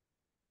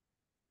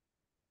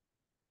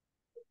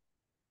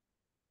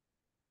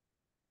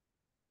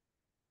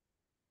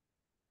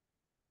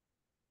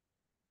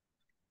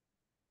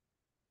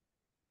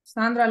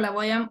 Sandra, la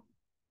voy a...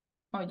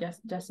 Oh, ya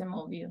se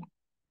movió.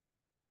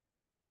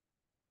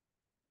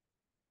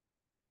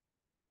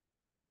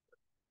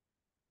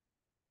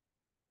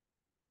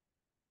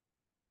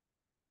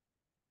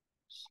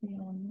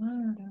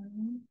 Xiomara.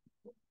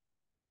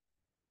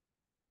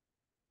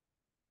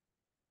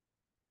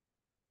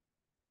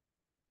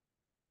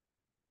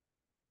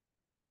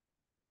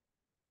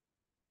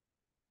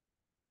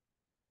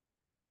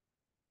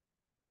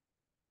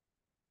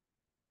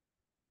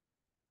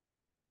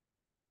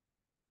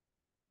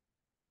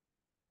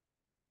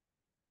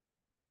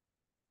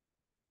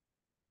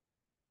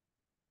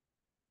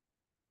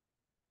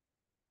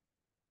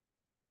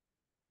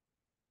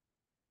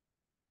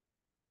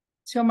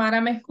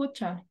 Xiomara, ¿me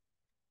escucha?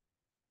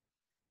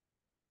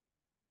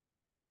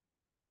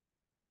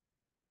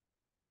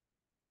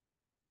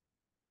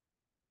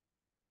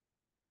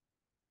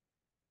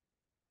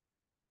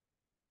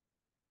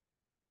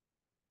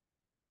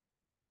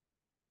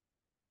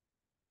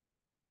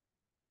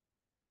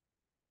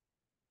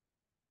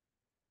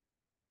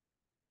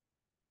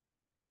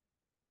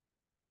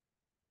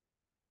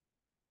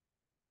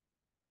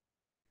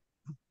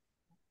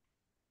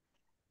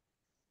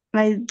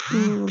 I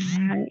do.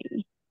 Hi.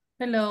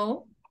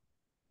 Hello.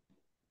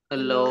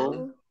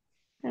 Hello.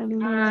 Hello.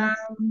 Hello.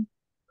 Um,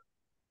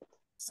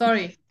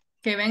 Sorry,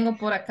 que vengo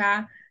por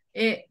acá.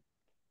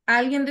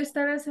 ¿Alguien de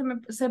ustedes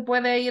se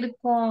puede ir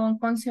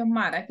con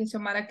Xiomara? Que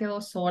Xiomara quedó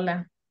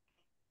sola.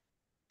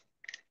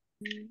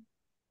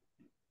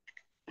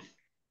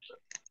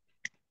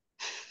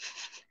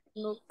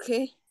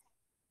 Ok.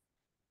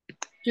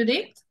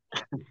 Judith,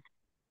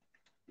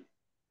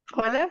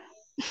 Hola.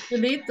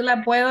 Judith,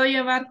 ¿la puedo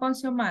llevar con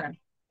Xiomara?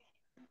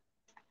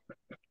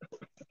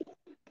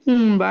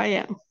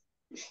 Vaya.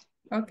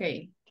 Ok,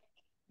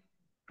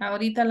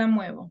 ahorita la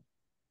muevo.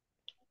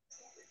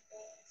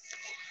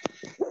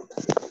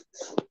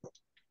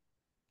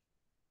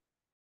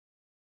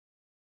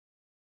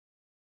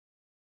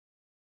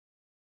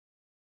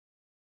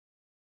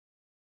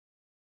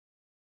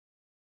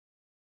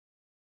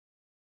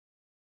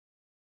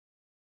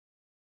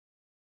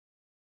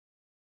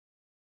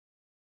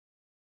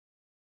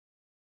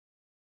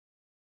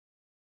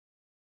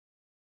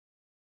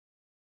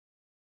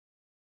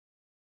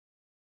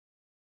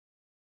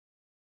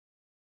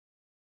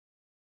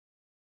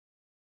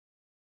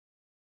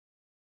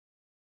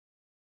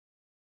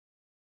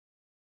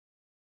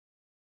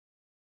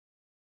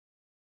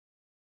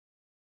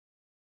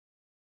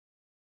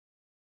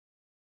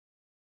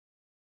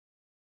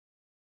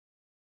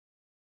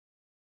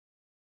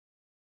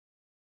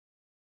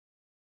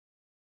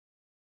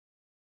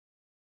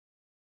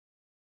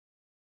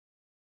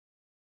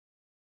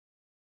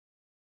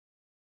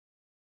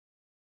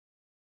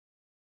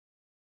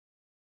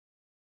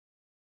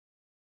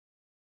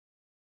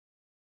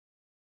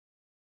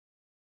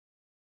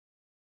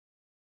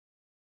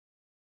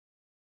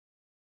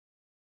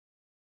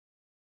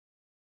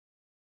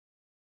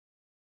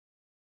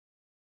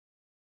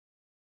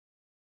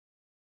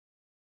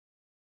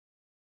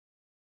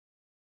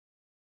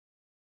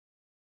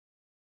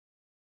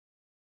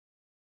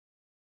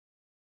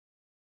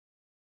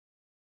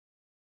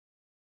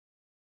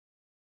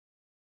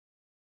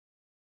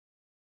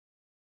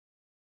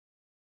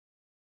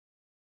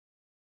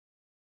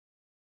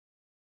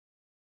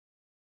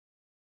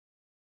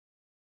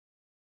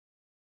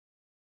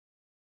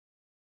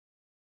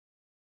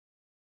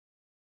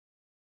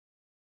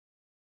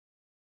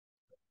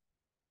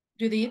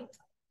 Judith.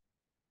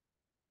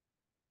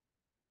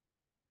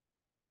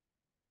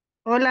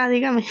 Hola,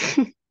 dígame.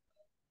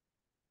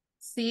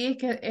 Sí, es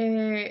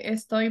que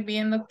estoy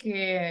viendo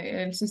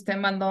que el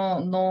sistema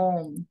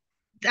no,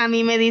 A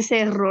mí me dice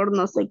error,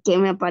 no sé qué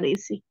me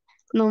aparece.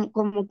 No,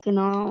 como que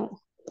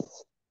no,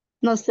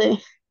 no sé.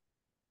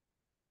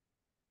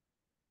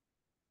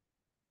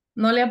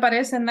 no le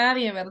aparece a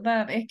nadie,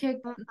 ¿verdad? Es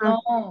que Ah,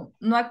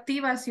 no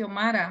activa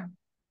Xiomara.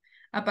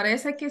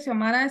 Aparece que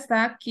Xiomara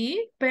está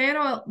aquí,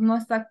 pero no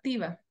está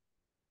activa.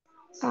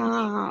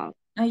 ah,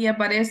 Ahí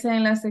aparece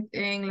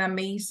en la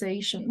main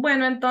session.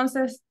 Bueno,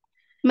 entonces,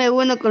 me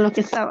uno con lo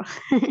que estaba.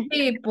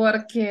 sí,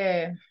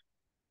 porque,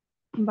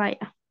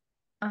 Vaya.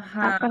 Ah,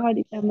 ajá, pues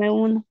ahorita me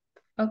uno.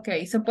 ok.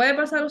 ¿Se puede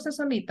pasar usted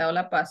solita o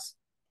la paso?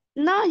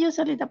 No, yo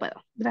solita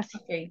puedo.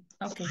 Gracias. Ok,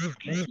 ok.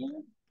 Thank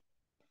you.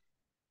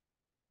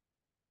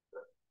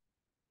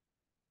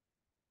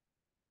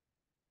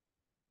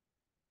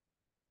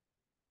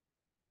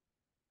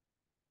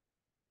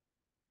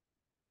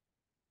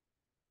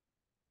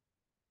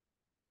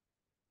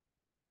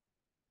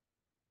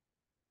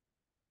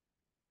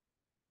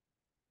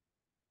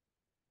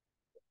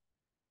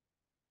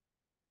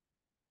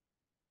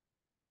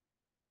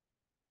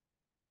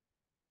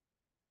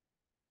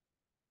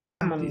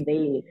 Come on,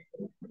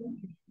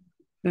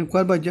 ¿En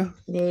cuál vaya?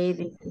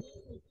 David.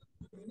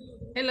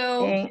 Hello.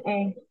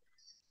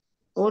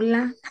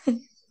 Hola.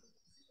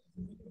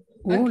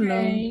 Hola.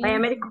 Vaya,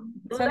 Ok. médico.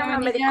 Solo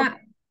Dudamos, médico.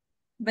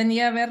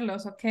 venía a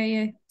verlos,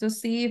 okay, to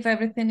see if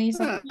everything is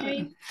Ah,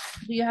 okay.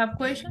 Do you have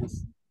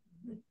questions?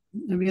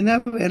 me viene a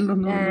verlos,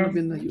 no, no Ah, los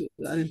viene a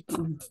ayudar.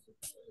 Entonces.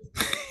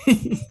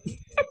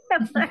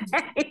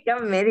 ya,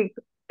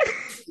 médico.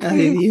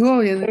 Así dijo,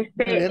 viene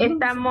a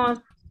verlos.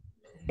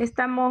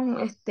 Estamos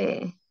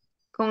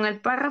con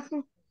el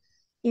párrafo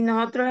y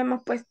nosotros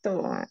hemos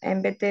puesto,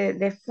 en vez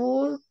de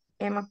food,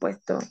 hemos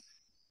puesto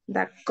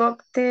the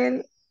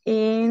cocktail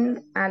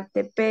in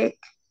Altepec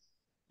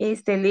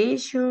is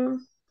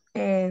delicious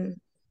and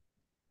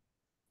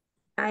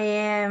I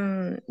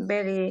am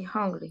very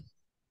hungry.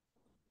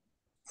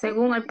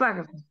 Según el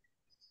párrafo.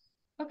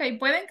 Ok,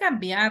 pueden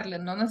cambiarle,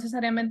 no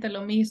necesariamente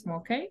lo mismo,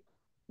 ok?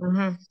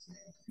 Ujú.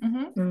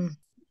 Ujú. Mm.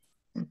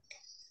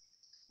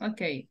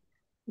 Ok.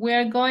 We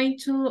are going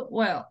to,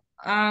 well,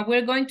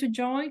 we're going to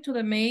join to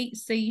the main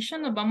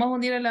session. Nos vamos a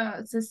unir a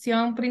la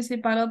sesión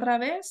principal otra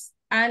vez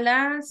a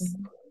las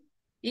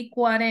y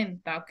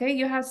 40, ok?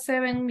 You have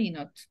 7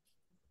 minutes.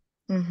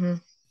 Ujú.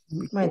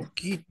 Muy Bueno.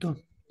 poquito.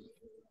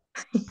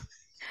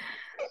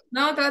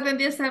 No, traten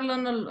de hacerlo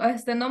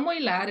no muy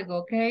largo,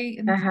 ¿ok?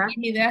 Ajá.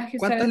 Mi idea es que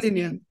 ¿Cuántas ustedes,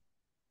 líneas?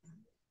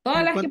 todas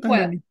 ¿En las que cuántas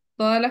puedan, líneas?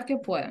 todas las que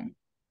puedan.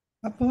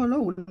 Ah, pues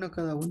solo una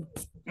cada uno.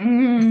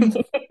 Mm,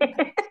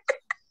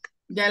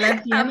 ya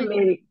la tienen.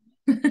 América.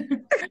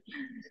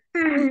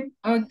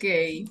 Ok.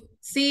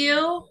 See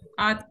you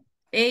at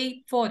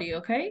 8:40,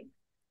 ¿ok?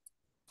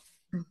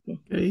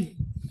 Ok.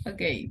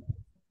 Ok.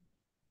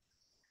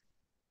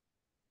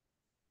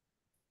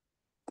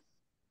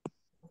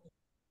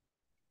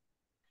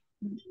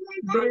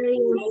 Very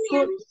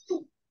good.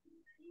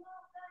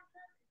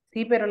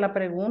 Sí, pero la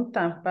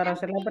pregunta, para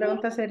hacer la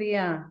pregunta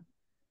sería,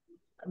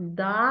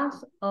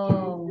 ¿das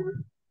o...?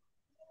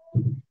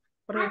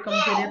 Porque como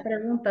sería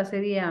pregunta,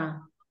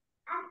 sería,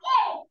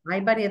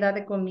 ¿hay variedad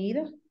de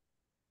comida?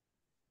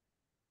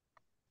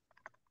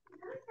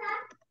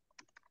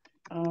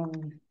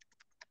 Um,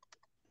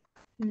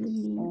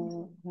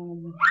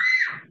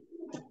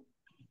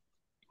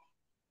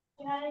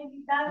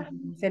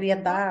 sería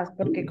das,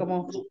 porque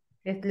como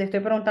le estoy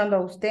preguntando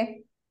a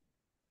usted,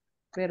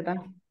 ¿verdad?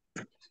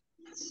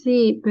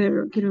 Sí,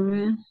 pero quiero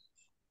ver.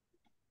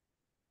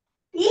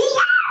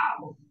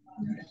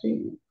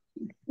 Sí.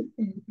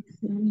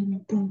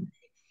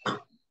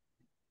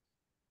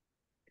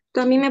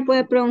 También me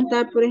puede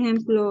preguntar, por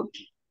ejemplo,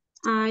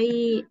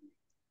 ¿hay,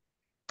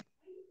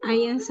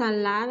 ¿hay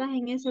ensaladas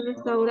en ese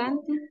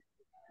restaurante?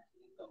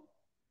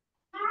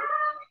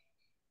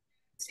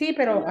 Sí,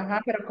 pero,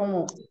 ajá, pero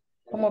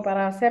como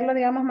para hacerlo,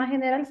 digamos, más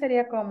general,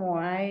 sería como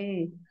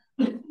hay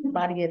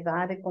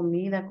variedad de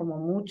comida, como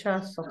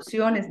muchas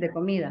opciones de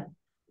comida.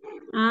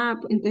 Ah,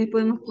 entonces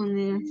podemos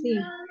poner así.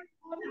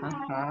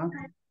 Ajá.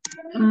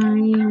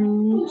 Hay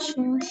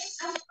muchas.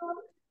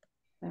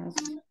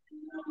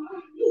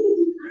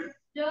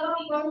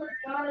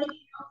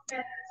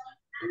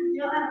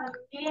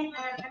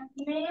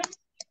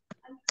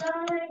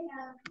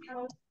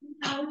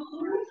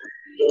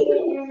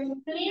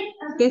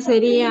 Que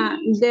sería,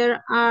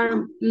 there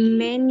are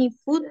many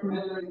food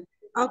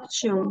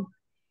options,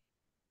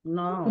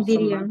 No, son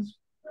diría. más.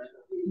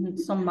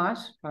 Son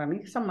más, para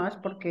mí son más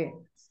porque,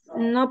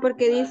 No,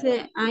 porque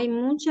dice, hay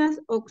muchas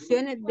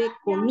opciones de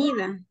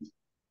comida.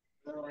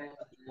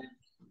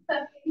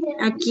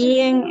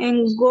 Aquí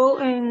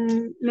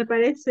me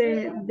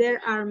parece, there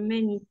are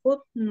many food,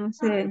 no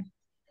sé.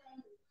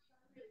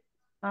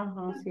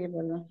 ajá, sí, es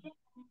verdad.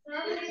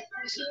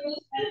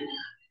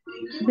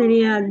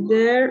 Sería,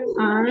 there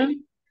are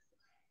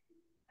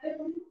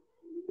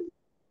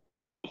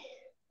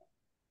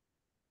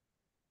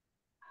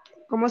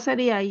 ¿Cómo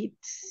sería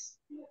it's?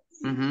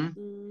 Ujú.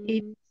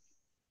 It Mm,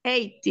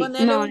 80.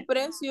 Ponerle No, un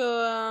precio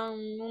a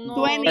 20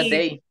 unos,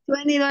 day.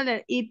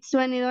 $20. It's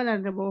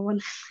 $20 de bobo.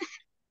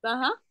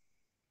 ajá,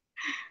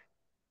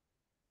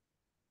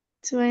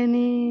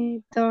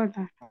 $20.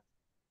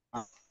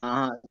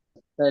 Ajá.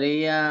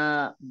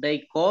 Sería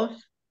day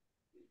cost.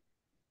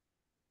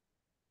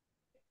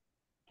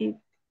 It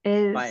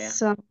is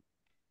Vaya.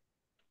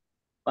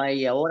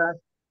 Vaya, ahora.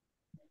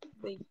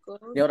 de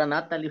Y ahora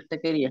Natalie,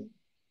 ¿usted quería?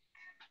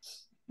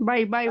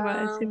 Bye, bye, va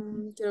a decir.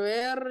 quiero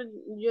ver,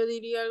 yo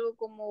diría algo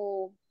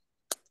como,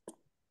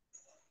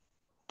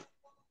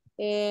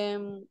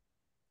 em,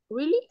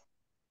 really,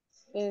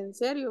 en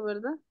serio,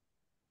 ¿verdad?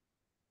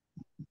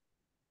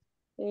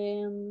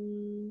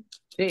 Em,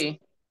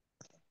 Sí.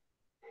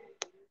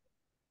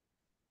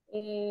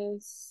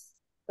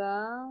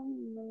 está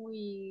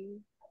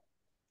muy,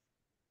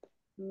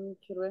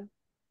 quiero ver.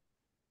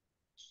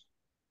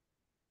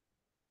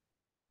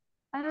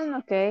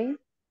 Okay.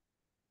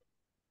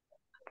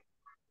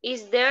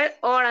 Is there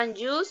orange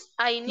juice?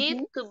 I need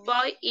Mhm. to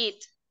buy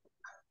it.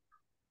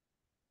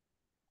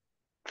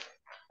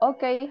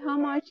 Okay, how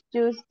much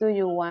juice do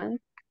you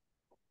want?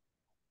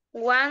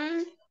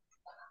 1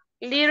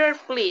 liter,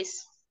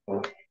 please.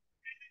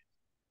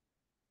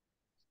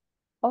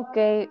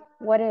 Okay,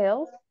 what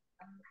else?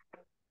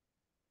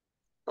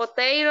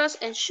 Potatoes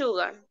and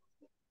sugar.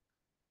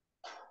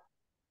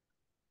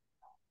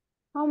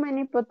 How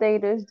many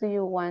potatoes do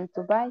you want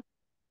to buy?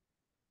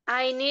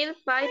 I need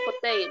 5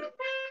 potatoes.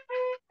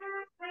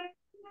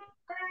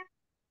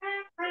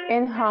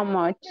 And how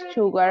much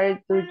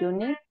sugar do you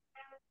need?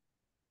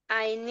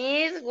 I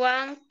need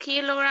 1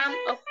 kilogram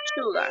of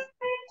sugar.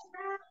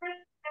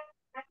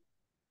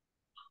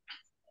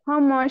 How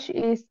much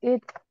is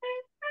it?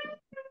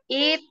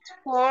 It's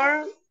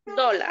 $4.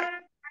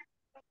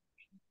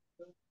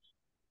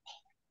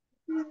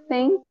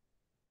 Thank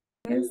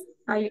Yes,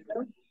 I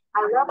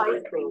love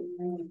ice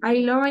cream.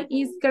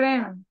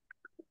 Cream.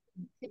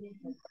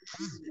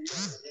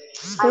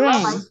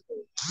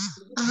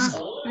 Ajá,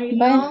 I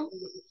Bueno, love,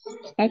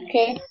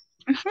 ok.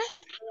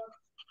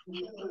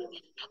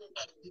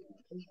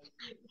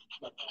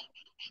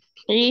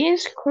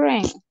 Is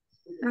cream.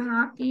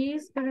 ajá,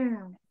 ice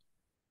cream.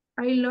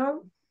 I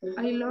love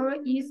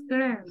ice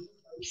cream.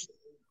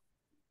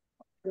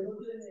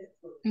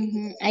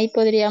 Ujú. Ahí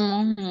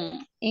podríamos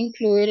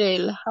incluir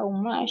el how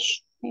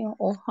much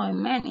o how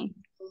many.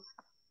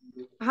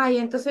 Ajá, y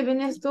entonces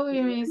vienes tú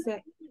y me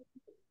dice,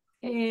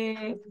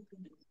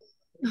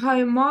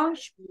 how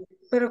much,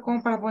 pero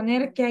como para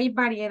poner que hay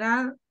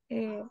variedad,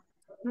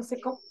 no sé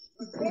cómo.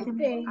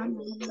 Ah,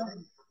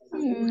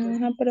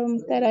 no. A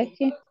preguntar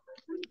aquí.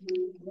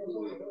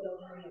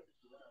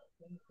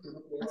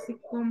 Así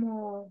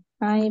como,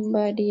 Hay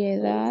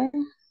variedad.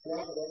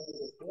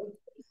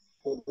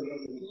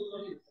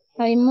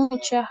 Hay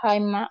mucha, how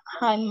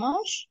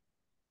much.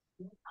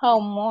 How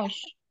much.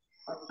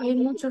 hay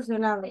muchos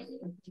helados,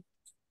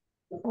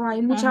 o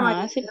hay mucha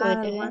Ajá, sí variedad,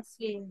 algo podría.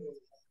 así.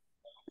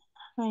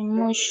 Hay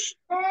much.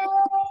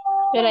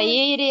 Pero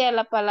ahí iría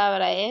la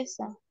palabra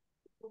esa.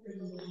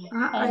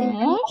 Ah, Hay hay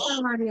mucha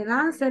much.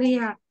 variedad,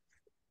 sería,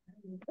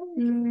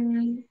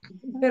 mm,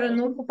 pero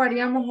no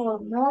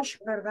ocuparíamos much,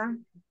 ¿verdad?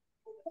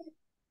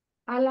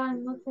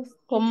 Alan, no te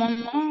 ¿Cómo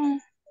escucho, no?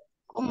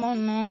 ¿Cómo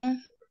no?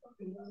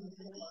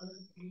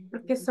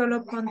 porque solo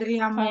Hay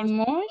pondríamos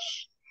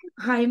much.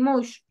 hay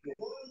much.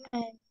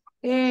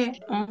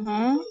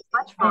 Ajá.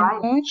 Hay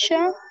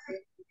mucha.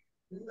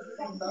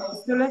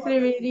 Solo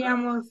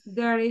escribiríamos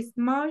there is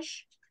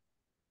much.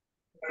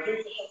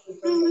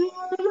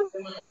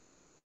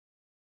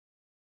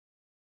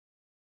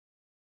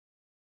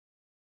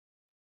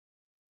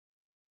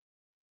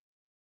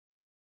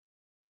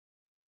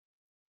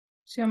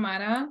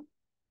 Xiomara.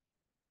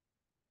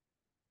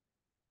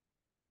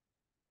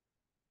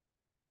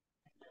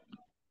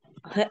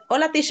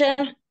 Hola, teacher.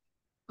 Es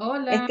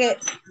Hola. que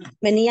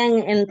venía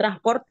en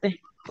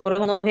transporte, por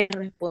eso no voy a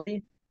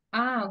responder.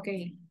 Ah, ok.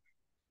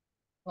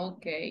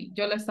 Ok.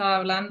 Yo le estaba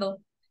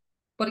hablando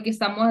porque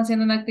estamos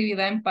haciendo una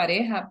actividad en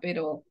pareja,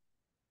 pero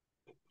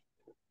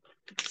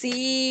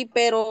Sí,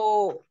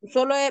 pero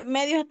solo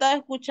medio estaba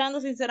escuchando,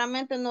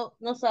 sinceramente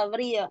no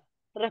sabría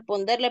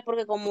responderle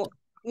porque como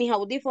mis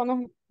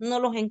audífonos no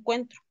los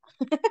encuentro.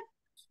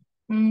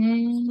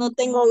 No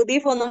tengo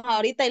audífonos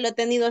ahorita y lo he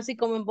tenido así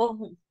como en voz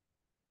ok.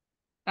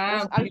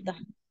 alta.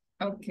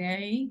 Ok.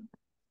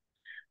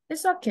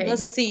 Es ok. No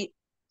sé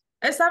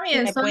Está si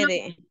bien, me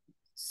puede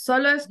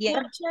solo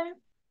guiar.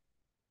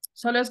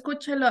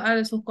 escuche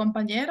a sus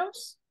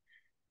compañeros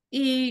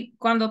y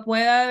cuando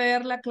pueda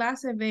ver la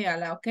clase,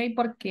 véala, ¿ok?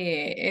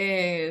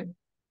 Porque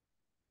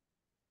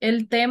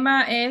el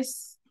tema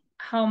es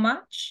how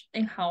much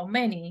and how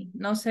many.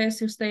 No sé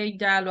si usted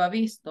ya lo ha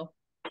visto.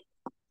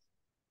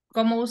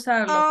 ¿Cómo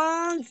usarlo?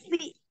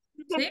 Sí,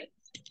 ¿Sí?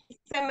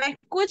 se me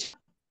escucha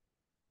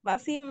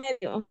así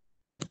medio.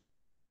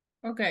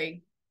 Ok.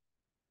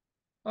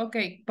 Ok.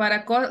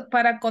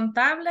 Para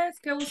contables,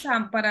 ¿qué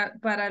usan?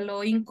 Para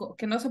lo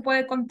que no se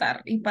puede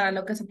contar y para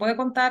lo que se puede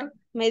contar.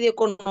 Medio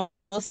con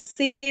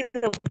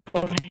conocido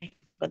por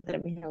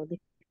encontrar mis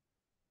audífonos.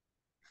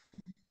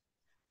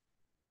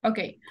 Ok,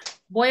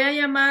 voy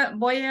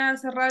a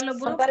cerrar los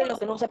Son grupos. para los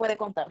que no se puede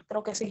contar,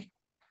 creo que sí.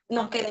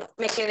 No,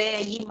 me quedé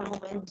allí más o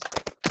menos.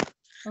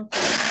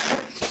 Okay.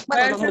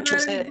 Bueno, no mucho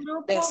sé de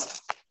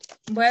eso.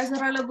 Voy a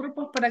cerrar los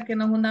grupos para que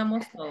nos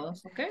unamos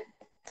todos, ¿ok?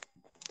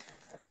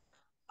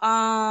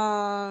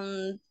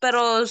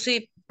 Pero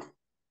si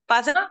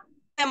pasemos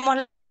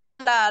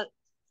la...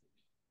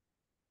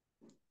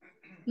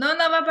 No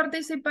va a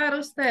participar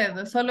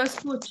usted, solo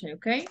escuche,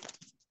 ¿ok?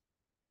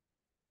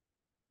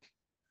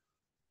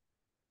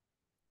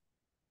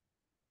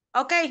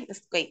 Ok.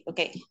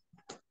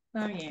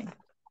 Está bien.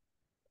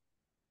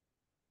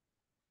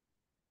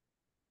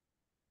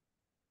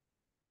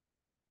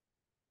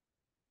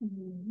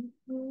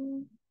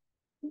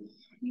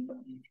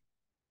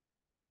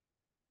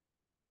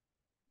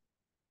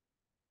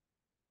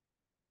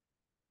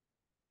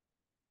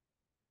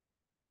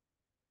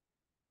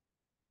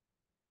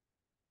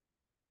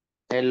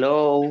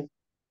 Hello.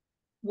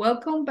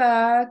 Welcome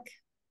back.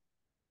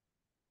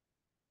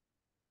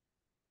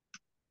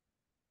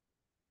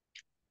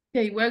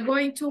 Okay, we're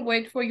going to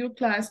wait for your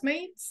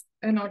classmates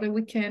in order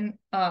we can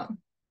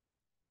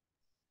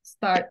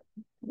start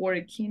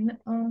working.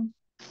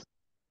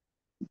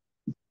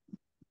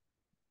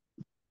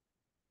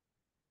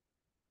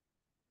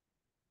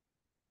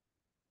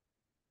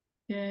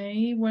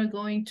 Okay, we're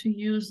going to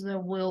use the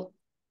wheel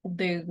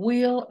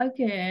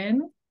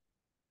again.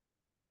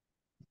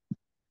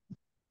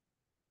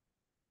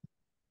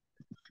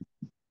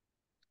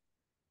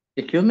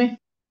 Excuse me?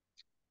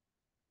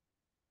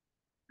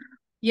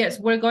 Yes,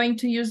 we're going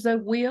to use the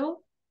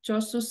wheel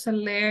just to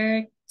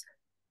select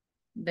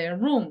the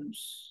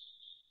rooms.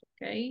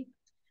 Okay,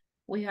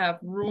 we have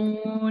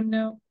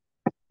room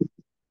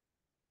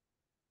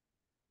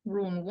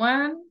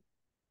 1,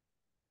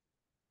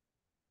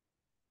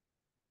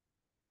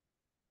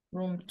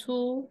 room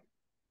 2,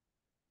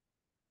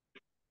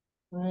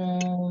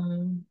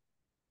 room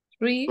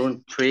 3.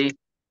 Room 3.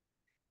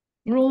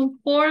 Room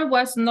 4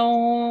 was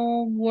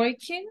not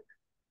working.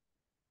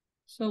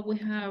 So we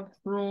have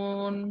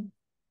room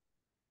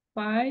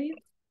 5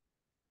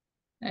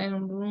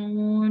 and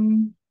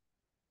room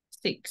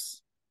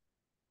 6.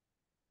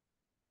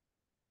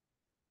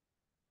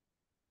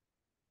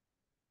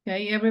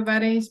 Okay,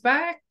 everybody is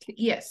back?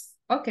 Yes.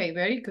 Okay,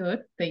 very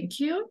good.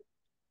 Thank you.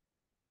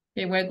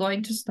 Okay, we're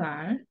going to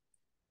start.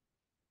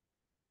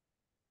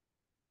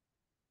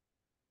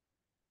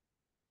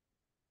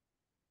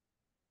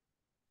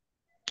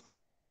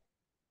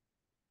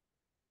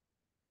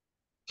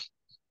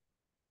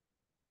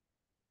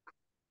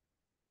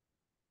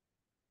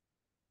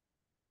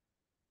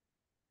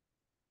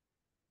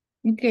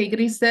 Okay,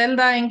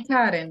 Griselda and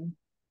Karen.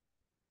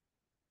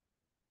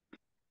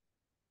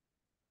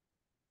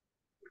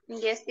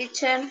 Yes,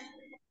 teacher.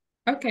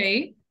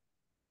 Okay.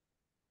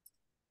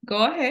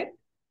 Go ahead.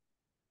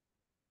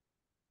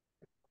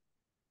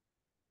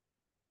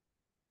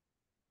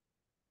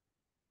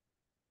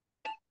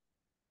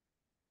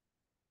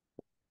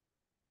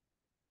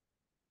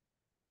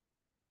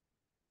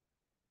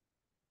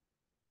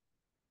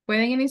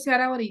 Pueden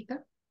iniciar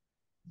ahorita.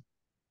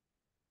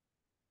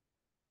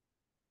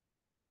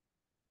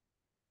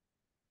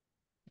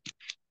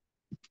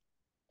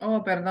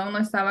 Oh, perdón, no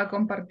estaba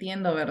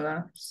compartiendo,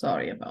 ¿verdad?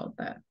 Sorry about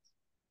that.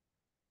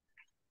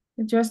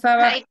 Yo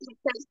estaba... Ay,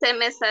 se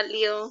me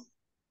salió.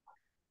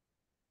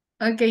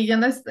 Ok, yo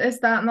no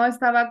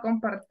estaba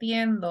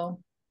compartiendo.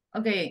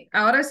 Ok,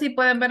 ¿ahora sí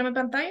pueden ver mi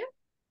pantalla?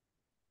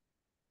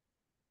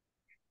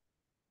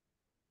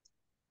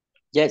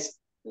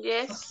 Yes.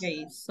 Yes.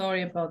 Ok,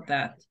 sorry about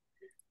that.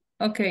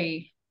 Ok,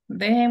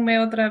 déjenme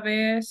otra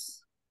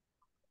vez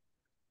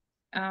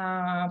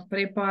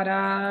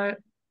preparar.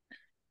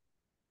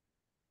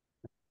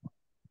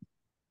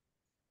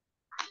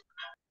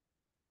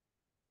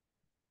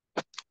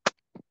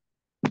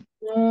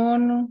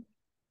 Un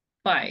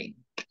file.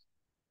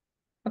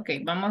 Ok,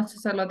 vamos a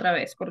hacerlo otra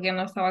vez porque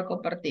no estaba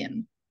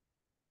compartiendo.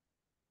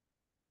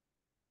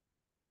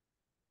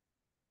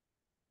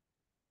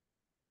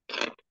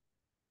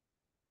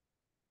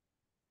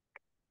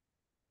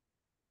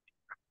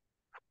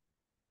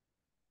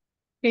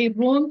 Okay,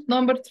 room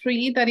number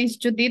 3, that is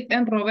Judith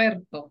and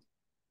Roberto.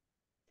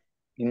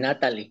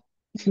 Natalie.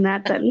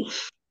 Natalie.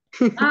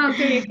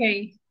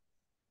 Okay.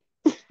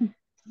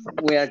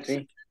 We are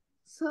 3.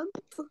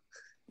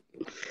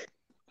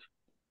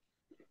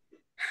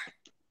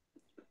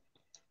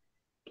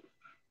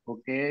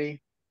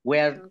 Okay. We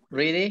are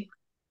ready?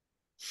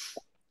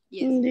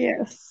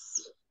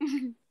 Yes.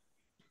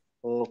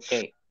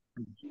 Okay.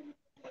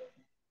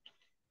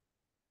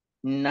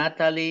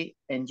 Natalie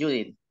and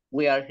Judith,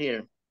 we are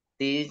here.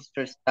 This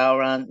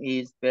restaurant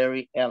is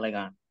very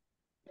elegant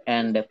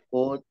and the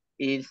food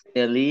is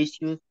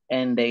delicious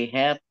and they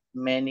have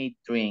many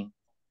drinks.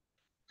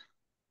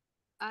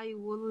 I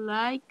would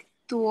like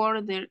to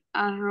order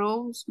a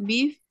roast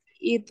beef.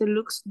 It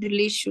looks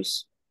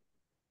delicious.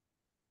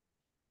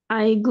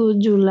 I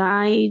would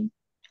like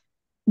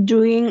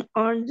drink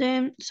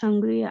order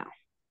sangria.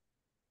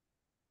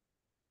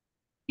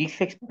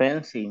 It's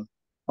expensive.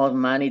 How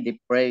many the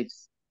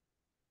price?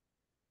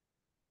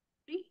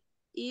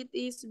 It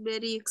is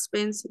very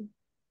expensive.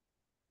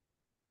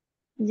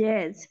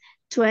 Yes,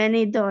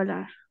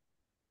 $20.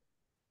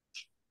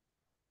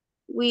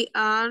 We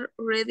are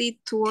ready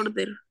to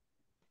order.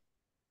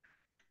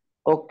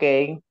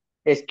 Okay.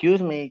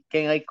 Excuse me,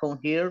 can I come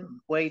here,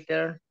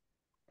 waiter?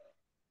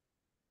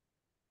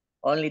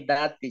 Only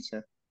that,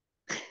 teacher.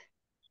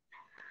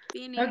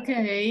 Finish.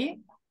 Okay.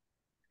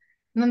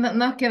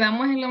 Nos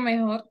quedamos en lo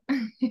mejor.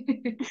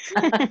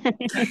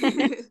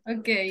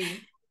 Okay,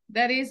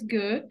 that is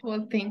good.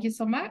 Well, thank you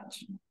so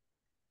much.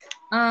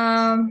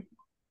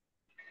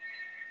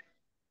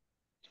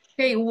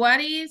 Okay, what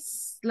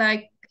is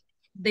like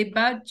the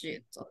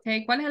budget?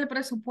 Okay, ¿cuál es el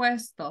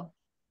presupuesto?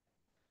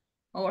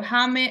 Or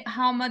how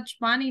much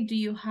money do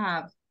you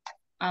have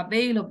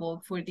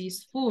available for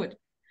this food?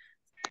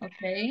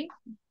 Okay,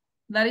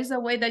 that is a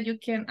way that you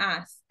can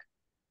ask.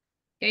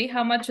 Okay,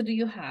 how much do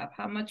you have?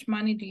 How much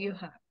money do you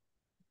have?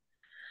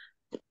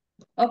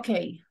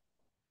 Okay,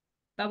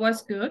 that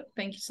was good.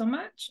 Thank you so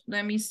much.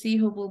 Let me see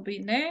who will be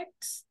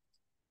next.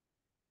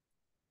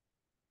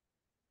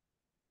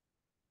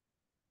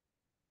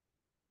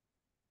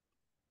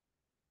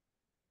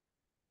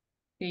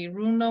 Okay,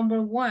 room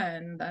number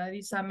 1, that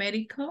is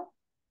America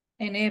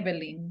and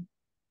Evelyn.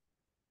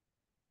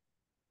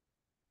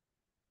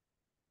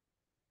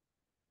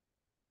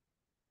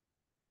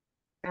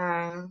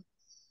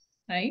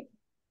 Right?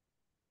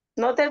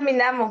 No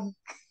terminamos.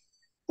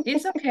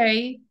 It's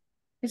okay.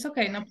 It's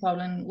okay, no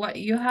problem. What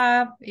you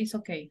have is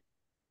okay.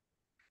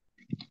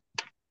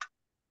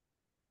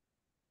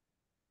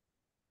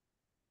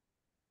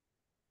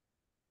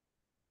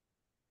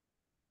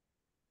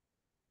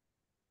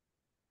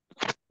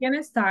 Can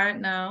I start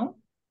now?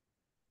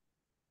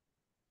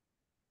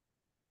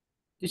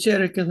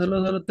 Teacher, es que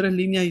solo 3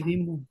 líneas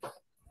hicimos.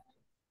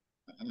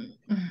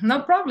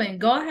 No problem,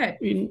 go ahead.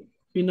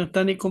 Y no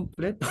está ni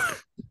completo.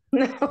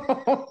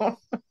 No.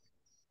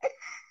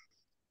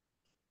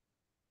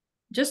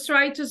 Just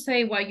try to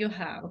say what you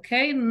have,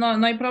 okay? No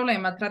hay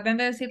problema. Traten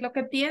de decir lo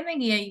que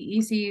tienen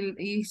y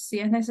si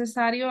es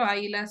necesario,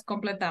 ahí las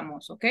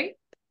completamos, ¿ok?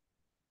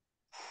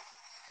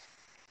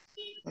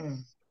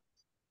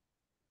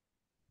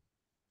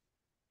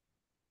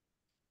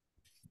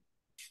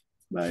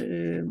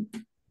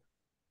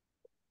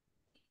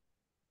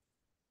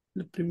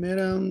 La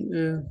primera,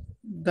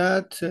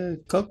 that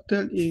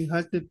cocktail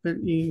has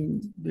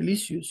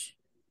delicious.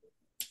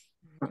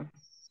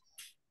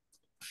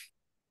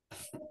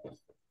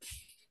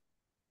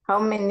 How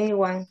many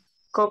one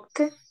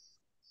cocktail?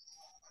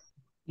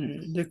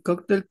 The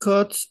cocktail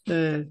costs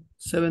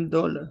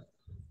 $7.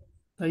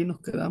 Ahí nos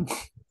quedamos.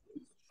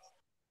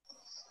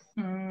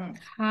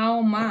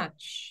 How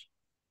much?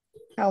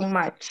 How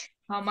much?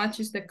 How much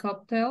is the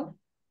cocktail?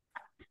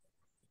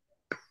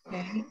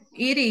 Okay.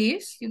 It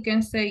is, you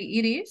can say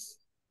it is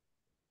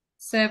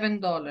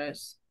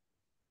 $7.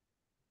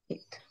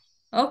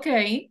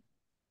 Okay.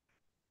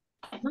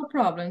 No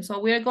problem. So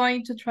we're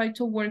going to try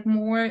to work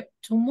more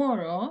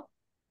tomorrow.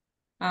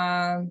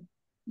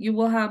 You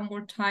will have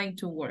more time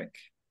to work.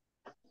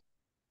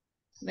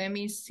 Let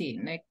me see.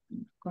 Next,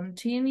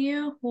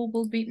 continue. Who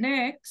will be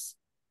next?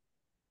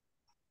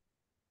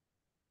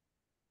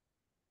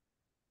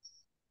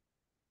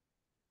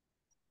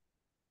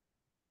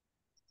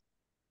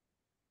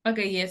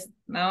 Okay, yes.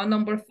 Now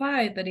number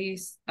 5, that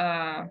is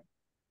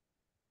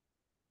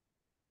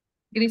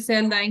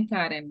Griselda and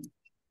Karen.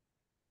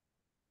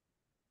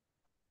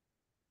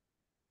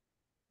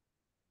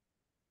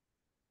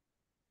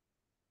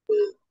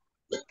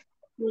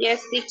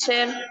 Yes,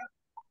 teacher.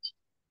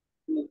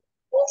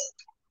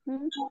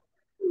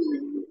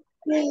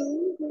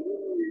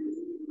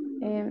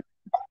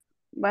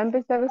 ¿Va a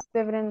empezar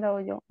usted, Brenda, o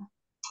yo?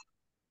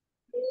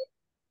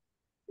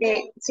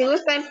 Si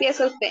gusta,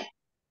 empieza usted.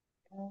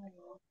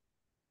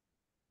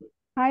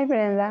 Hi,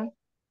 Brenda.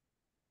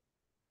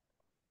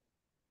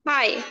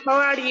 Hi, how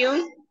are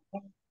you?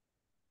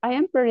 I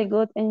am pretty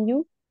good, and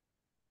you?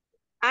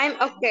 I'm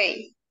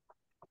okay.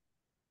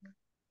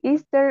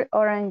 Is there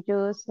orange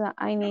juice?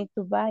 I need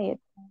to buy it.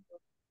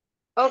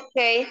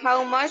 Okay,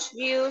 how much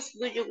juice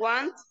do you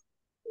want?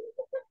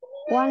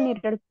 1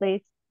 liter,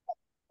 please.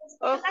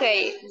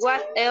 Okay,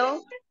 what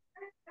else?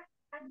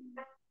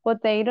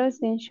 Potatoes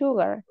and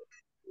sugar.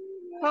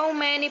 How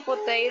many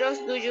potatoes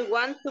do you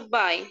want to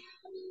buy?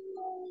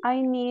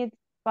 I need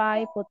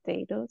 5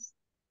 potatoes.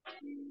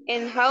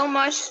 And how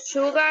much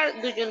sugar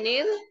do you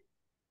need?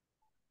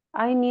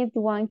 I need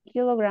 1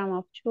 kilogram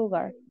of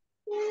sugar.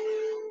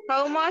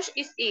 How much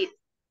is it?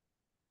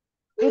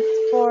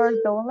 It's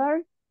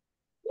 $4.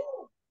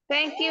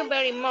 Thank you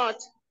very much.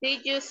 See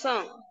you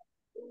soon.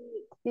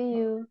 See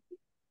you.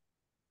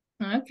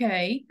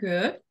 Okay,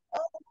 good.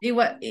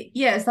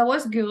 Yes, that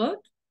was good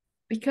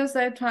because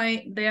they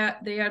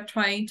are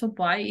trying to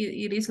buy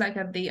it is like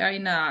they are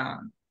in a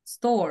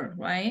store,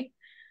 right?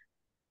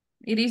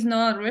 It is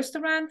not a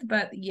restaurant,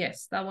 but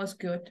yes, that was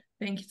good.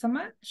 Thank you so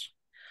much.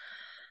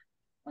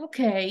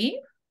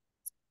 Okay.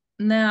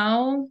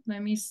 Now,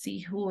 let me see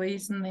who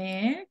is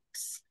next.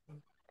 6.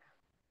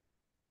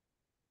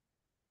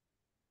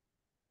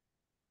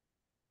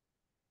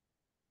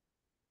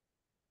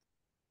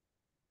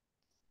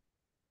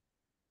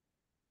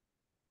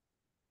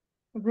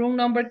 Room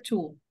number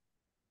 2.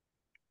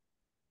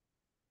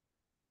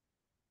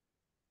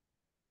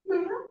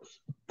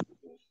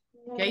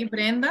 Okay,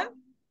 Brenda.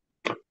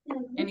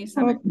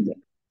 Elizabeth.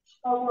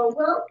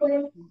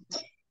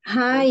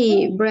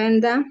 Hi,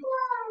 Brenda.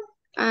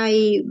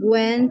 I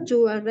went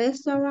to a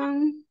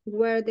restaurant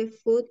where the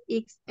food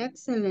is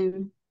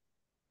excellent.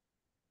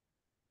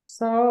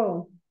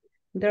 So,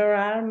 there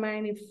are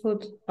many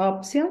food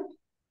options.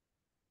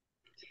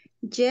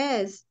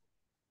 Yes,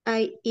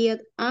 I eat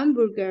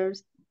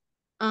hamburgers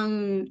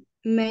and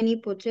many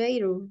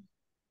potatoes.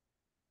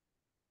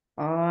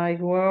 I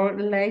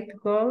would like to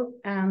go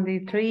and the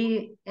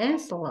 3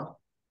 ensalada.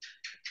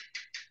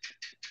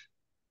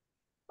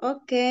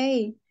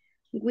 Okay,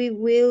 we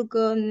will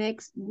go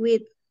next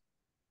week.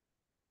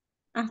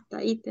 Hasta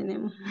ahí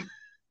tenemos.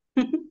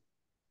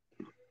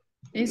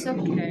 It's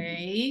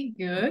okay,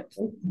 good.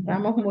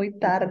 Estamos muy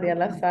tarde a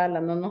la sala,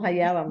 no nos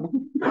hallábamos.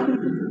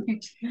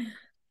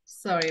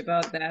 Sorry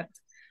about that.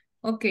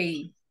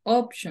 Okay,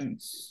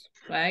 options,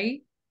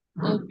 right?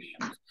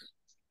 Options.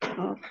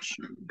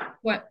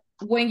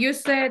 When you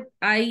said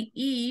I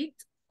eat,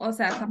 o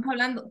sea, estamos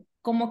hablando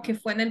como que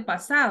fue en el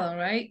pasado,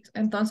 right?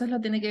 Entonces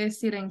lo tiene que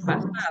decir en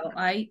pasado.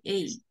 I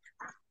ate.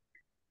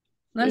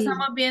 No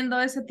estamos viendo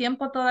ese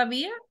tiempo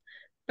todavía,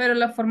 pero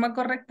la forma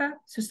correcta,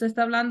 si usted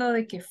está hablando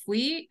de que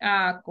fui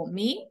a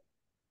comí,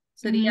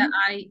 sería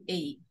I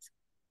ate.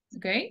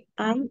 ¿Ok? I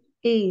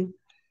ate.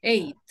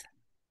 Ate.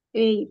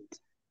 Ate.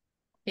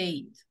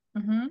 Ate.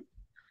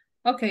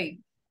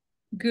 Okay,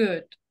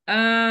 good.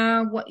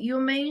 What you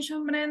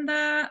mentioned,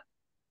 Brenda,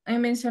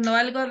 mencionó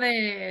algo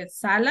de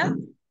salad.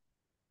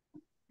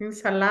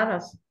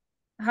 Ensaladas.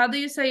 How do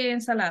you say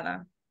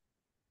ensalada?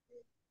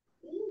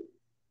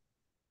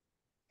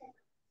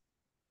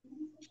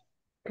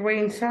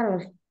 Green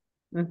salad.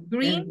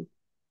 Green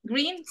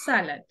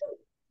salad.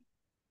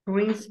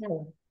 Green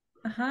salad.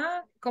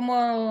 Ajá,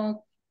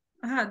 como,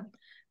 ajá,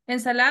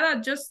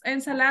 ensalada, just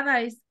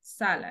ensalada es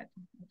salad,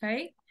 ¿ok?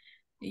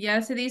 Y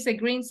ya se dice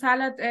green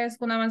salad es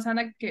una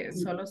manzana que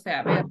solo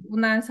sea verde,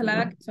 una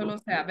ensalada que solo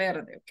sea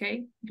verde, ¿ok?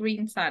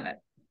 Green salad.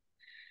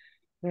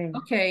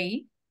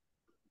 Okay,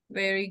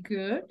 very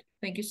good.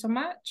 Thank you so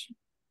much.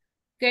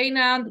 Okay,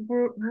 now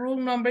rule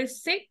number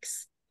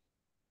 6.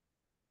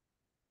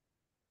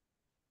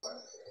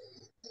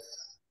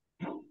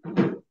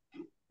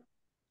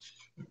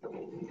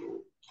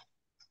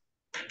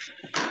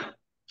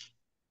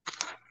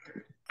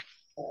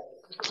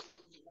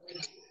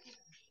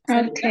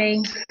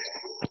 Okay.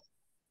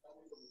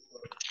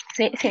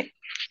 Sí.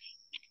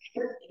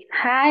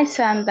 Hi,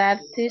 Sandra.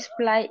 This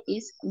play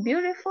is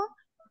beautiful.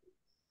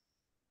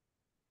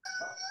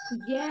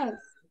 Yes,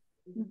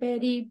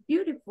 very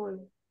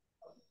beautiful.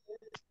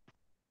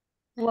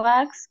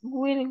 What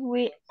will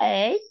we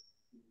eat?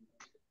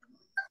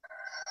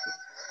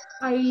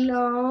 I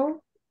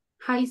love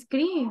ice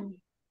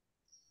cream.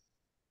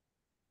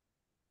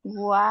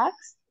 What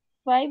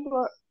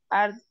flavor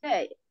are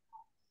they?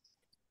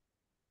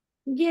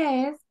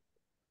 Yes,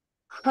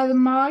 how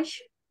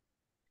much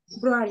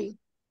brownie?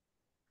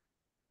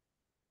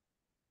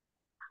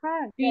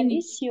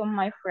 Delicious,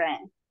 my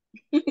friend.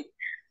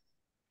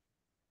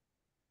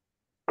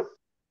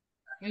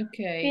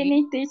 Okay.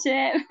 Finish,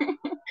 teacher.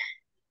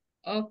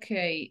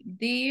 Okay,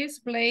 this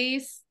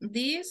place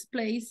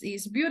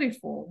is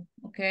beautiful,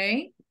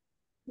 okay?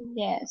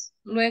 Yes.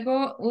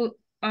 Luego,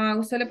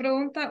 usted le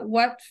pregunta,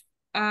 what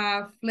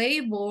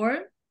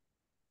flavor?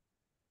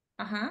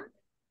 Ajá.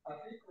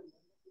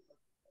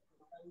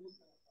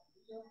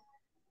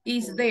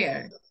 Is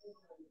there?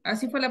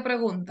 Así fue la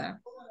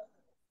pregunta.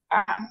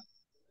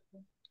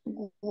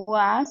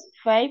 What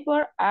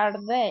flavor are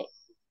they?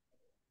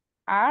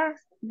 Are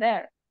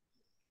there?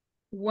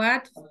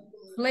 What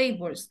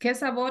flavors? ¿Qué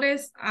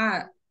sabores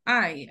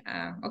hay?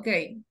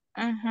 Okay.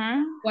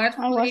 What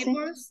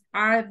flavors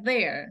are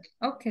there?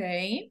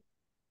 Okay.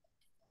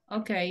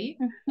 Okay.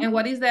 And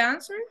what is the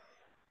answer?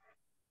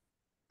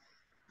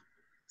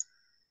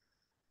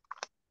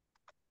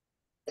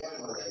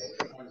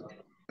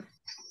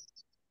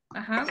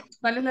 Ajá.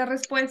 ¿Cuál es la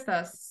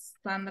respuesta,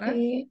 Sandra?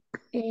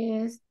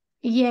 Is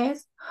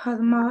yes, how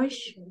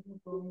much?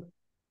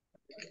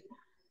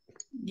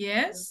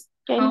 Yes.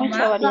 How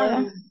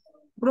much?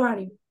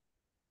 Brownie.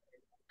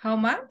 How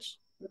much?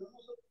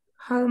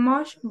 How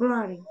much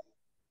brownie?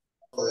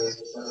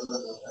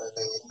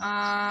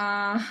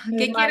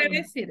 ¿Qué quiere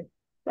decir?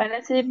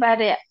 Parece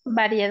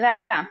variedad.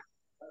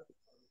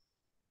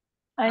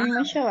 Hay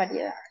mucha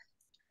variedad.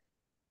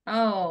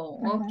 Oh,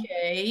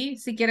 ok.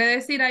 Si quiere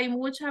decir hay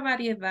mucha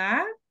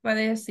variedad,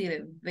 puede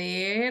decir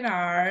there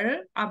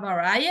are a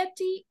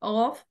variety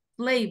of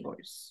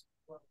flavors.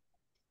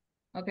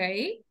 Ok.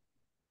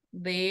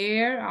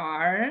 There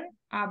are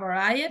a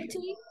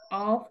variety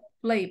of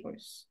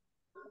flavors.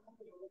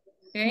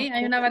 Ok.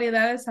 Hay una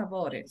variedad de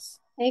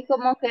sabores. Y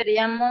como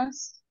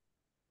queríamos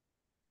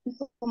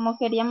Como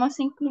queríamos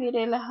incluir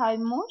el how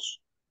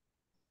much.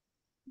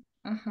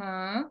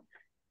 Ajá.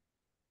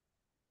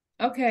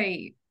 Ok.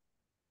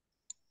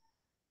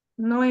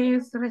 No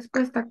es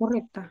respuesta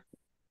correcta.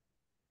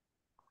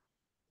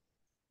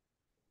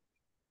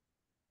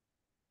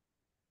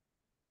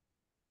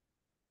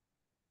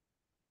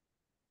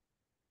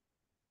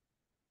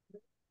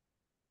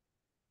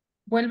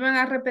 Vuelvan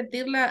a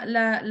repetir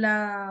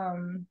la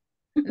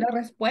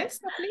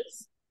respuesta,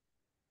 please.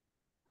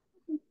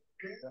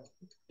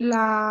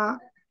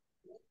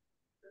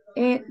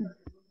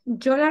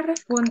 Yo le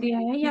respondí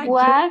a ella.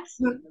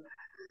 Was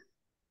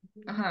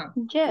Ajá.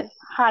 yes,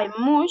 how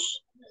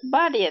much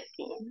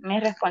variety. Me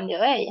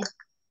respondió ella.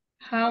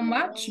 How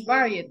much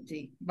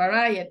variety?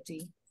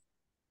 Variety.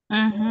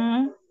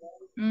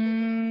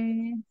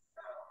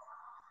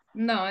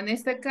 No, en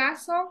este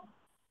caso.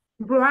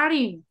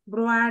 Variety.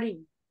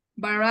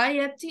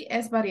 Variety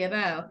es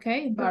variedad, ¿ok?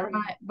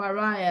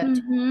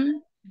 Variety.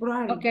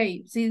 Ok,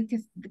 si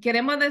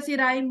queremos decir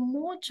hay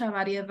mucha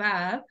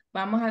variedad,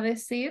 vamos a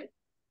decir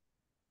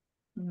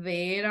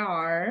there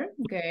are,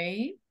 ok?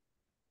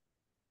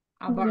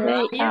 A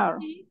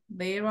variety.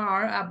 There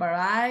are a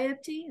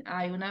variety.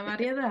 Hay una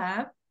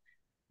variedad.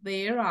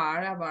 There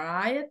are a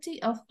variety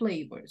of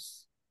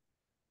flavors.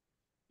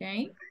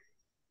 Ok.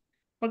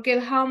 Porque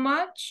el how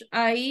much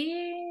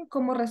ahí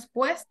como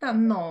respuesta,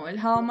 no. El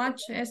how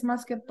much es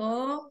más que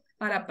todo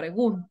para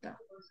pregunta.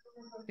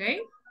 ¿Ok?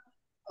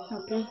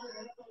 Ok.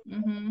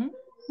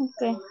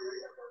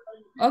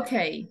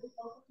 Okay.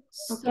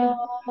 So,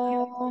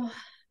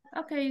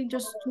 okay,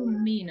 just 2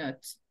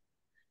 minutes.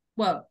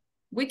 Well,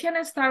 we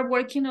can start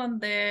working on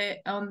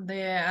the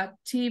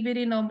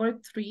activity number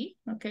 3.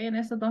 Okay, en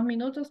estos 2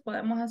 minutos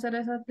podemos hacer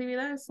esa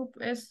actividad.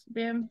 Es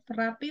bien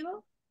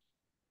rápido.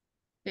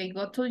 Okay,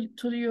 go to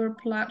your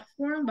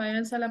platform.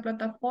 Váyanse a la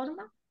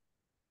plataforma.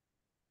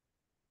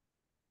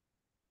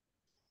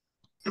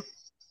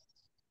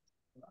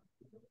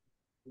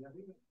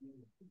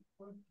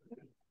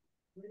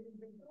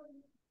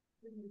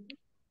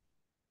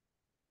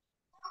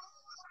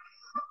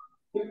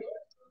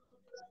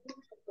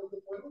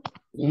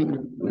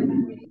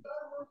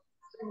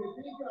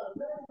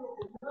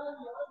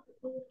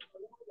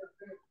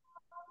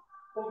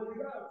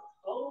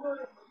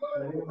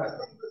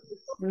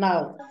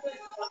 No.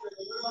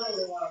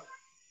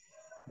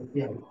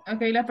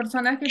 Ok, las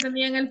personas que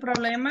tenían el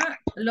problema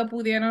lo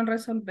pudieron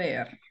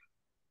resolver.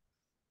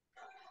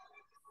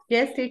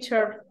 Yes,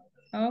 teacher.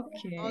 Ok.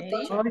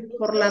 Hoy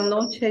por la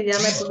noche ya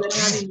me pudieron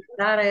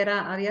habilitar,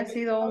 había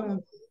sido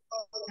un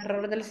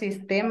error del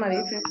sistema,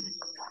 dice.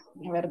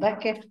 La verdad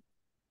que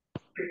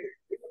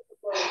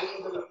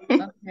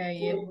Ok,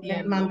 me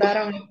entiendo.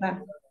 mandaron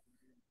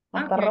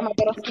hasta Roma, Ok.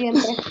 pero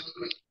siempre.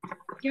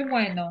 Qué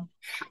bueno.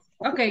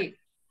 Okay,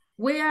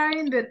 we are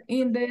in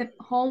the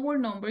homework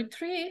number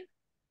 3.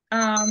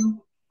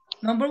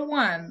 Number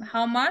 1,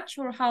 how much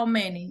or how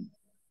many?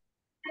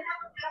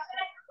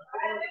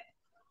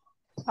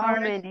 How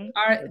many?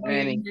 Are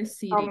there Many. in the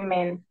city? How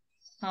many?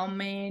 How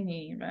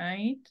many,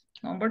 right?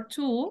 Number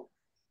 2,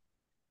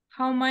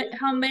 how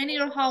many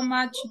or how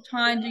much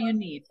time do you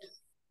need?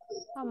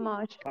 How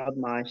much? How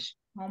much?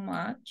 How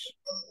much?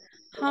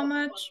 How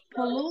much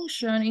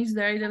pollution is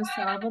there in El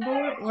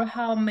Salvador, or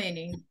how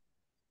many?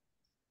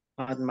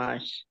 How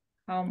much?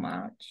 How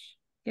much?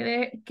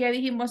 ¿Qué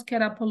dijimos que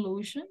era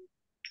pollution?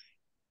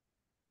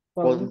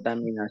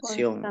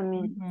 Contaminación.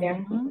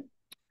 Mhm.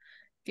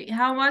 Okay,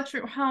 how much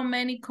or how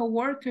many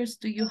coworkers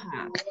do you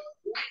have?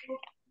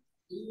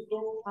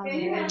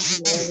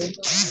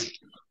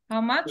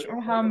 How much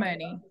or how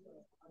many?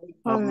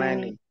 How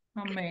many?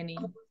 How many?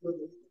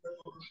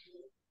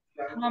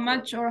 How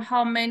much or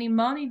how many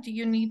money do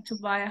you need to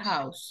buy a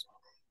house?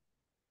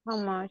 How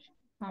much?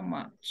 How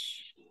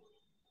much?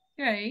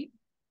 Okay.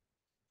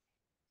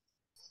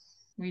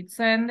 We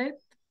send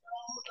it.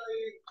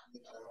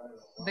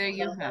 There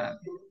you have.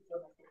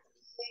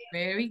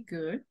 Very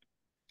good.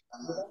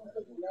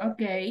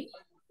 Okay.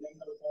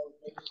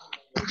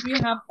 Do you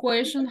have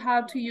questions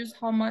how to use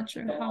how much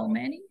or how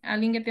many?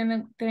 ¿Alguien que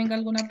tenga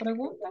alguna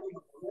pregunta?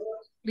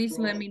 Please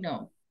let me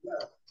know.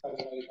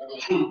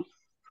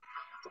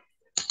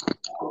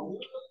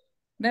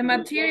 The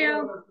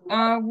material,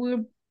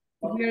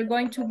 we're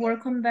going to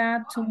work on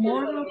that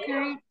tomorrow,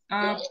 okay?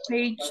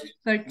 Page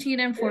 13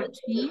 and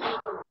 14.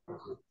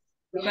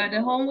 But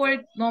the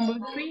homework number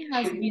 3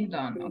 has been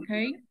done,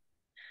 okay?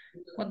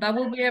 Well, that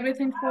will be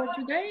everything for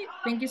today.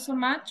 Thank you so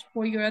much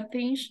for your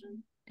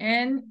attention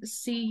and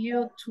see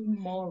you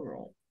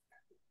tomorrow.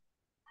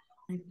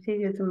 See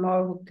you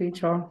tomorrow,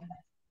 teacher.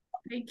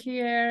 Take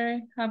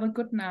care. Have a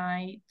good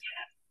night.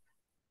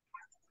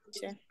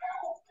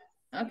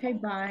 Okay,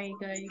 bye,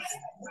 guys.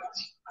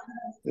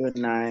 Good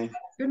night.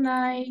 Good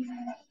night.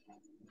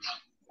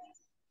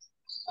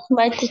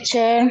 Bye,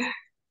 teacher.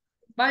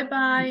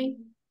 Bye-bye.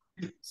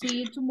 See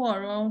you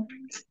tomorrow.